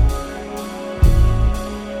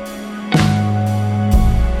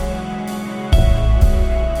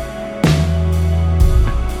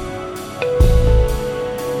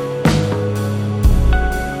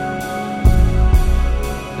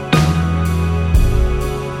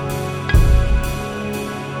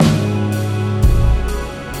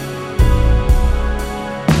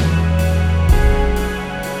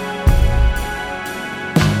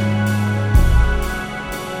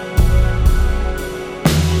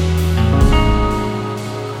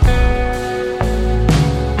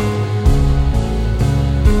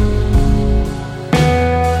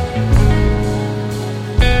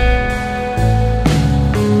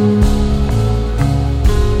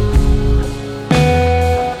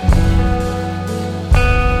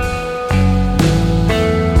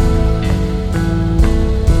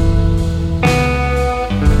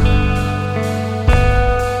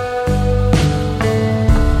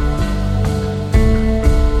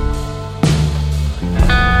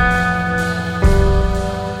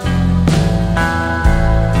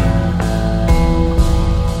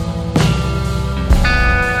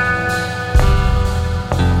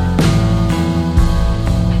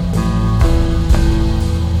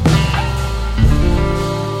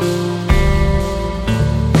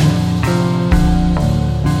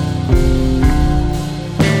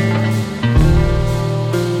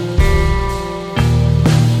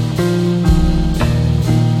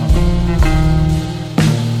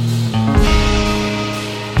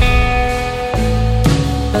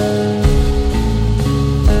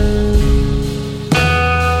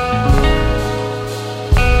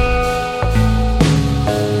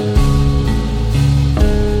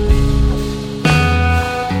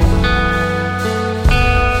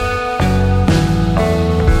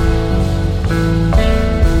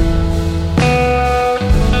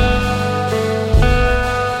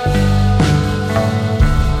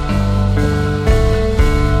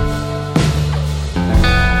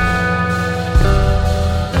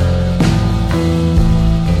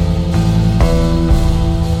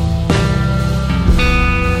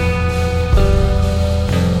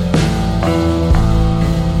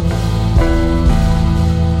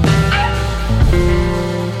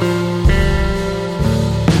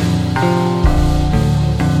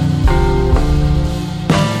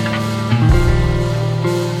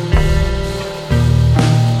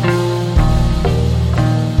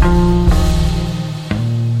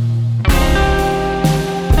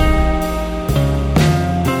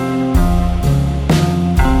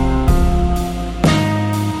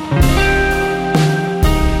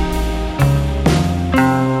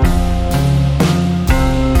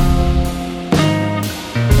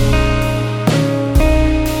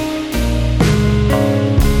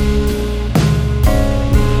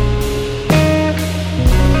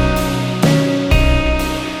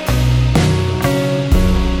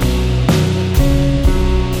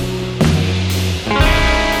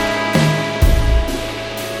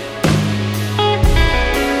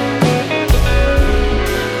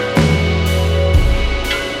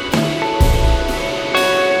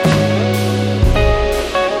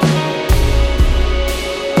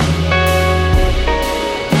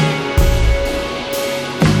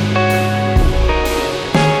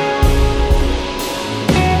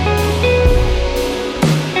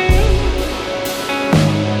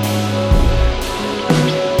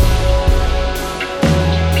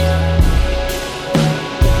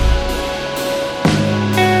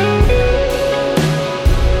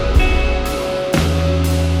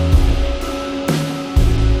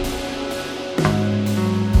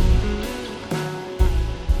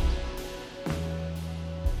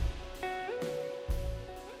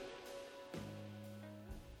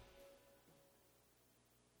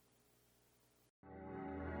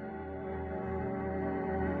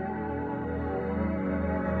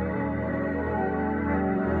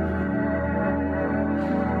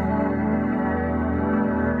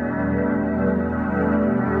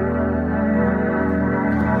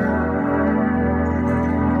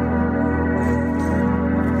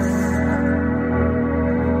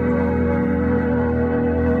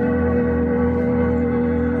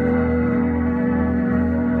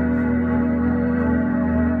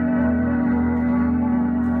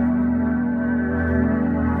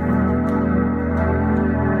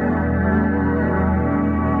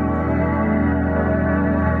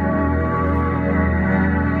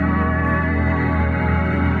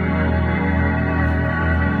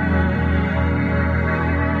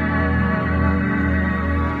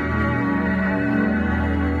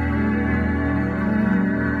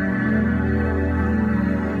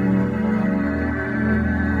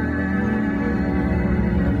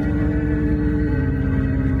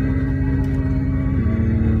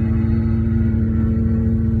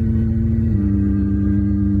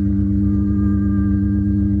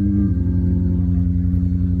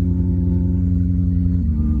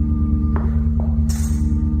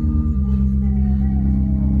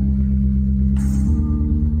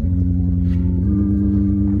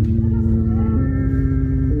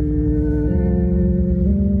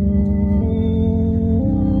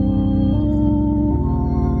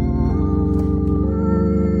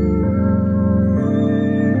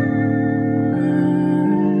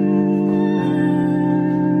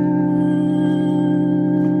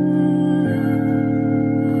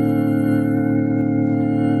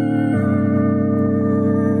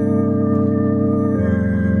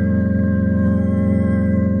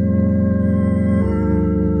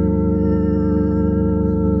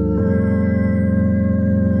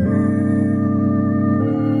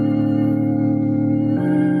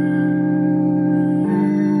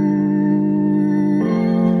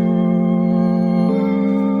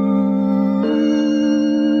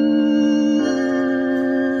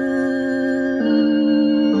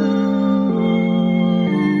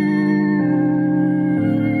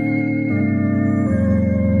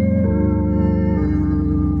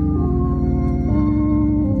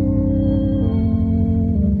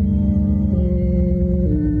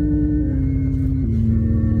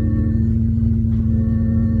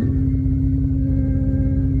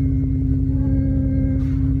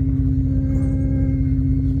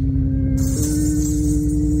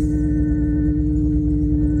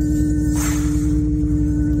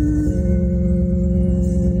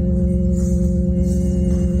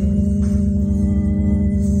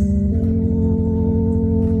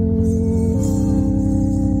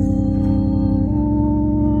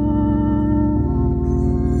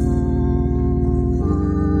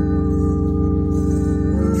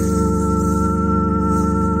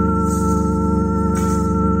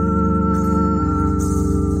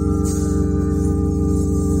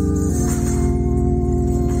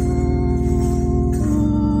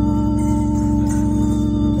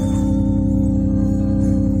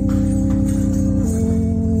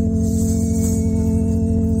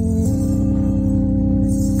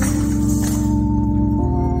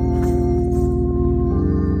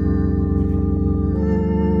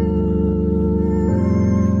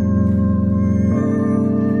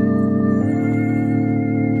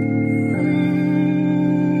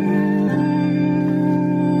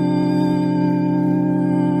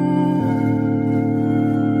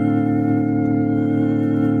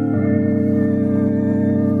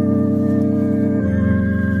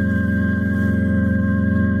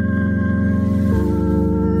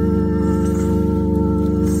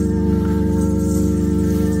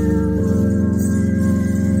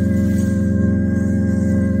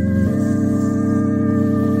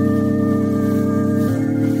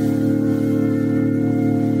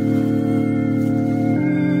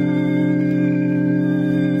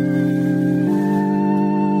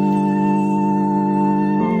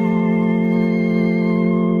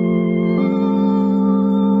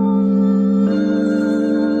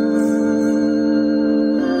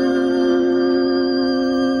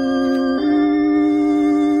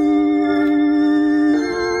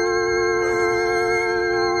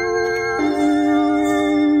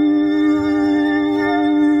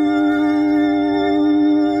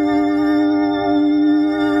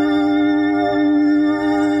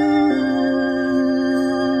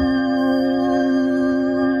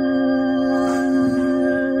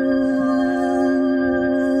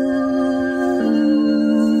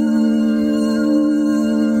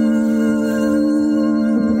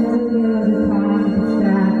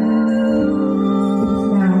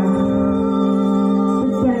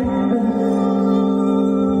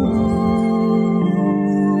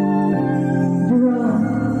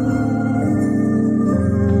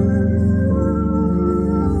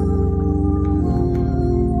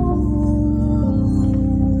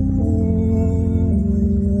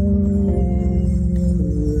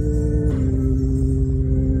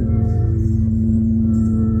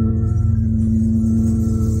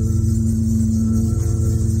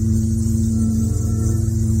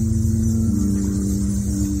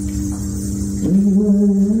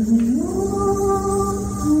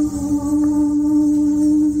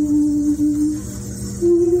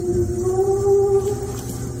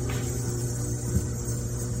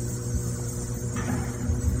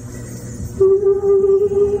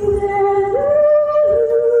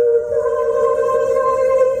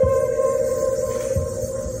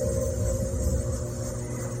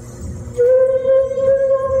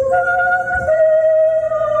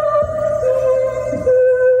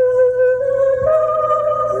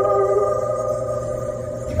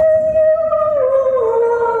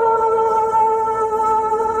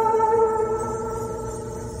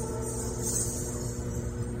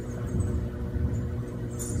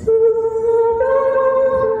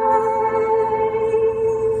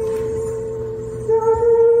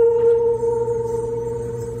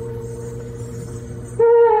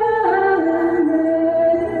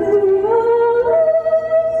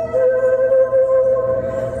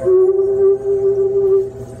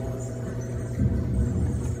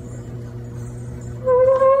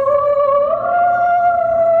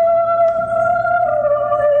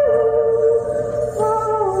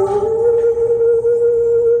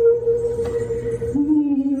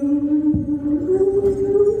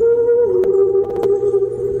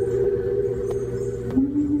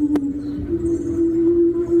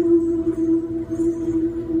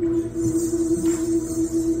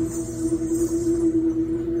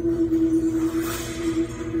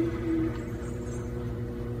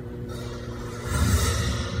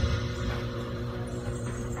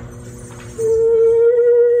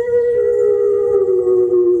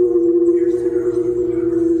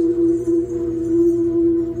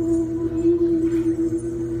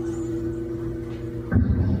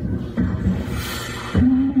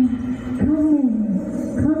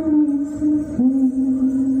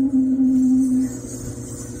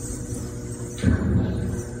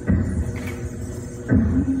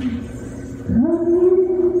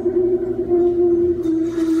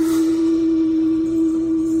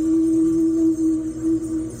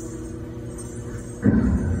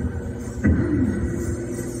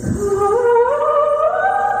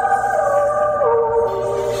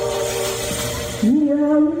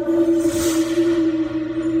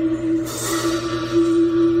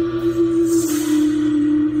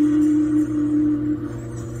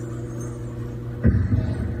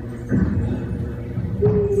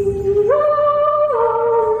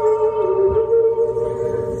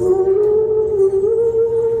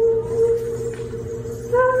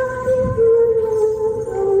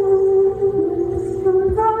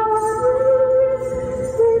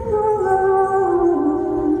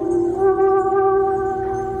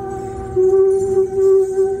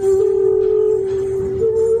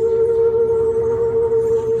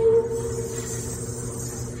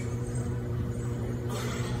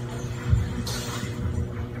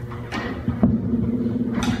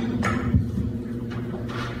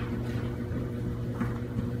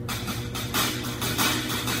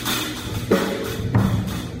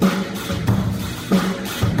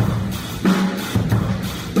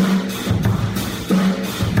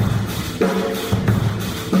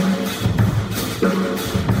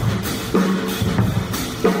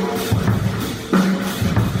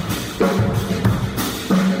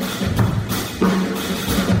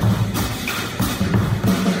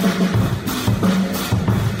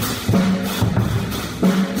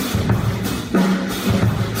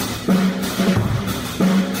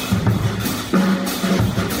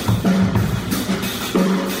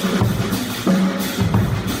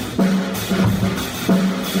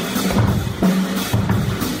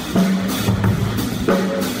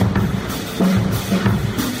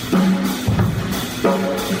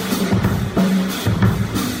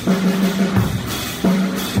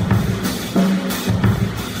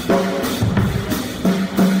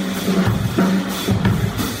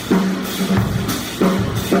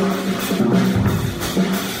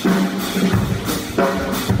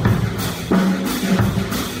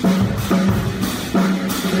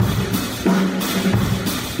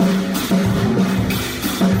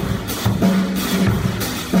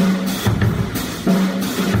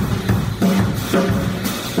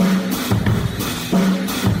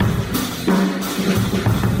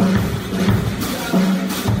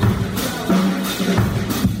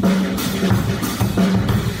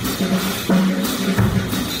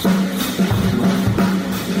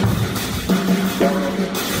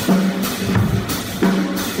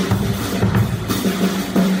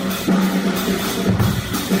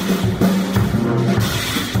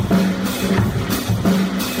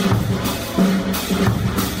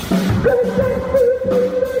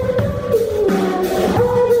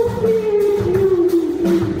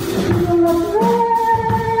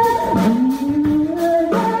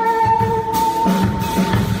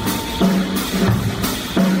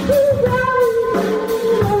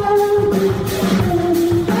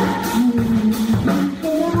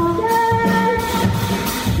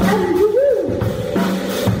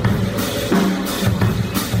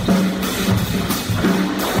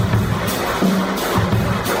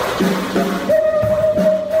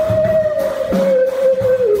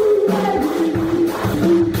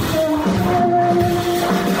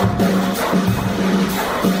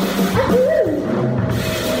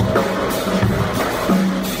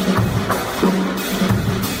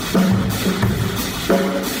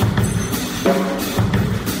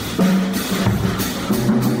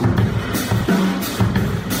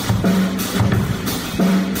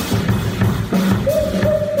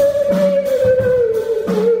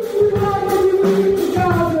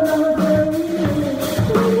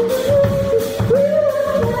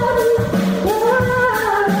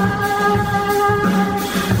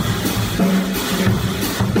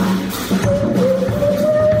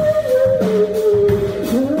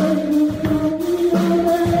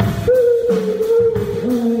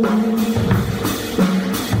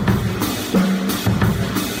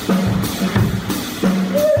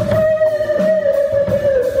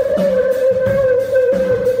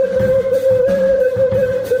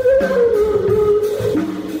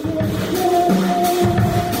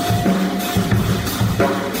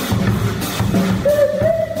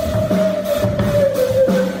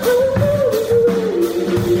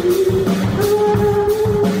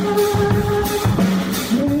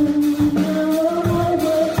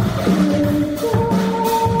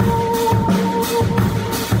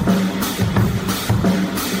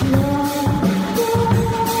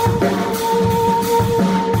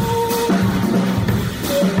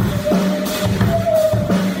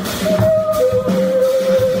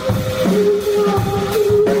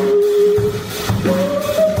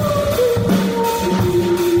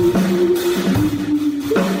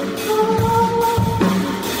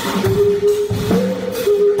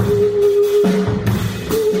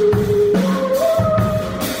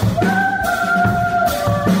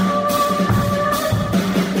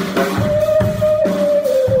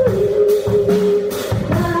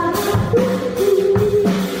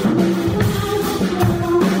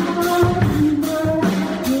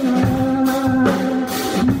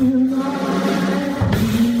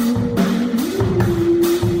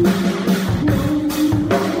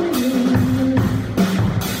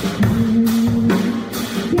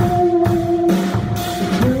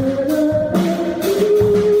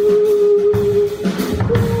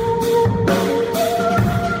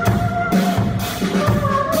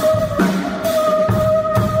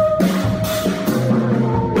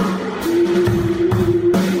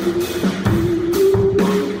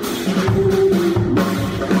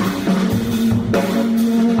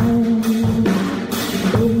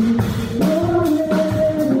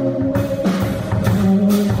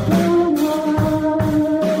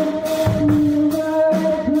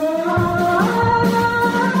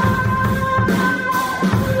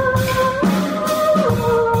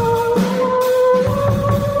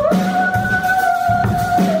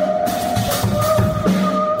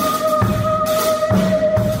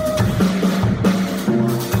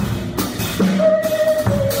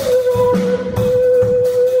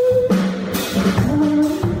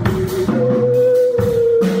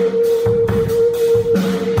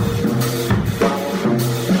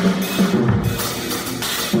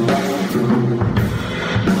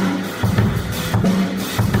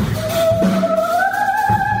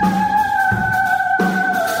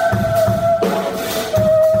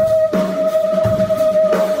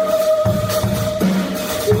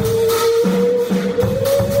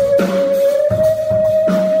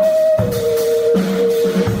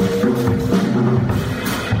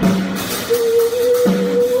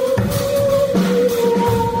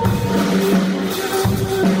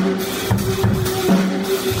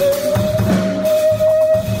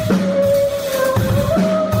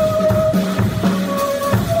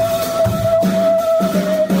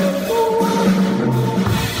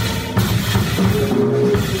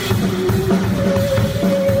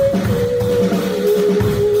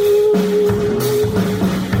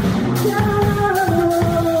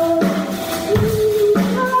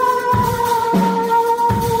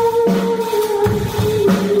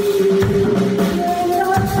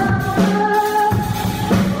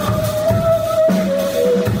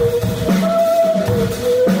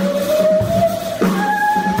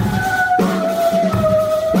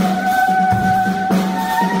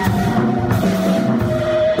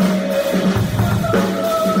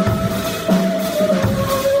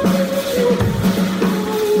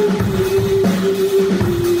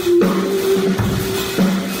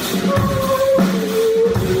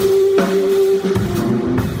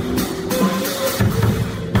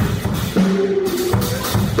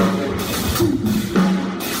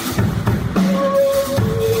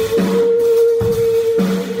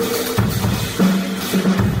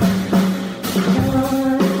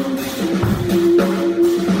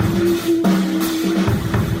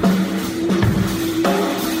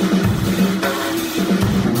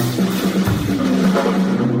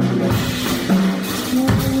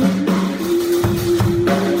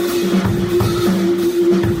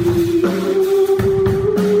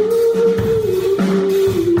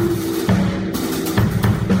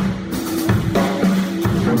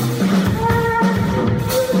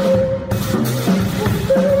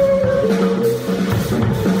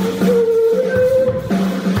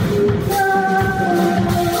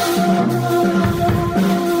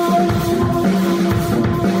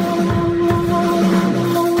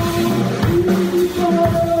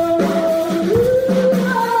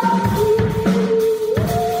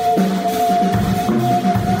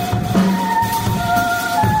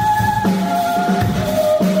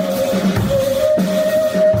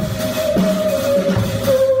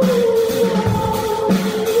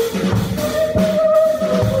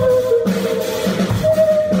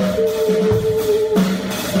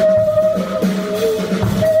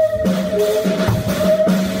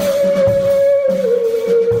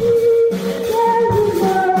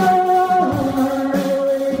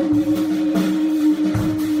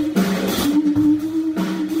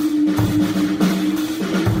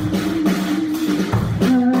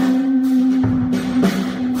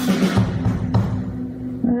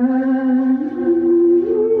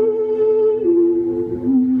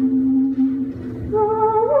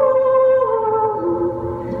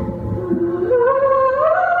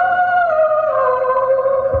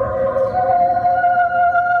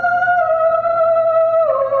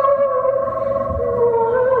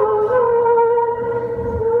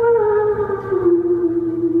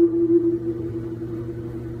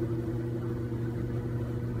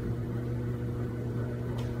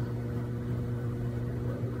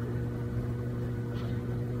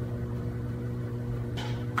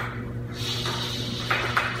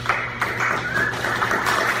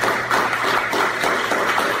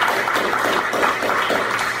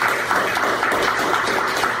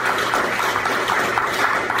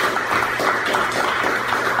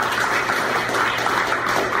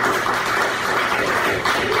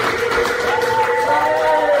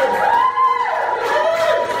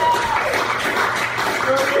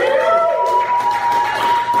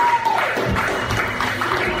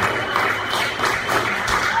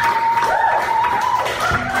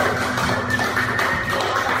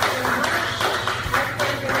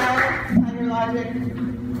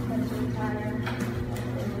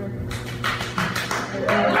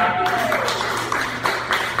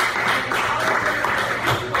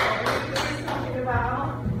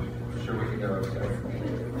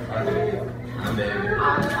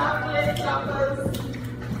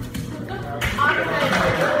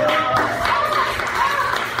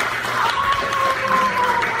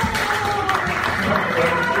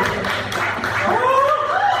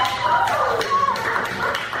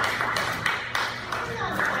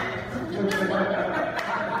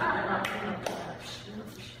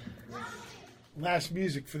 Last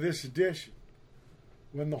music for this edition.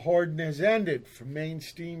 When the Hoarding has ended from Main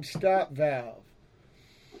Steam Stop Valve.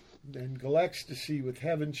 Then Galecstasy with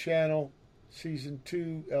Heaven Channel, Season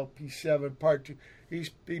 2, LP7, Part 2. These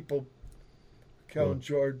people, Kel and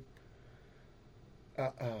Jordan,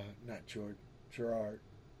 not Jordan, Gerard,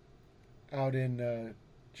 out in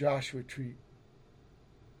Joshua Tree.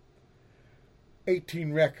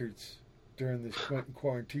 18 records during this Quentin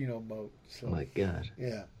Quarantino mode. So, Oh my God.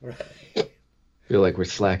 yeah, right. Feel like we're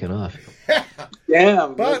slacking off.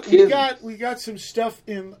 Damn. But no kidding. we got some stuff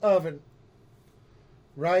in the oven,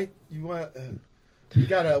 right? You want we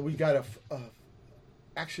got a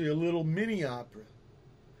actually a little mini opera,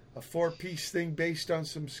 a 4-piece thing based on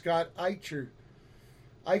some Scott Eicher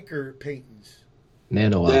paintings,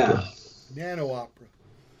 Nano opera. nano opera,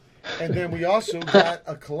 and then we also got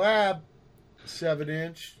a collab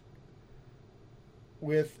 7-inch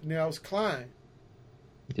with Nels Klein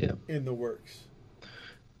Yeah. in the works.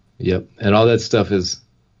 Yep. And all that stuff is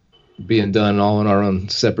being done all in our own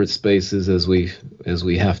separate spaces as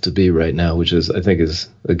we have to be right now, which is, I think, is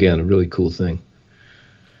again a really cool thing.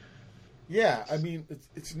 Yeah, I mean,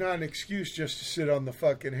 it's not an excuse just to sit on the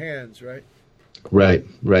fucking hands, right? Right.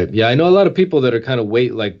 Yeah, I know a lot of people that are kind of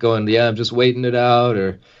going, yeah, I'm just waiting it out,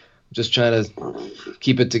 or just trying to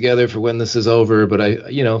keep it together for when this is over. But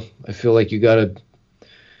I feel like you gotta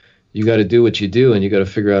do what you do, and you gotta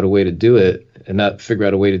figure out a way to do it, and not figure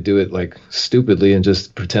out a way to do it like stupidly and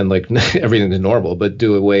just pretend like everything is normal, but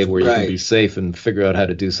do a way where you can be safe and figure out how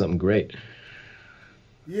to do something great.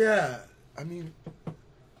 Yeah, I mean,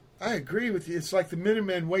 I agree with you. It's like the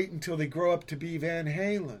Minutemen wait until they grow up to be Van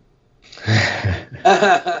Halen.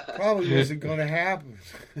 Probably wasn't going to happen.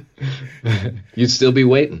 You'd still be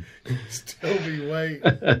waiting. Still be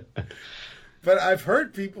waiting. But I've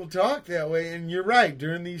heard people talk that way, and you're right,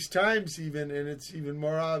 during these times even, and it's even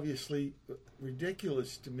more obviously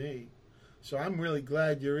ridiculous to me. So I'm really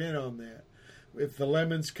glad you're in on that. If the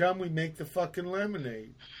lemons come, we make the fucking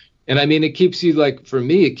lemonade. And I mean, it keeps you, like, for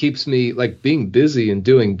me, it keeps me, like, being busy and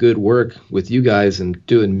doing good work with you guys and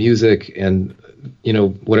doing music and,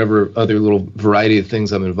 whatever other little variety of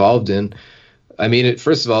things I'm involved in. I mean,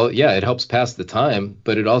 first of all, yeah, it helps pass the time,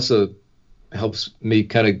 but it also helps me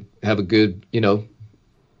kind of have a good,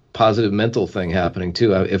 positive mental thing happening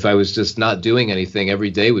too. If I was just not doing anything, every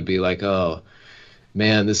day would be like, oh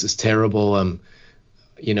man, this is terrible.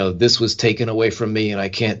 This was taken away from me and I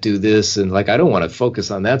can't do this. And like, I don't want to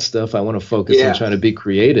focus on that stuff. I want to focus on trying to be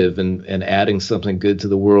creative and adding something good to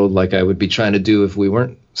the world, like I would be trying to do if we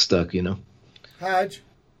weren't stuck, Hodge?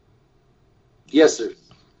 Yes, sir.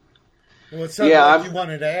 Well, it sounded like you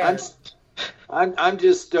wanted to add. I'm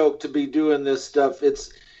just stoked to be doing this stuff.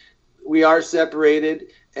 We are separated,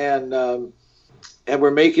 and we're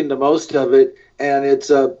making the most of it. And it's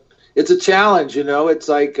a challenge, It's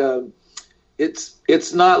like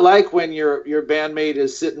it's not like when your bandmate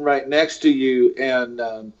is sitting right next to you,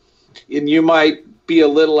 and you might be a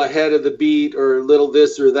little ahead of the beat or a little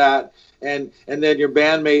this or that, and then your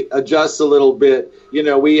bandmate adjusts a little bit.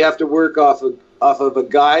 We have to work off of a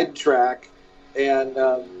guide track, and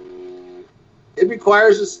it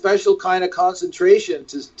requires a special kind of concentration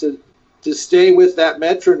to stay with that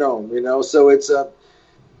metronome, So it's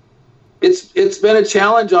been a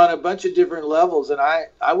challenge on a bunch of different levels, and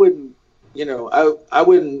I wouldn't, I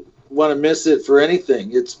wouldn't want to miss it for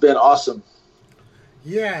anything. It's been awesome.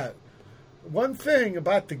 Yeah. One thing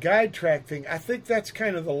about the guide track thing, I think that's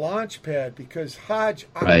kind of the launch pad, because Hodge,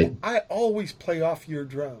 I always play off your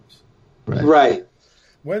drums. Right.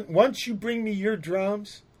 Once you bring me your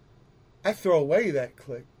drums, I throw away that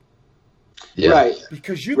click. Yeah. Right.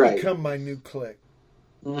 Because you become my new click.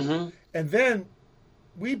 Mm-hmm. And then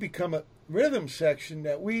we become a rhythm section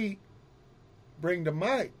that we bring to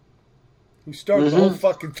Mike, who started the whole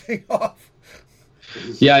fucking thing off.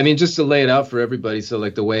 Yeah, I mean, just to lay it out for everybody. So,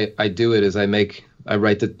 like, the way I do it is I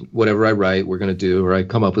write whatever I write, we're going to do, or I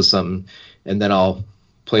come up with something, and then I'll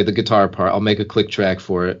play the guitar part. I'll make a click track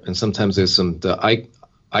for it. And sometimes there's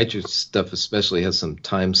iTunes stuff especially has some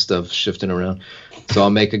time stuff shifting around. So I'll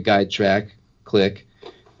make a guide track, click,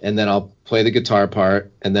 and then I'll play the guitar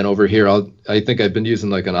part. And then over here, I think I've been using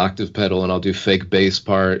like an octave pedal, and I'll do fake bass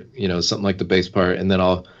part, something like the bass part. And then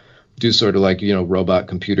I'll do sort of like, robot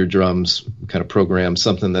computer drums, kind of program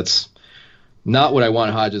something that's not what I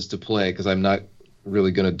want Hodges to play, because I'm not really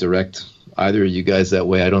going to direct either of you guys that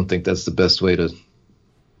way. I don't think that's the best way to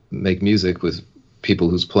make music with people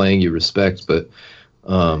whose playing you respect, but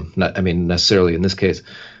necessarily in this case,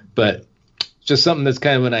 but just something that's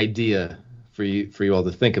kind of an idea for you all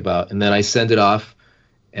to think about. And then I send it off,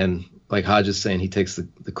 and like Hodge is saying, he takes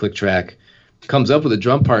the click track comes up with a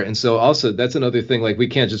drum part. And so also that's another thing, like we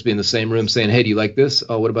can't just be in the same room saying, hey, do you like this?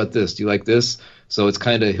 Oh, what about this? Do you like this? So it's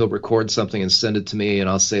kind of, he'll record something and send it to me and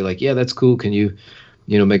I'll say like, yeah, that's cool. Can you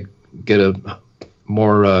get a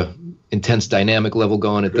more intense dynamic level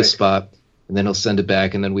going at this spot? And then he'll send it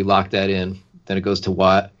back and then we lock that in. Then it goes to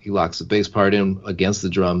Watt. He locks the bass part in against the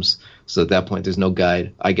drums. So at that point, there's no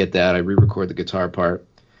guide. I get that. I re-record the guitar part.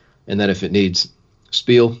 And then if it needs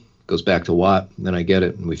spiel, goes back to Watt. And then I get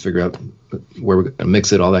it, and we figure out where we're going to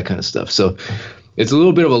mix it, all that kind of stuff. So it's a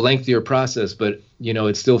little bit of a lengthier process, but,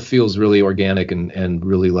 it still feels really organic and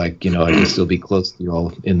really like, I can still be close to you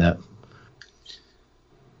all in that.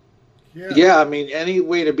 Yeah, I mean, any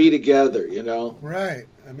way to be together, Right.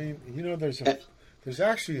 I mean, there's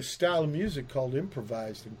actually a style of music called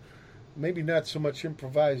improvised, and maybe not so much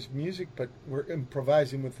improvised music, but we're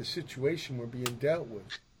improvising with the situation we're being dealt with.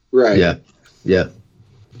 Right. Yeah.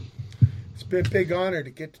 It's been a big honor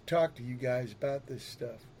to get to talk to you guys about this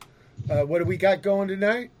stuff. What do we got going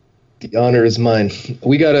tonight? The honor is mine.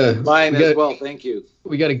 Mine as well, thank you.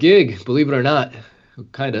 We got a gig, believe it or not,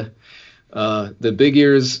 kind of. The Big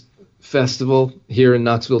Ears Festival here in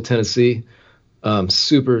Knoxville, Tennessee.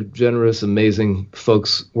 Super generous, amazing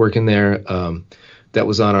folks working there. That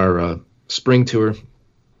was on our spring tour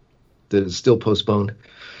that is still postponed.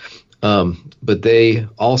 But they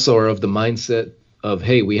also are of the mindset of,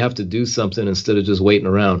 hey, we have to do something instead of just waiting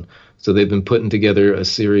around. So they've been putting together a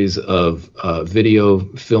series of video,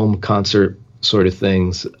 film, concert sort of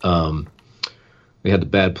things. We had the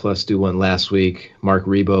Bad Plus do one last week. Mark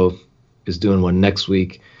Rebo is doing one next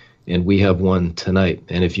week. And we have one tonight.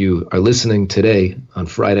 And if you are listening today on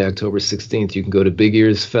Friday, October 16th, you can go to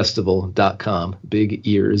bigearsfestival.com,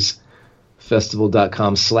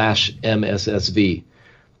 bigearsfestival.com/MSSV.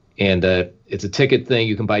 And it's a ticket thing.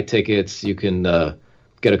 You can buy tickets. You can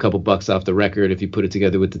get a couple bucks off the record if you put it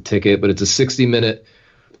together with the ticket. But it's a 60-minute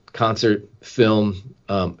concert film.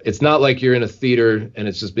 It's not like you're in a theater and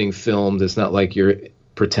it's just being filmed. It's not like you're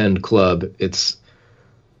pretend club. It's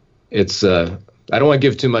I don't want to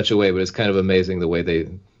give too much away, but it's kind of amazing the way they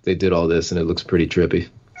did all this, and it looks pretty trippy.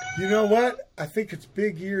 You know what? I think it's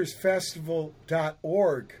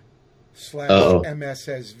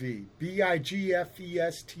bigearsfestival.org/MSSV.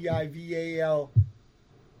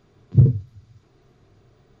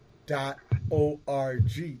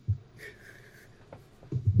 BIGFESTIVAL.org.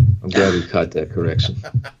 I'm glad we caught that correction.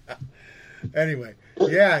 Anyway,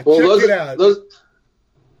 check those it out.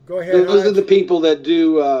 Go ahead. Those are the people that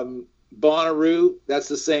do Bonnaroo. That's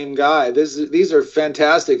the same guy. These are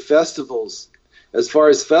fantastic festivals. As far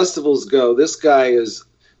as festivals go, this guy is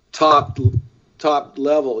top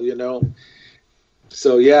level,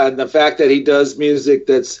 So and the fact that he does music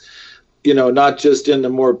that's, not just in the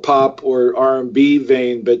more pop or R&B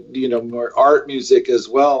vein, but more art music as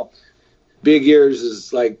well. Big Ears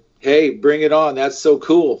is like, hey, bring it on. That's so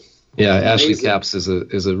cool. Yeah, Ashley Capps is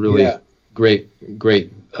a really great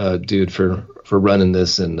dude for running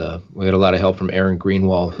this, and we had a lot of help from Aaron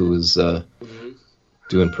Greenwald, who is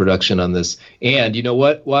doing production on this. And you know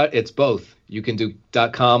what? It's both. You can do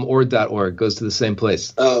 .com or .org. Goes to the same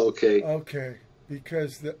place. Oh, okay. Okay,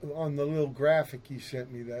 because on the little graphic you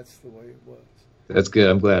sent me, that's the way it was. That's good.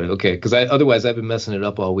 I'm glad. Okay, because otherwise I've been messing it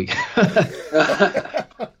up all week.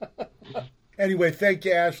 Anyway, thank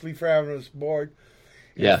you, Ashley, for having us aboard.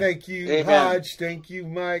 Yeah. Thank you, Hodge. Thank you,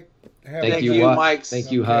 Mike. Thank you, Mike.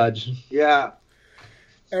 Thank you, Hodge. Yeah.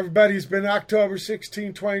 Everybody's been October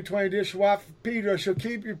 16, 2020 dishwasher. Pedro Show.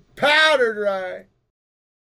 Keep your powder dry.